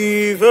a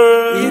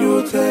river, it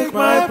will take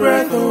my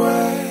breath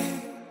away.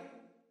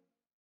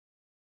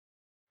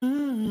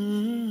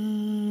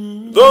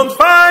 Don't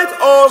fight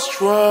or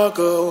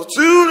struggle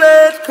to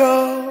let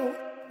go.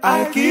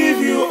 I give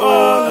you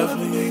all of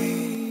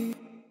me.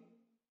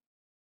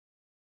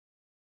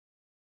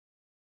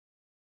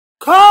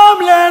 Come,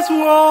 let's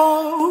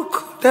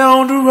walk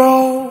down the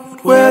road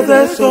where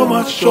there's so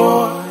much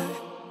joy.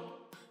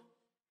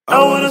 I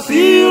wanna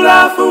see you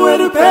laugh away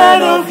the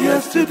pain of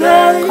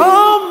yesterday.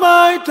 Come,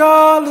 my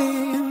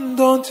darling,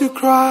 don't you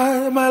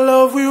cry. My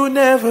love will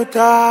never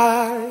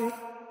die.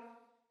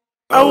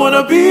 I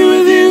wanna be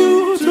with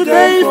you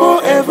today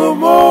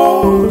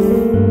forevermore.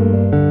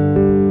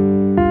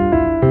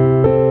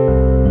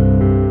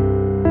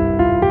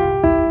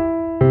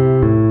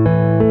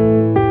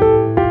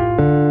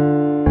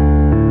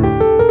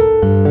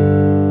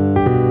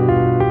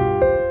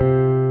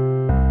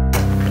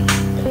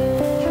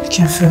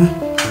 Careful.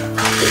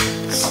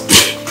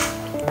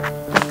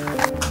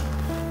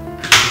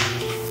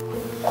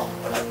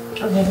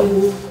 Okay,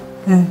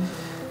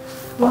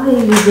 why are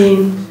you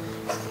leaving?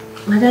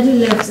 My daddy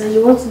left and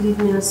you want to leave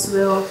me as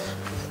well.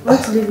 You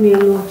want to leave me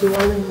alone to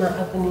one in my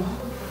happening?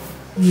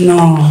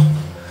 No.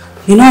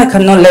 You know I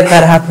cannot let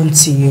that happen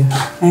to you.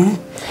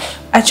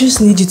 I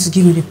just need you to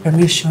give me the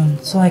permission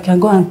so I can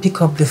go and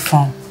pick up the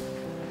phone.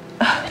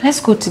 Let's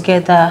go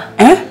together.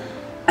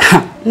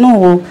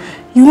 No.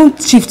 You want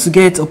Chief to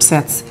get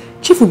upset.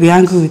 Chief will be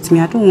angry with me.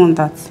 I don't want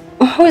that.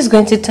 Who is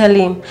going to tell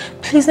him?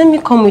 Please let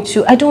me come with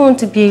you. I don't want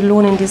to be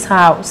alone in this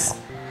house.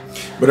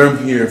 But I'm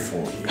here for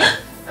you.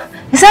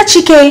 Is that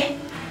Chike?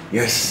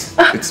 Yes,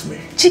 it's me.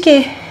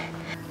 Chike,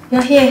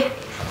 you're here.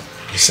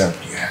 Yes, I'm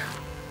here.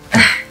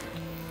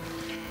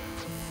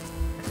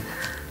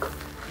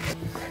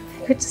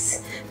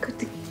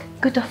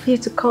 Good of you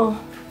to come.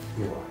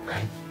 You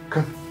are.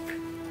 Come.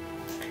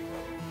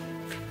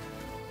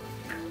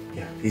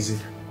 Yeah, easy.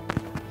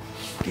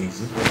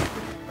 Easy.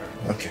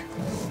 Okay.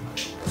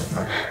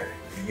 Alright,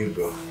 you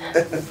go.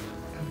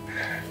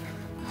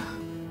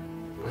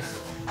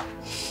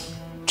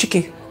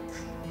 Chike,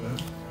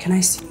 can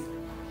I see you?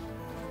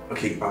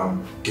 Okay,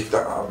 give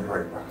that, I'll be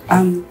right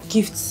back.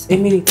 Gifts, a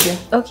minute, yeah?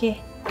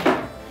 Okay.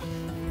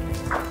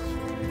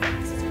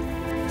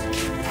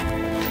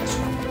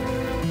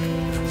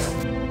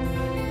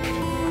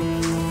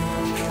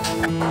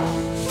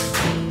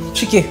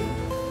 Chike.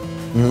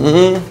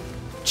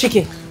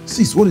 Chike.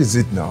 Sis, what is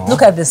it now?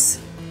 Look at this.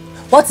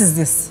 What is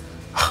this?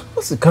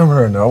 What's the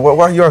camera now?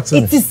 Why are you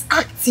acting? It is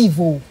active,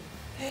 oh.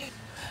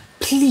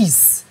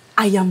 Please,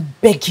 I am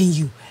begging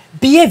you.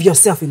 Behave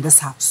yourself in this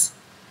house.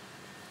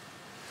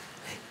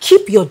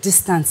 Keep your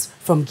distance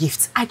from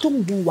gifts. I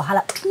don't want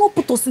wahala. Do not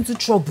put us into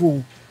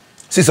trouble.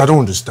 Sis, I don't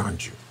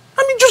understand you.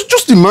 I mean,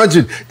 just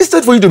imagine.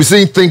 Instead for you to be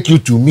saying thank you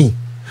to me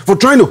for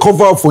trying to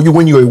cover up for you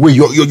when you're away,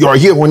 you're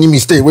here wanting me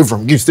stay away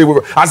from gifts, stay away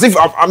from, as if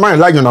am I a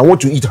lion and I want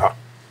to eat her.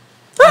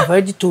 I've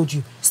already told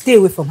you, stay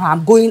away from her.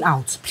 I'm going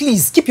out.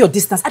 Please, keep your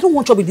distance. I don't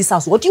want trouble in this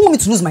house. What do you want me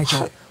to lose my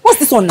job? What's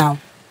this one now?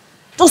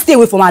 Just stay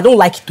away from her. I don't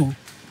like it too.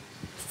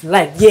 If you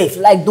like, yeah. If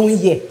you like, don't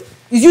hear.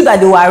 It's you that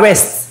they will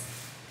arrest.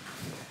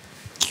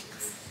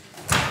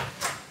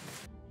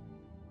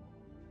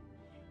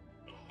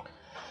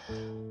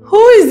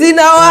 Who is in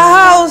our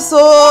house?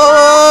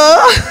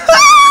 Oh,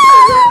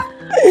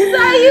 is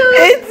that you?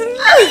 It's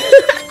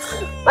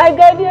my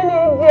guardian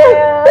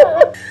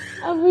angel.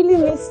 I really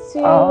missed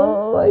you.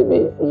 Oh, I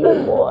miss you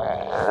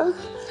more.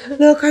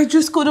 Look, I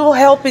just couldn't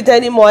help it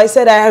anymore. I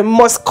said I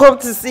must come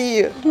to see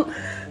you.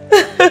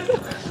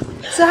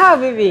 So how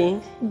have you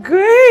been?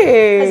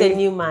 Great. As a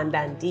new man,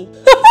 Dandy.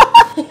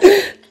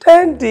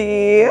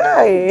 Dandy,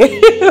 hi.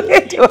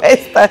 Where do I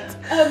start?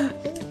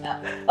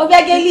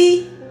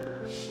 Obiageli.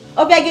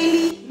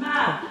 Obiageli.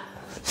 Ma.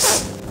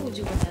 What would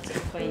you want that to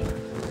offer you?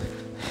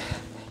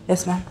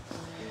 Yes, ma'am.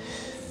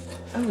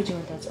 What would you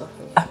want that to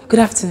offer you? Good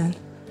afternoon.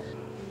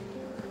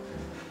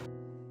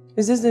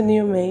 Is this the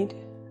new maid?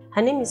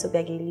 Her name is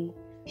Obiageli.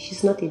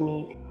 She's not a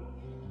maid.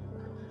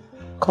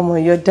 Come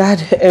on, your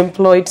dad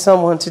employed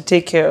someone to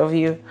take care of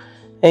you.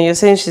 And you're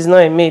saying she's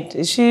not a maid.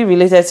 Is she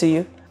related to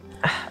you?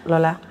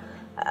 Lola,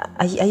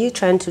 are you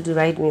trying to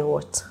deride me or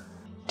what?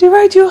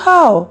 Deride you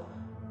how?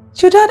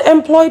 Your dad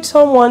employed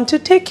someone to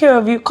take care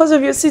of you because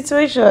of your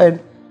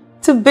situation.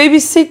 To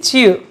babysit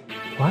you.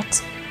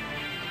 What?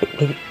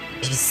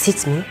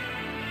 Babysit me?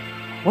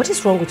 What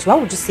is wrong with you? Why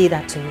would you say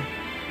that to me?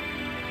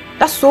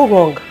 That's so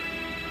wrong.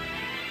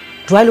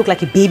 Do I look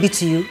like a baby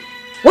to you?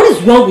 What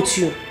is wrong with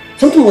you?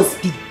 Something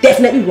must be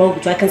definitely wrong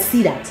with you. I can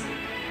see that.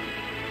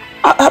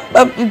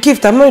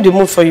 Gift, I'm not in the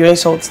mood for your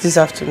insults this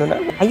afternoon.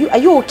 Are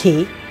you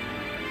okay?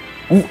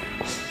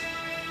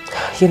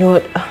 You know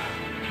what?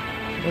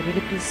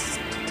 Baby, please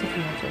take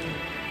me out of here.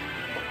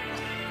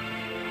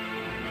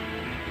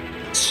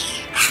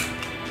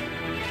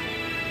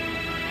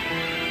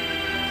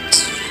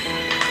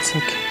 It's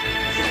okay.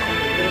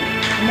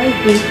 Am I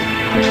good?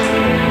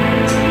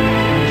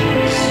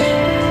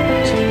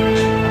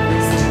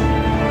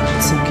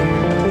 It's okay.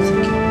 It's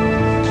okay.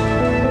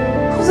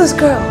 Who's this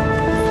girl?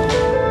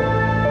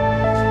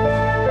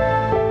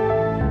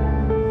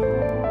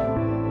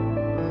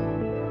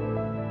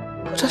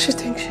 Who does she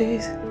think she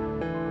is?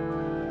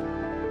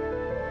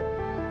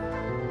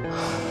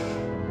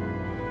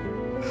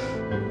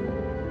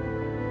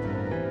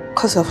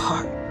 Because of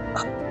her.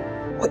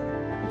 Wait,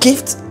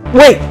 Gift?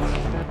 Wait!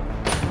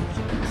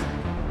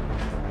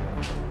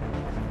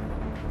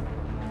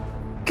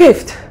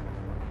 Gift?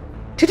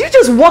 Did you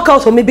just walk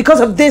out on me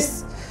because of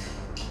this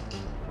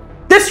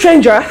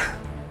stranger?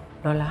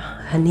 Lola,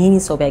 her name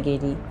is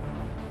Obagedi.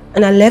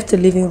 And I left the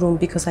living room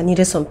because I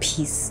needed some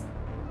peace.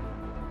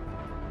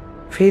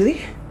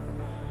 Really?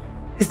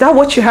 Is that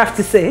what you have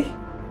to say?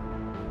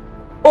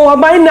 Or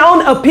am I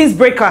now a peace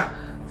breaker?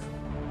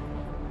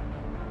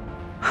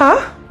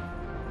 Huh?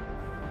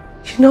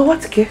 You know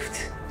what,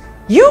 Gift?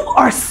 You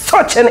are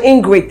such an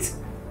ingrate.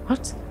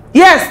 What?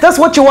 Yes, that's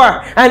what you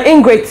are, an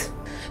ingrate.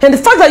 And the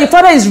fact that your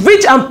father is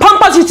rich and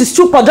pampers you to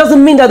stupor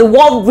doesn't mean that the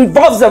world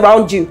revolves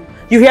around you.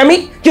 You hear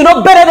me? You're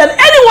not better than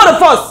any one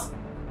of us.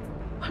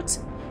 What?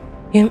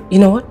 You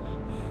know what?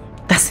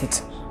 That's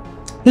it.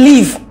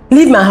 Leave.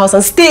 Leave my house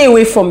and stay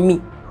away from me.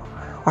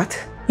 What?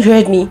 You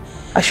heard me.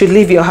 I should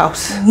leave your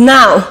house.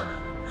 Now.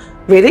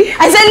 Really?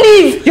 I said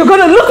leave. You're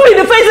gonna look me in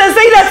the face and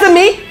say that to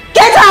me?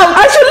 Get out!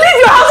 I should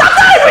leave your house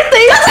after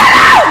everything! Get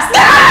out!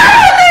 Get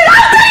out!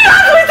 After you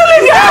asked me to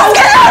leave your house!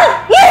 Get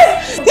out! Leave!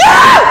 Get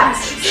out!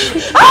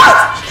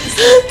 Out!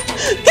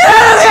 Get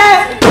out of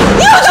here!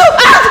 You two!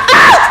 Out!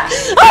 Out!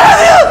 All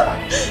of you!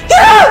 Get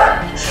out!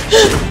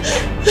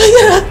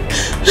 Get out!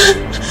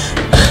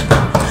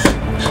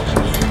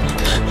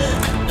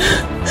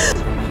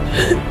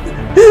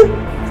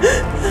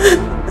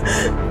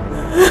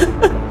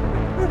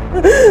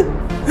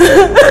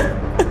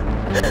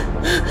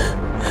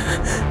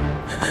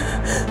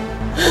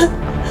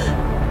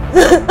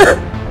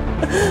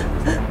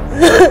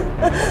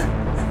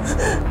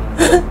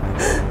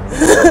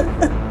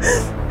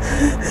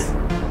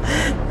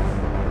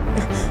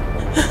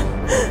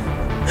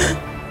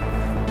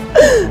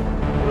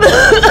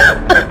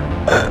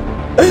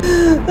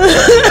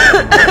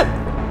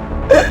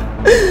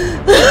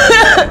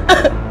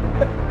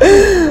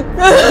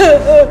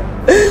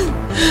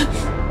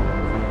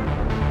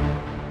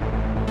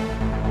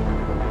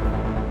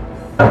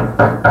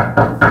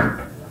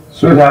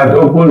 Sweetheart,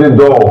 open the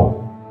door.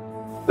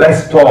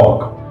 Let's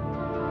talk.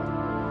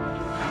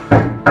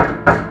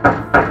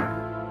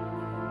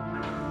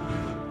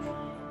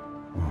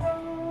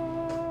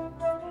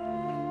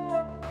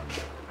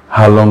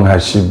 How long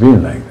has she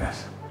been like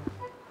this?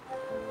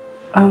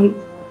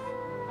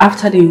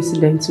 After the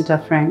incident with her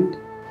friend.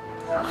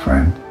 Her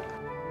friend?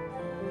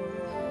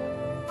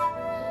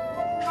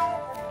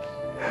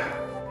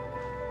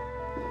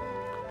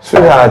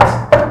 Sweetheart,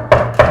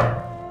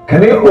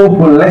 can you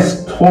open?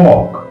 Let's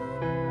talk.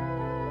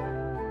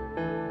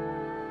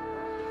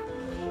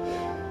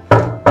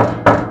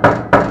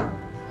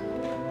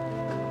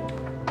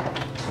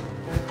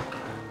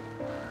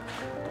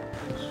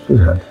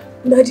 Sweetheart.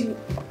 Daddy.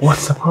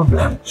 What's the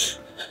problem?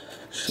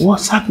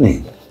 What's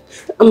happening?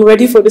 I'm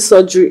ready for the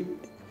surgery.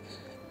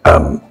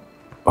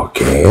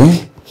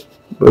 Okay.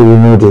 But you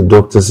know the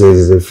doctor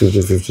says it's a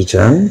 50-50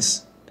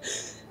 chance.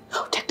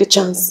 I'll take the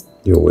chance.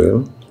 You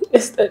will?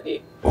 Yes,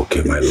 Daddy.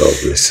 Okay, my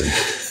love, listen.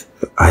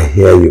 I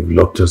hear you've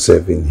locked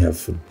yourself in here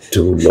for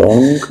too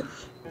long.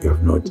 You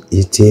have not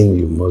eaten,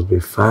 you must be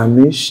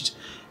famished.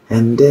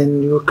 And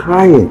then you're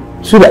crying.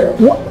 Sweetheart,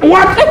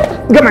 what?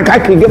 Get my car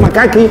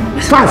key,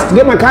 fast,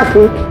 get my car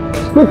key.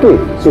 Quickly.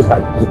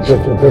 Sweetheart,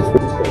 just take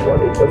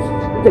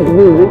it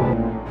easy.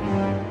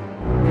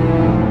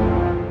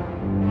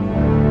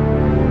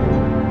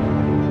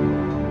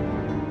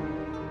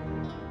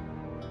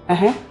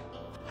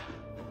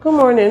 Good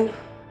morning.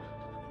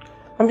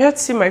 I'm here to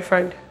see my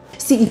friend.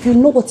 See, if you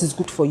know what is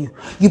good for you,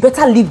 you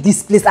better leave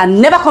this place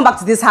and never come back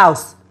to this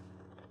house.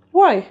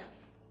 Why?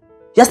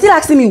 You're still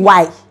asking me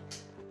why?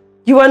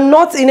 You are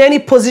not in any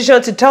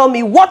position to tell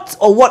me what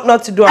or what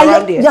not to do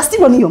around here. You're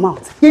still running your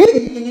mouth.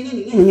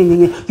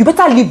 You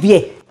better leave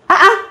here.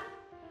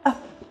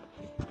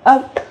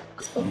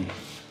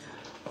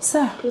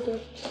 Sir,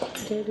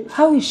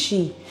 how is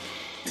she?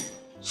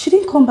 She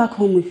didn't come back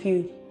home with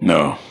you.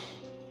 No.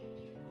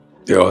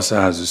 The ulcer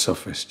has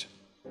resurfaced.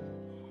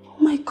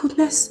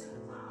 goodness.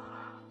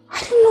 I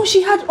didn't know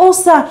she had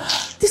ulcer.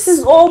 This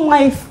is all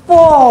my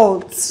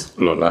fault.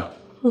 Lola.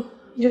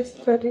 Yes,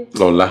 Daddy.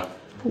 Lola.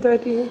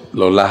 Daddy.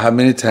 Lola, how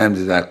many times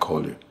did I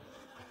call you?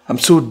 I'm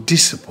so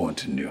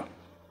disappointed in you.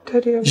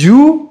 Daddy,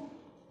 You?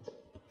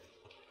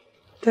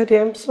 Daddy,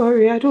 I'm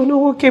sorry. I don't know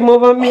what came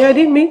over me. I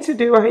didn't mean to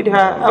deride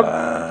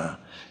her.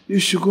 You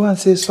should go and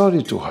say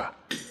sorry to her.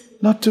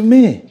 Not to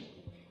me.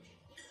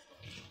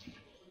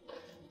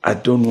 I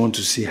don't want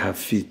to see her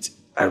feet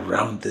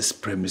around this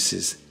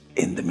premises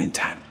in the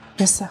meantime.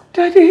 Yes, sir.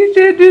 Daddy,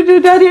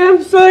 Daddy,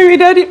 I'm sorry,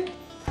 Daddy.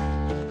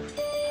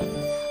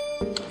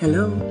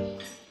 Hello?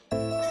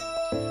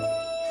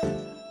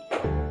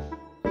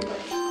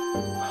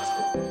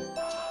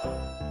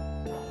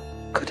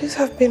 Could this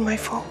have been my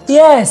fault?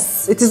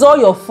 Yes, it is all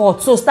your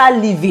fault. So start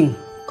leaving.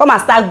 Come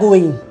and start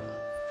going.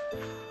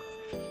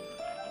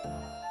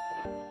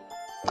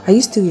 Are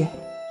you still here?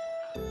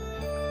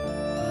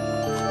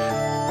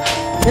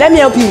 Let me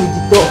help you with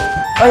the door.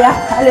 Oh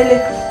yeah,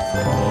 Alele.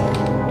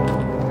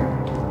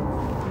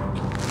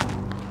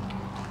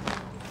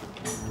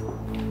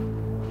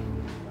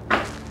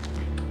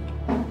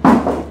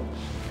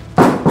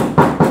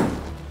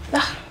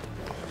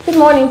 Good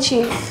morning,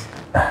 Chief.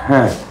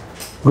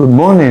 Good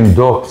morning,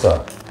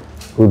 doctor.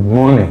 Good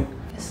morning.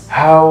 Yes.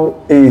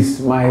 How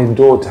is my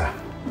daughter?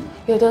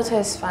 Your daughter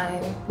is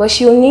fine, but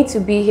she'll need to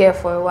be here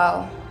for a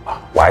while.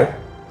 Why?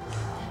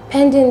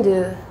 Pending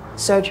the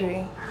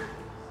surgery.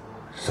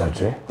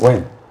 Surgery?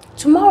 When?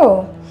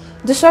 Tomorrow.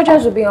 The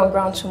surgeons will be on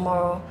ground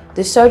tomorrow.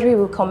 The surgery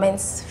will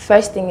commence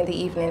first thing in the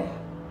evening.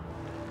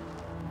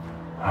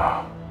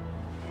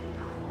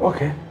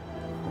 Okay.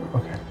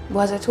 Okay. But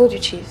as I told you,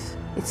 Chief,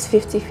 it's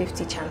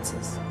 50-50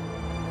 chances.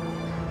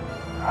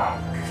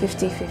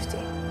 50-50.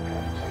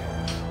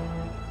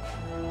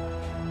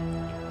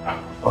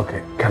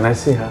 Okay. Can I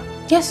see her?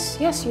 Yes,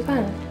 yes, you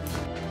can.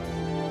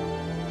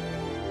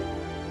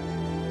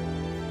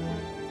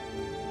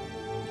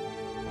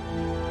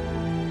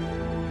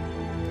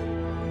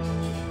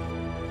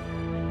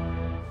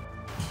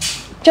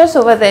 Just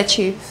over there,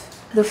 Chief.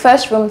 The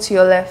first room to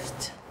your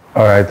left.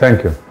 All right.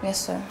 Thank you.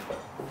 Yes, sir.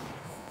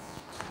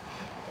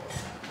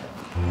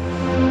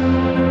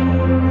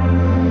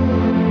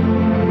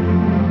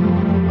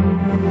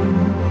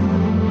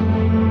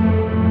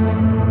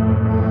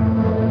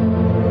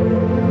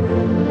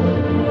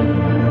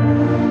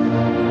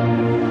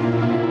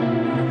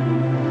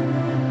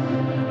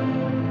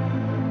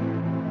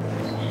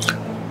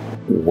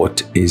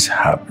 What is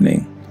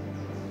happening?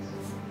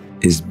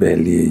 It's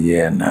barely a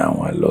year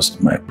now I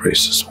lost my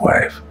precious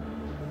wife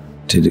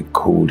to the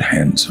cold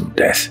hands of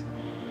death.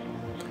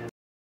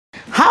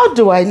 How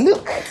do I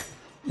look?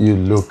 You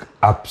look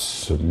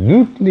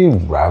absolutely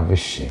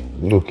ravishing,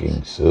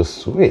 looking so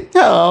sweet.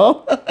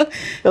 Oh,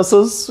 you're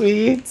so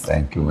sweet.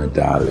 Thank you, my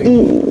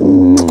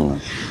darling.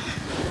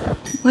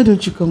 Why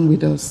don't you come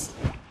with us?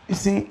 You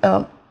see,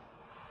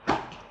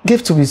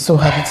 Gift will be so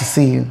happy to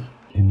see you.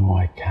 You know,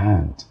 I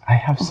can't. I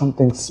have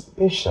something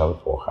special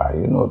for her.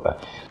 You know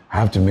that. I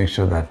have to make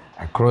sure that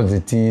I cross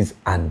the T's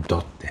and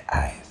dot the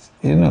I's.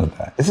 You know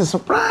that. It's a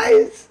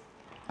surprise.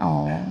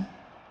 Oh.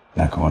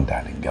 Now, come on,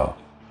 darling, go.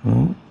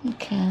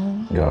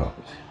 Okay. Go.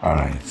 All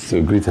right.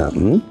 So, greet her.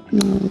 No,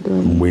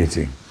 I'm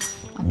waiting.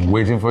 Okay. I'm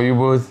waiting for you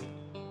both.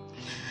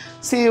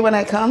 See you when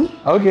I come.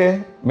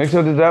 Okay. Make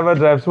sure the driver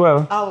drives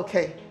well. Oh,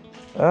 okay.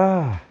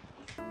 Ah.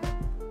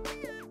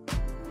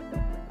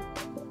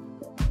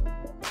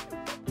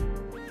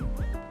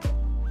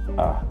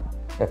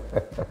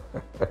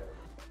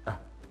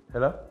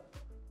 Hello?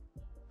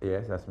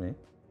 Yes, that's me.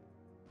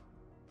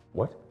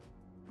 What?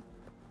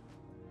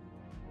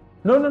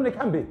 No, it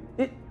can't be.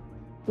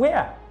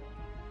 Where?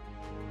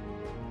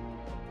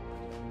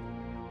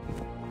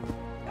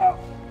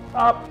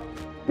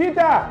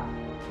 Peter!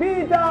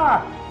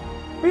 Peter!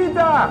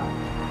 Peter!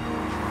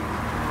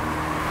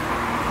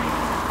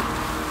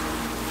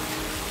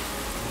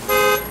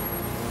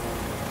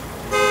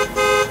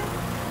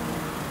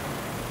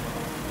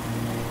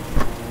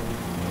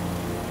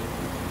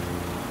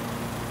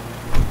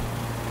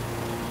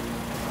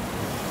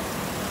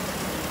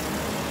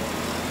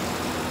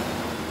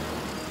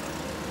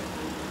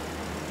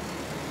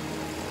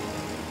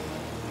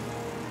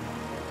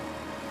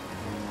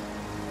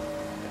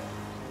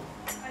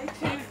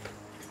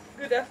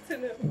 Good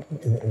afternoon.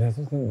 There's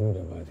nothing good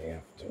about the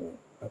afternoon.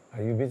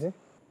 Are you busy?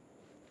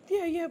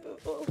 Yeah,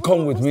 but...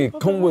 Come with me.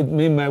 Come with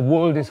me. My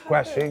world is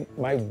crashing.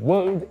 My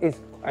world is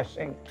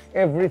crashing.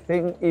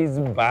 Everything is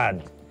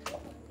bad.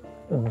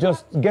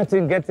 Just get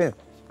in, get in.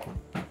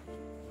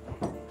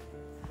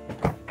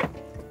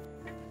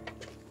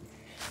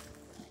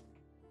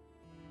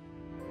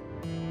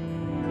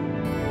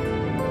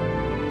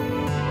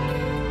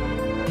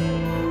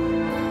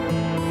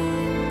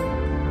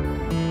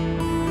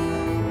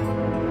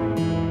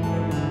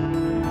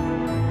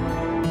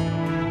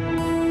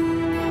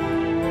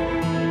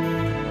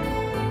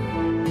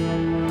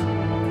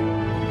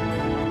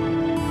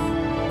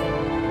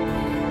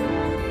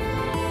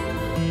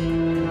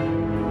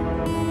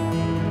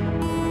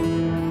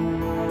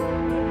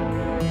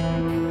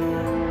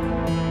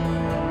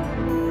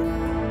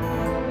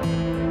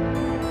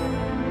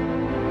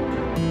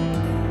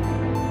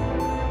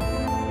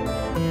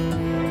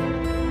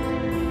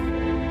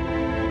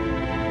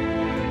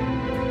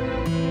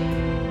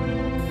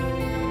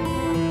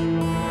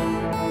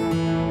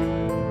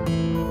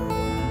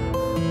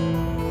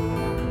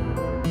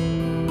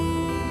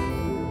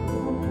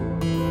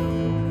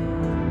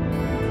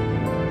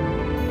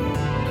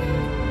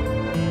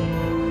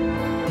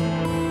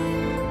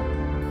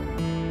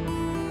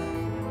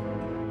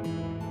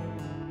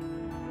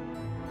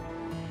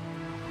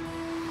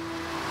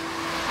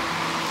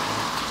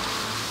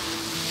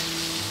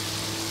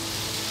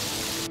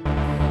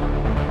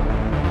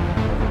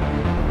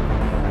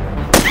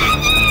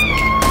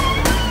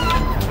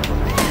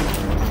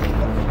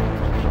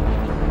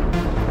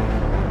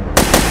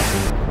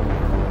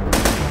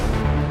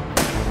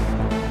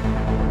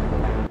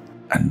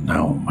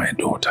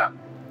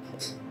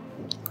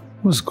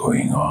 What's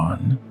going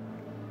on?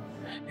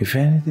 If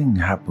anything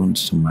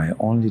happens to my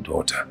only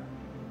daughter,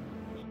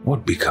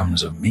 what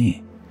becomes of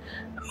me?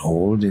 And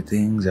all the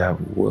things I've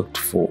worked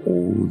for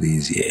all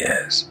these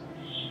years.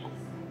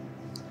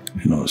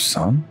 No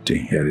son to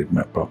inherit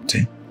my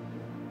property.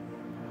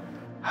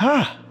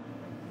 Ha!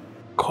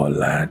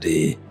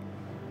 Kolade.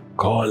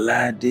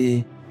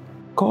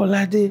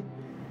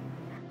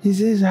 Is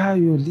this how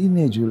your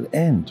lineage will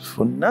end?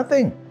 For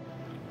nothing.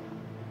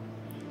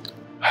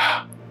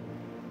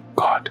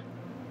 God.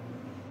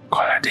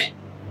 Kolade.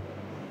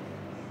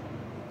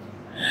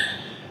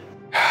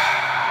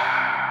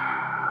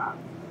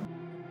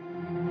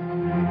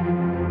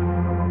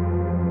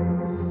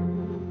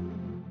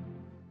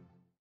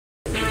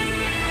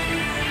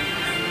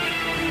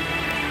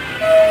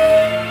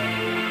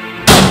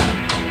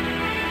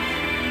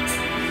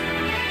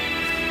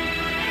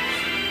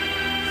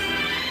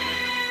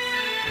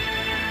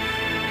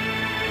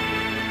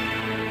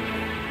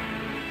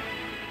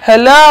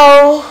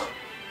 Hello?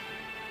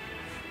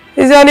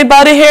 Is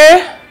anybody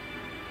here?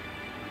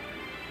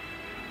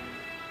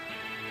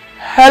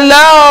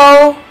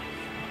 Hello?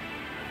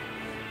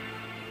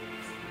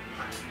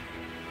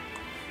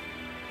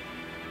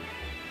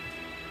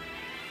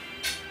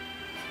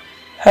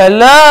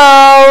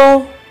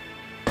 Hello?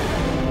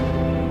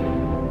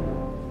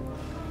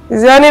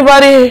 Is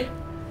anybody?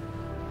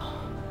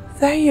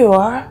 There you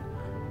are.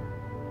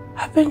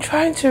 I've been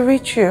trying to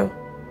reach you.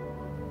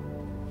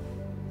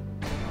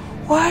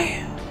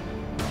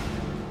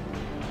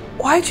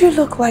 Why do you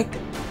look like...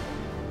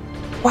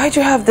 Why'd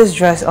you have this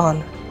dress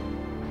on?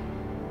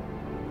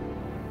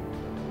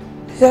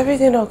 Is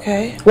everything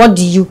okay? What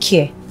do you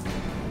care?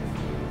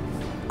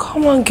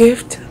 Come on,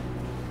 Gift.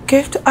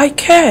 Gift, I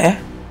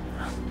care.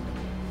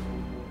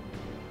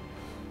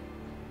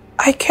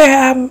 I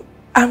care.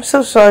 I'm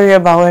so sorry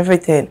about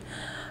everything.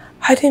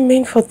 I didn't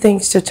mean for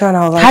things to turn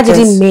out like this.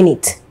 How did he mean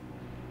it?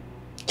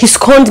 He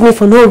scorned me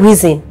for no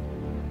reason.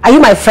 Are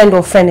you my friend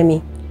or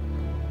frenemy?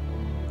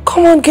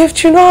 Come on,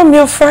 Gift, you know I'm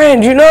your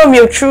friend. You know I'm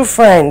your true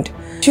friend.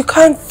 You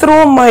can't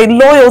throw my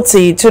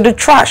loyalty to the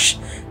trash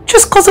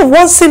just because of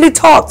one silly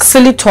talk.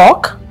 Silly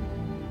talk?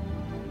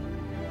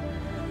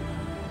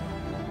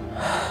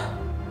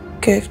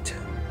 Gift,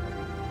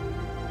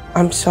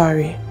 I'm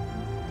sorry.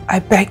 I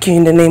beg you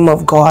in the name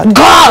of God.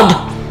 God!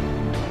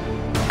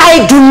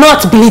 I do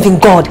not believe in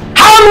God.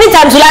 How many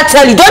times will I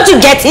tell you? Don't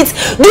you get it?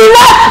 Do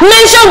not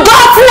mention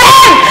God's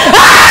name!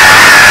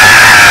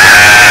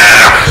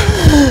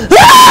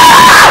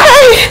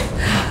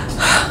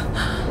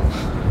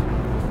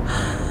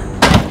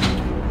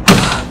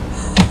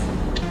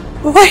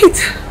 Wait.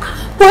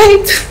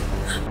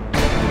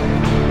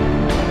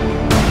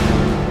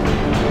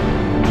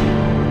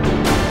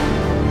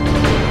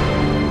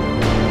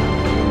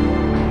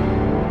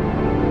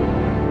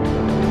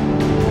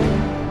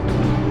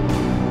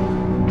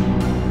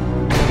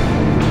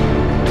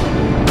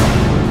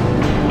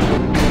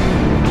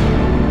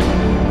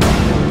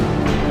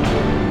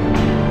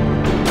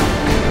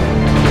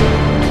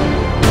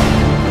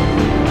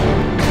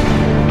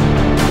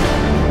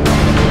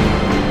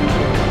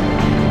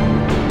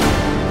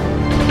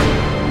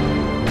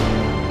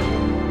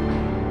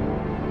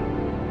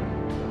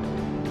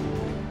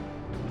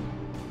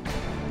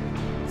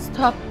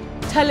 Stop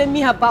telling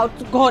me about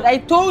God. I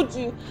told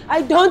you,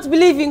 I don't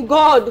believe in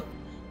God.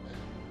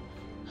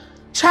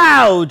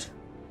 Child,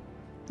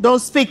 don't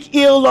speak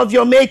ill of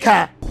your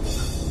maker.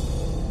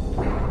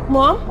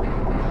 Mom?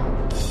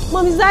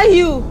 Mom, is that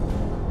you?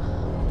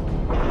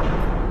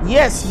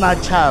 Yes, my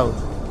child.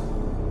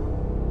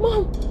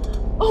 Mom!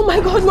 Oh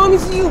my God, Mom,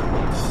 it's you!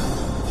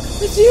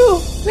 It's you!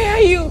 Where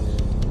are you?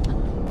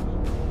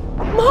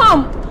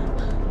 Mom!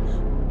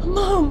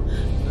 Mom!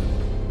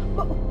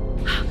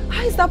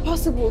 How is that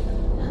possible?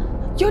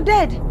 You're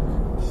dead.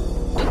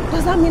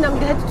 Does that mean I'm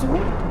dead too?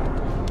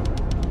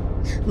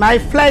 My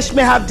flesh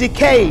may have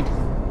decayed,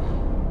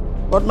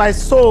 but my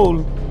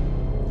soul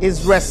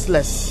is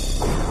restless.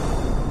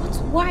 But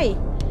why?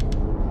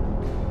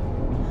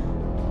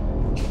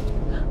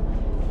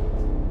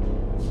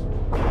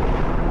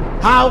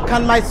 How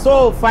can my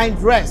soul find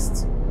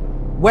rest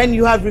when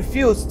you have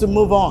refused to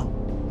move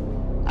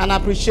on and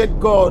appreciate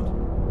God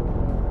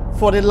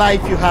for the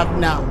life you have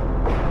now?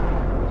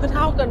 But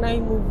how can I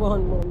move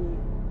on, Mommy?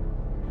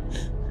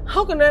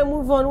 How can I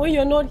move on when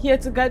you're not here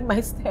to guide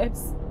my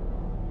steps?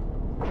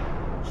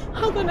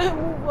 How can I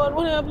move on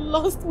when I have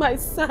lost my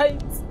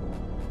sight?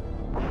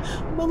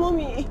 But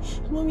Mommy,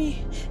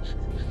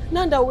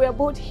 now that we're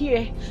both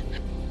here,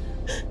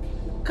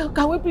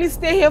 can we please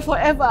stay here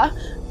forever?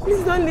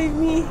 Please don't leave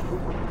me.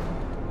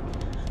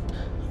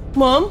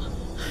 Mom?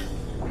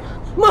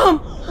 Mom!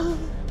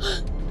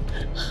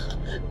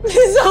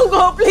 Please don't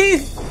go,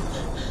 please!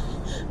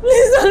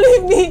 Please don't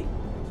leave me!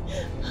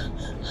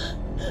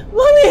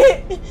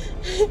 Mommy!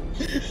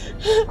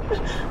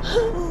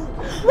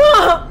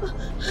 Mom!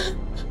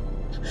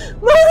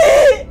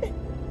 Mommy!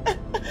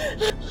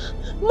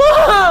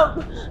 Mom!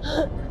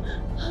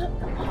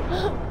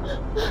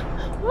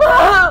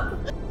 Mom!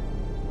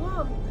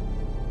 Mom!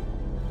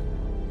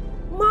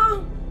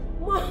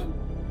 Mom!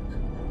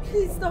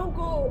 Please don't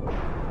go.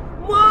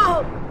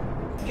 Mom!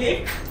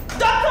 Okay.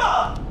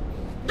 Doctor!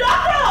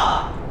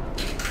 Doctor!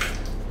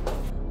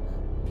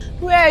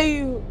 Where are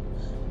you?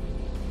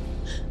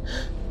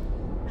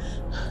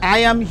 I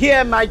am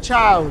here, my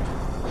child.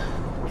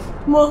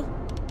 Mom.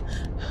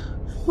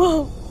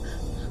 Mom.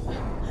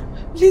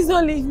 Please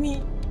don't leave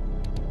me.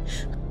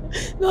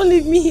 Don't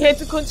leave me here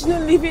to continue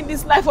living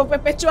this life of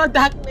perpetual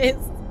darkness.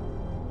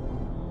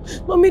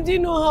 Mommy, do you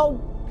know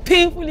how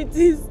painful it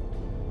is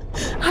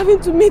having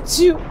to meet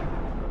you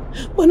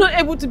but not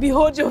able to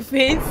behold your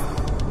face?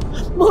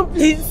 Mom,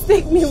 please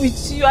take me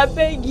with you, I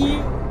beg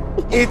you.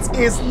 It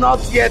is not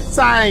yet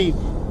time.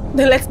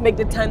 Then let's make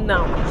the time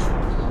now.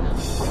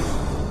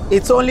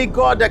 It's only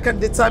God that can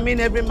determine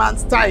every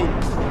man's time.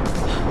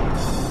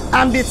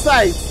 And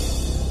besides,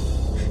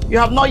 you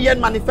have not yet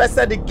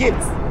manifested the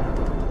gift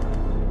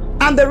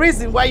and the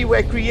reason why you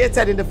were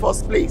created in the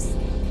first place.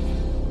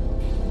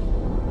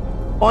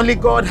 Only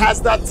God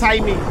has that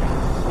timing.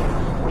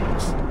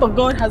 But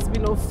God has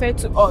been unfair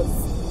to us.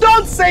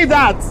 Don't say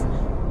that!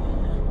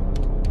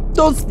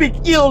 Don't speak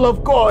ill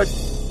of God.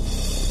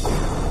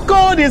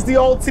 God is the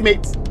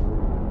ultimate.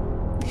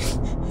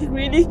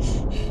 Really?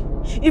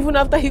 Even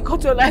after he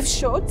cut your life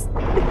short?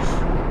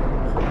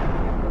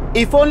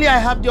 If only I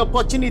have the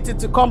opportunity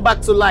to come back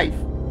to life,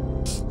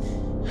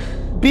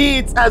 be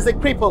it as a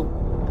cripple,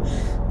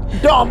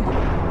 dumb,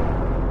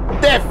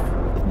 deaf,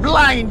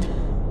 blind,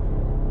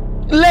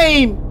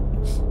 lame,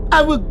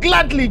 I will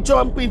gladly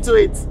jump into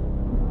it.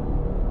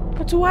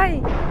 But why?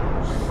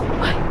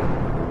 Why?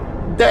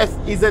 Death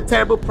is a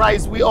terrible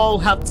price we all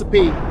have to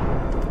pay.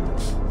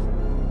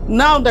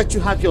 Now that you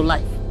have your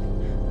life,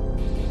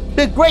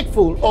 be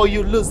grateful or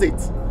you lose it.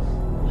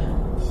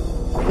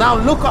 Now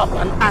look up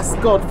and ask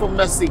God for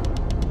mercy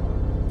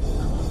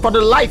for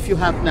the life you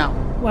have now.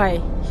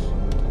 Why?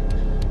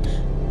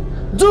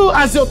 Do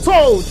as you're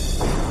told.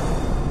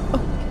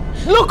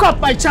 Look up,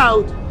 my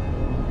child.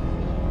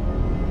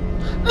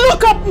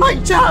 Look up, my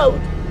child.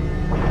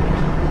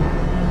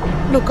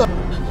 Look up.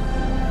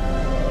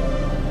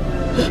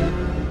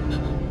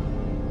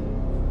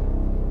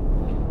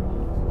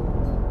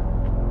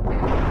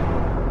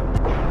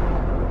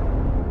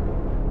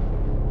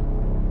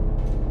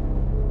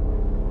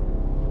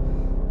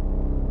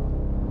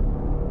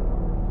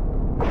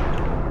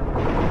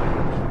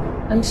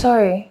 I'm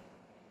sorry.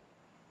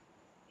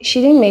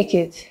 She didn't make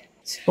it.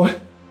 What?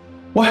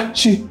 What?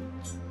 She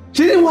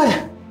didn't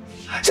what?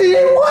 She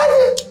didn't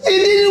what? She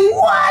didn't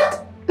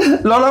what?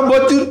 Lola,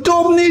 but you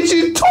told me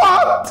she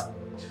talked.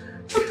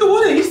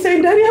 What are you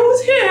saying, Daddy? I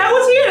was here.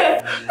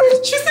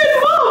 She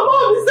said,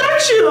 Mom, it's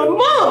actually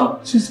Mom.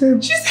 She said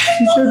Mom.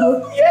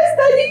 Yes,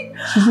 Daddy.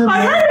 She said I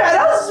heard her.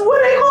 That's when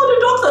I called the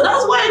doctor.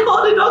 That's why I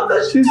called the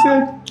doctor.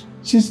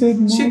 She said,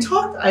 Mom. She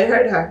talked. I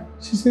heard her.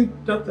 She said,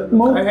 Doctor,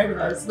 Mom, I heard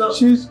her. It's not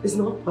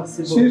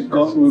possible. She's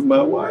gone with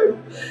my wife.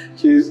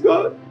 She's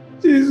gone.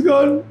 She's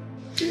gone.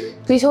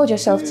 Please hold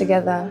yourself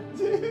together.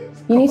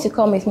 You need to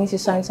come with me to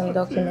sign some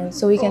documents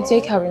so we can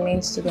take her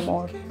remains to the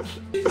morgue.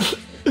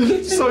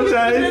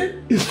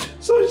 Sunshine,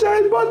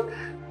 but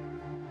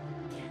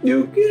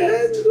you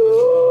can't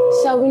go.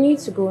 So we need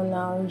to go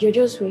now. You're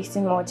just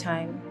wasting more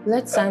time.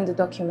 Let's sign the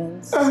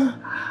documents.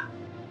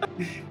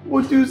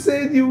 But you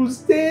said you will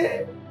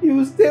stay. You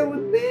will stay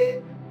with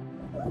me.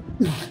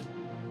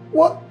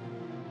 What?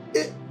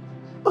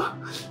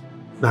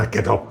 Now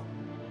get up.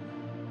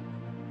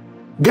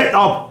 Get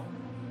up.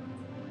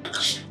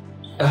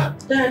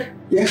 Dad.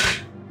 Yeah.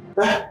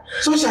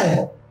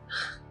 Sunshine.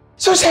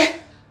 Sunshine.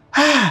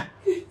 I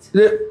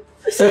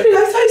said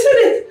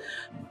it.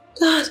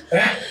 Dad.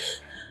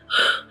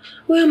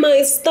 Where am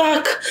I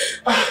stuck?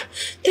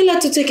 Tell her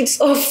to take it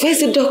off. Where's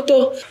the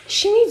doctor?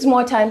 She needs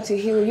more time to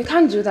heal. You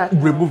can't do that.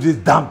 Remove this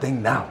damn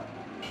thing now.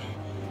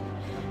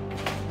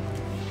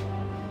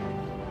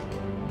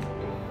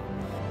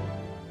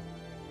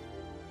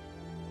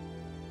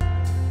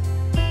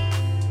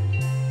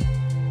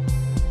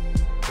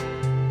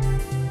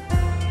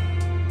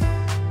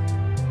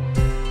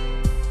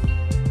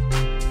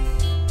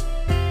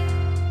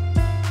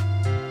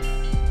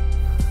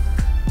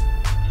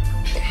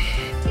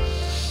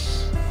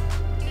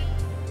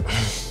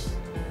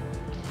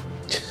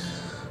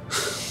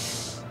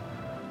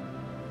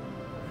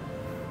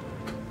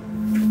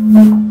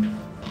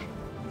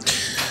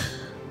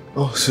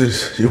 Oh,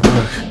 sis, you're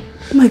back.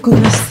 Oh my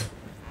goodness.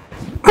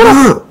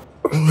 Wait.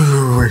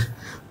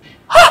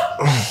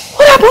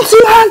 What happened to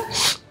your hand?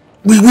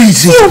 Wait,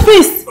 see your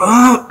face.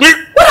 What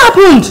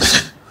happened?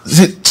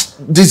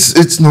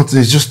 It's not,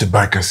 it's just a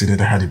bike accident.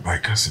 I had a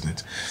bike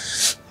accident.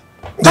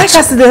 Bike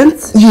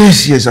accident?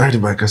 Yes, I had a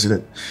bike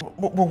accident.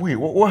 But wait,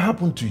 what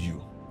happened to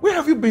you? Where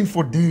have you been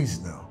for days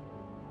now?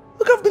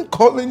 Look, I've been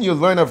calling your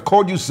line. I've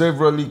called you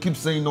severally. You keep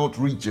saying not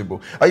reachable.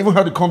 I even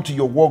had to come to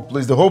your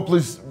workplace. The whole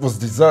place was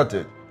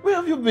deserted. Where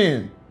have you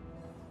been?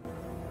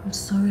 I'm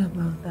sorry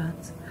about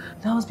that.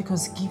 That was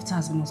because Gift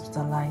has been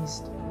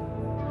hospitalized.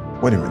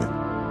 Wait a minute.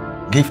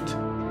 Gift?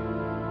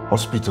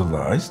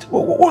 Hospitalized?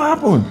 What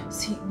happened?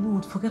 See,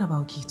 Lord, forget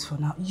about Gift for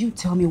now. You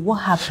tell me what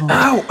happened.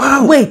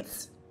 Ow! Wait!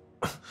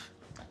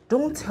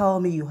 Don't tell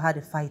me you had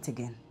a fight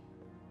again.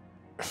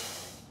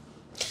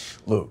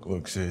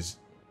 Look, sis.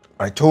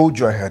 I told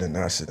you I had an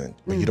accident,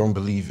 but you don't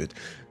believe it.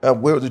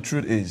 Well, the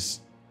truth is,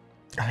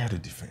 I had to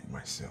defend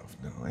myself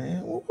now.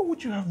 What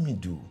would you have me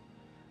do?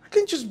 I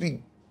can't just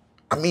be,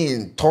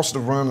 tossed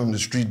around on the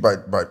street by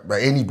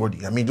anybody.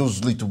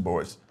 Those little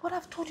boys. But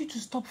I've told you to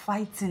stop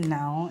fighting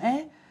now,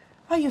 eh?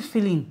 How are you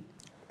feeling?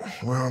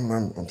 Well,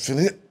 I'm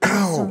feeling,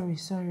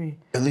 Sorry.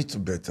 a little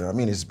better.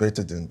 It's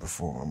better than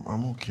before.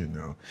 I'm okay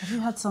now. Have you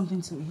had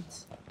something to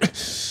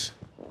eat?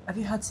 Have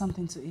you had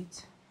something to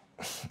eat?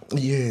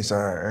 Yes,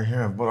 I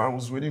have, but I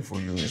was waiting for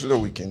you so that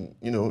we can,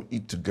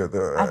 eat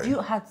together. Have you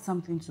had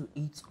something to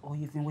eat or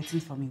you've been waiting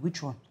for me?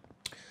 Which one?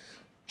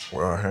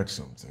 Well, I had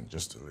something,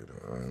 just a little.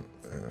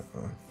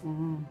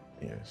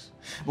 Yes.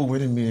 But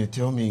wait a minute,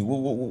 tell me,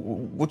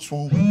 what's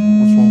wrong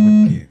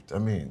with gift?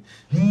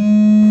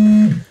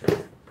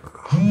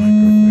 Oh my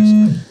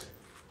goodness.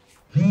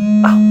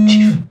 Oh,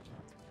 Chief.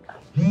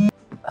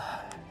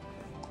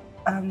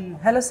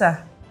 Hello,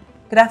 sir.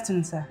 Good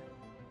afternoon, sir.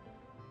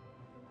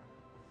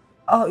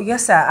 Oh,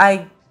 yes, sir.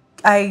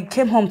 I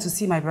came home to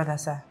see my brother,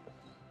 sir.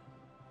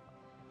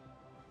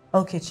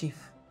 Okay,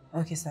 Chief.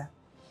 Okay, sir.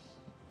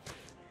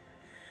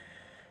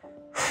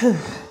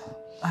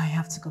 I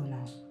have to go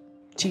now.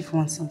 Chief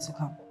wants him to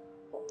come.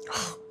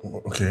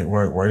 Okay,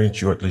 why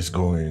didn't you at least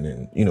go in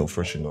and,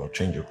 freshen up,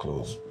 change your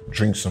clothes,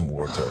 drink some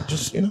water,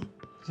 just, You're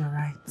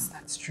right,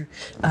 that's true.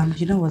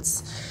 You know what?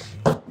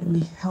 Let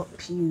me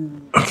help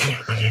you.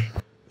 Okay.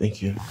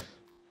 Thank you.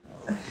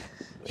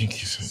 Thank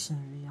you, sir. Sorry.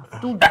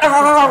 No.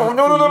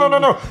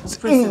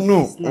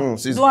 No,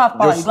 sis, you don't have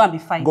power, you don't be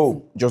fighting.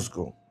 Go, just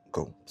go,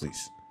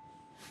 please.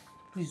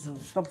 Please,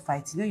 stop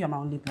fighting. You know you're my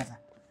only brother.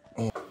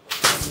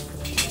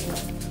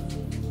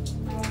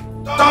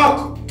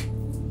 Talk!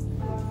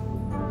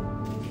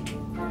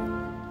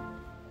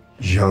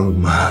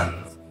 Young man,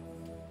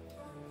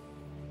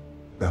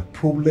 the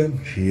problem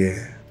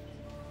here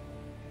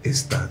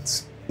is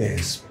that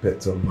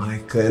Inspector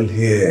Michael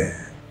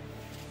here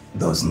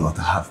does not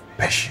have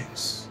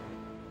patience.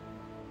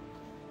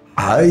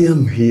 I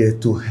am here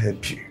to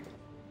help you.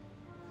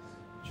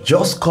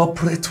 Just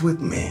cooperate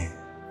with me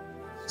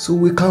so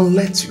we can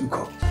let you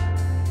go.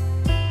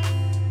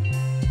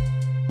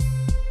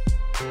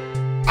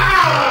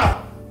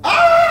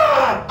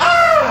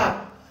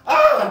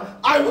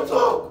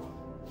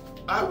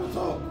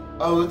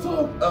 I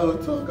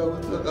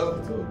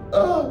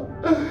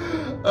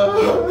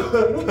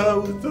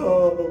will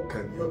talk.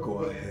 Can you go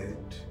ahead?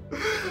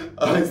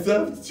 I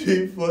served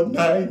Chief for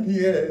 9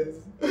 years.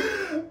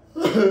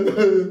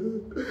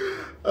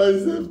 I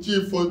served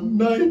Chief for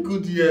 9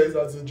 good years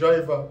as a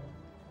driver.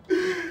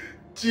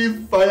 Chief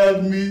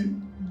fired me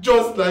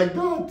just like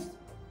that.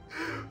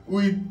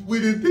 With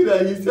the thing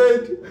that he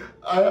said,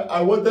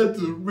 I wanted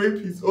to rape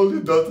his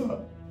only daughter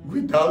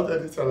without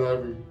any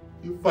salary.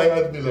 He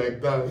fired me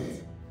like that.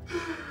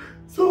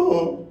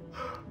 So,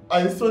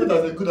 I saw it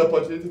as a good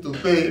opportunity to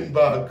pay him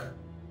back.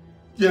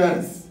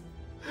 Yes,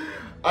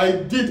 I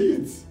did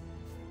it.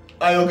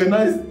 I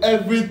organized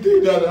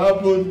everything that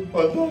happened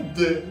on that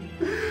day.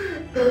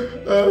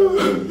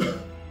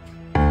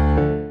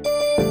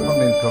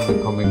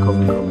 Come in.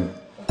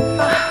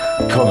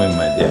 Come in,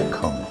 my dear,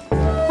 come in.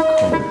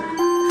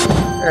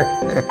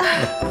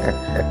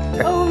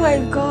 Oh my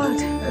God.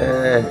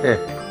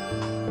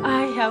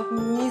 I have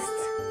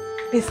missed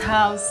this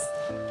house.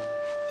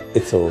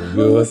 It's all I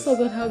good.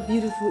 forgot how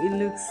beautiful it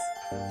looks.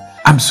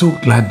 I'm so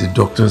glad the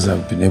doctors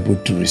have been able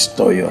to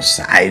restore your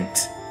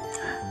sight.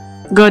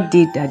 God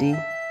did, Daddy.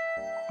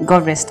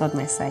 God restored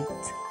my sight.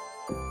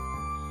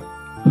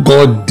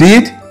 God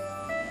did?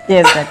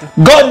 Yes, Daddy.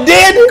 God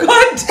did?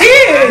 God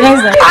did!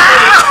 Yes, Daddy.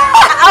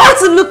 I want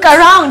to look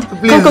around.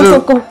 Please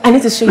Come. I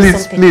need to show you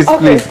something. Please.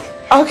 Okay.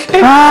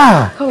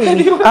 Come with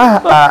me.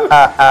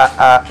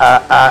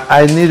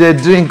 I need a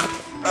drink.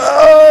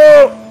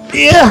 Oh,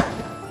 yeah.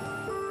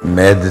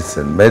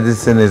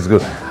 Medicine is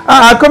good.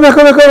 Come here.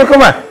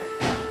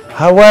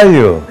 How are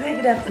you? Very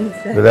good afternoon,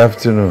 sir. Good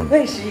afternoon.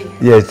 Where is she?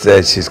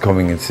 Yes, she's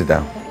coming in. Sit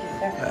down.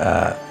 Good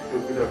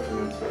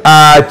afternoon,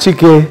 sir.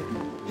 Chike.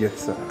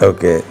 Yes, sir.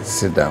 Okay,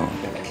 sit down.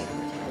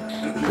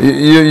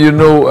 You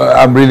know,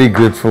 I'm really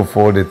grateful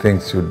for all the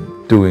things you're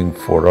doing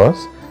for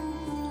us.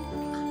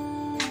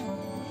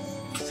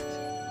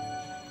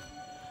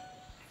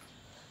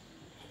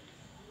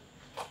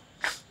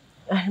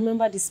 I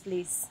remember this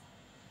place.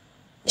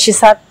 She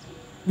sat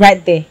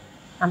right there.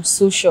 I'm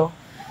so sure.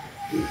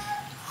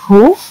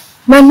 Who?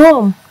 My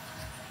mom.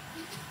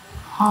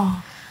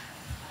 Oh.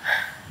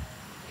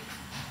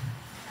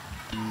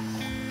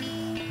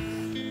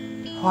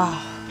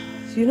 Wow.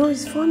 You know,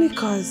 it's funny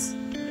because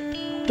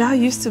that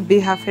used to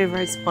be her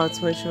favorite spot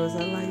when she was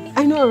alive.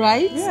 I know,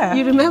 right? Yeah.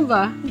 You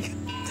remember?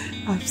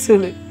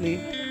 Absolutely.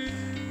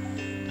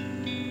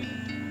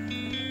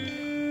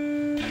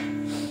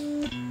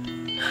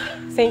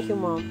 Thank you,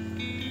 Mom.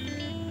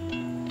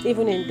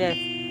 Even in death,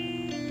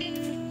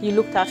 you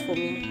looked out for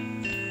me.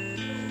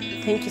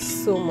 Thank you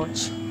so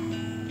much.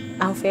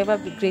 I'll forever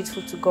be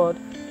grateful to God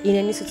in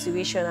any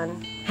situation,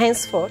 and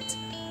henceforth,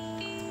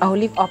 I will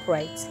live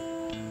upright.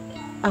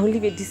 I will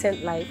live a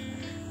decent life.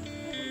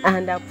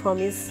 And I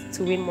promise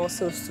to win more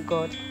souls to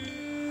God.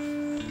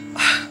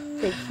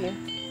 Thank you.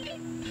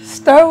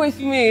 Start with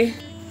me.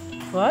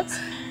 What?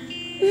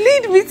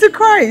 Lead me to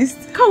Christ.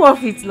 Come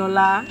off it,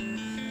 Lola.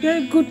 You're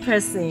a good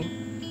person.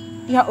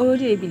 You're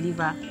already a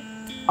believer.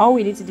 All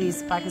we need to do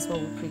is practice what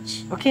we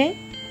preach, okay?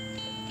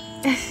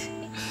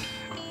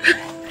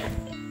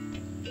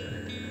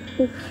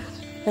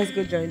 Let's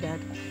go join Dad.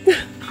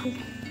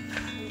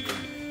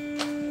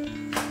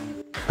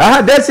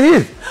 Ah, that's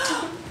it.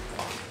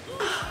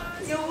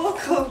 You're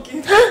welcome,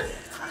 kid.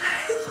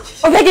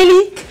 Okay,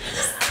 Kelly.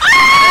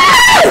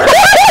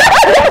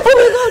 Oh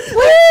my God!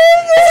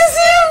 This is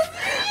you!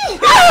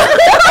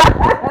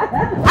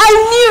 I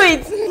knew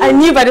it! I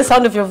knew by the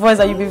sound of your voice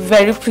that you'd be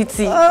very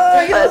pretty.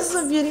 Oh, you're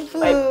so beautiful.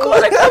 My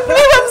God, I can't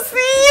believe I'm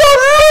seeing you!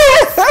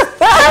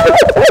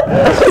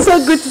 It's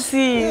so good to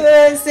see you.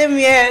 Yeah, same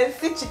here.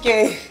 See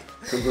chicken.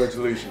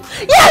 Congratulations.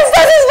 Yes,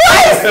 that is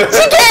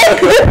Chicken!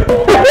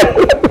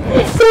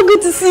 So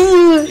good to see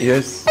you.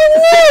 Yes. I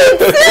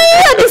knew it!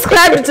 I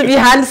described you to be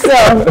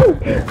handsome.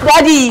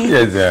 Daddy!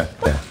 Yes, sir.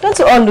 Don't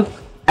you all look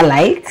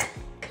alike?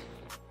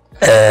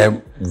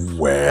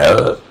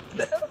 Well,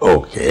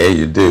 okay,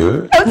 you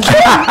do.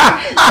 Okay.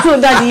 So,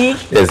 Daddy,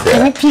 yes, sir.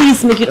 can you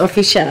please make it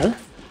official?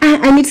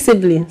 I need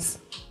siblings.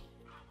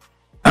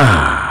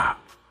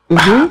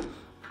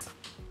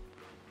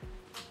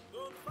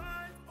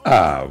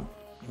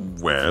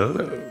 Well,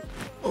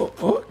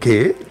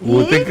 okay.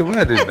 We'll think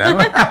about it now.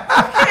 What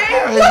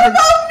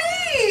about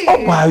me?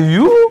 Oh, are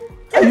you?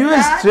 Are you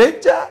a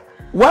stranger?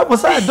 Why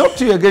must I adopt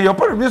you again? You're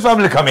part of this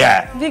family. Come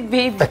here. Big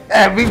baby.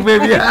 Big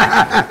baby.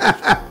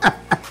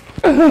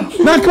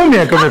 Now come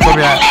here. Come here.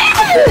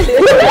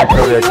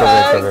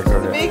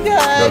 Big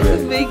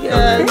hands. Big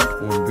hands.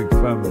 One big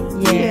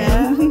family.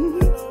 Yeah.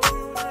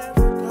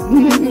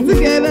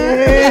 Together.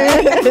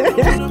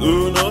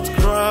 Do not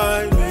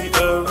cry me a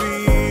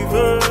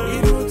river.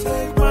 It will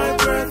take my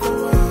breath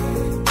away.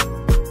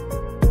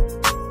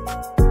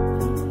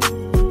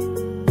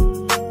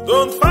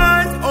 Don't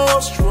fight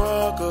or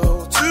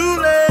struggle to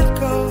let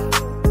go.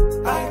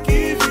 I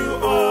give you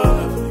all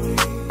of me.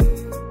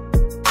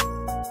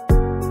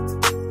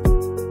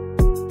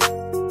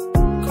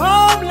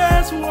 Come,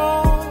 let's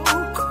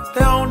walk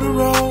down the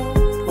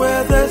road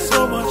where there's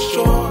so much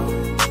joy.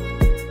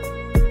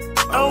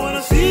 I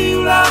wanna see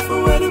you laugh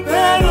away the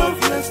pain of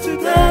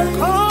yesterday.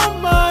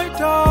 Come, my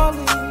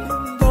darling,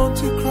 don't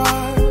you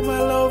cry. My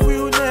love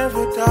will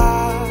never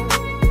die.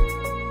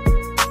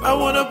 I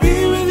wanna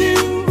be with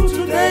you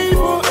today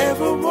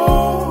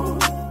forevermore.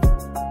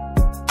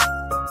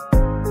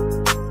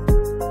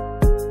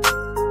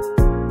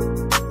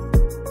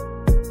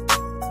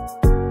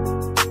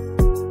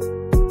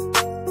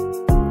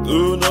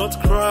 Do not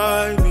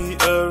cry me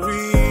a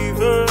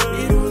river.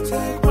 It will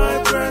take my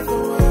breath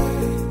away.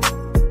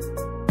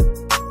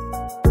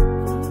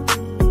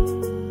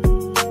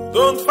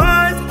 Don't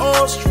fight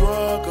or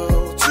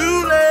struggle to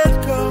let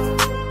go.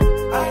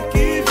 I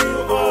give you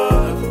all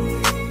of me.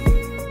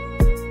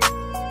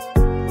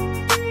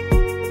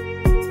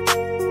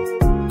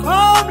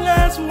 Come,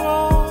 let's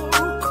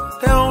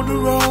walk down the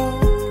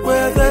road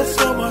where there's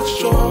so much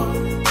joy.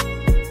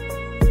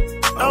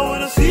 I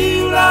wanna see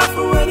you laugh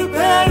away the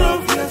pain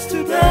of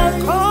yesterday.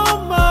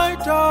 Come, my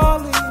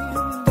darling,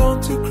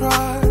 don't you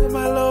cry.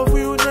 My love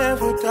will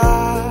never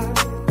die.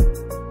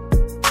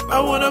 I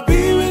wanna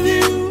be with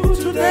you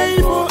today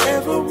forever.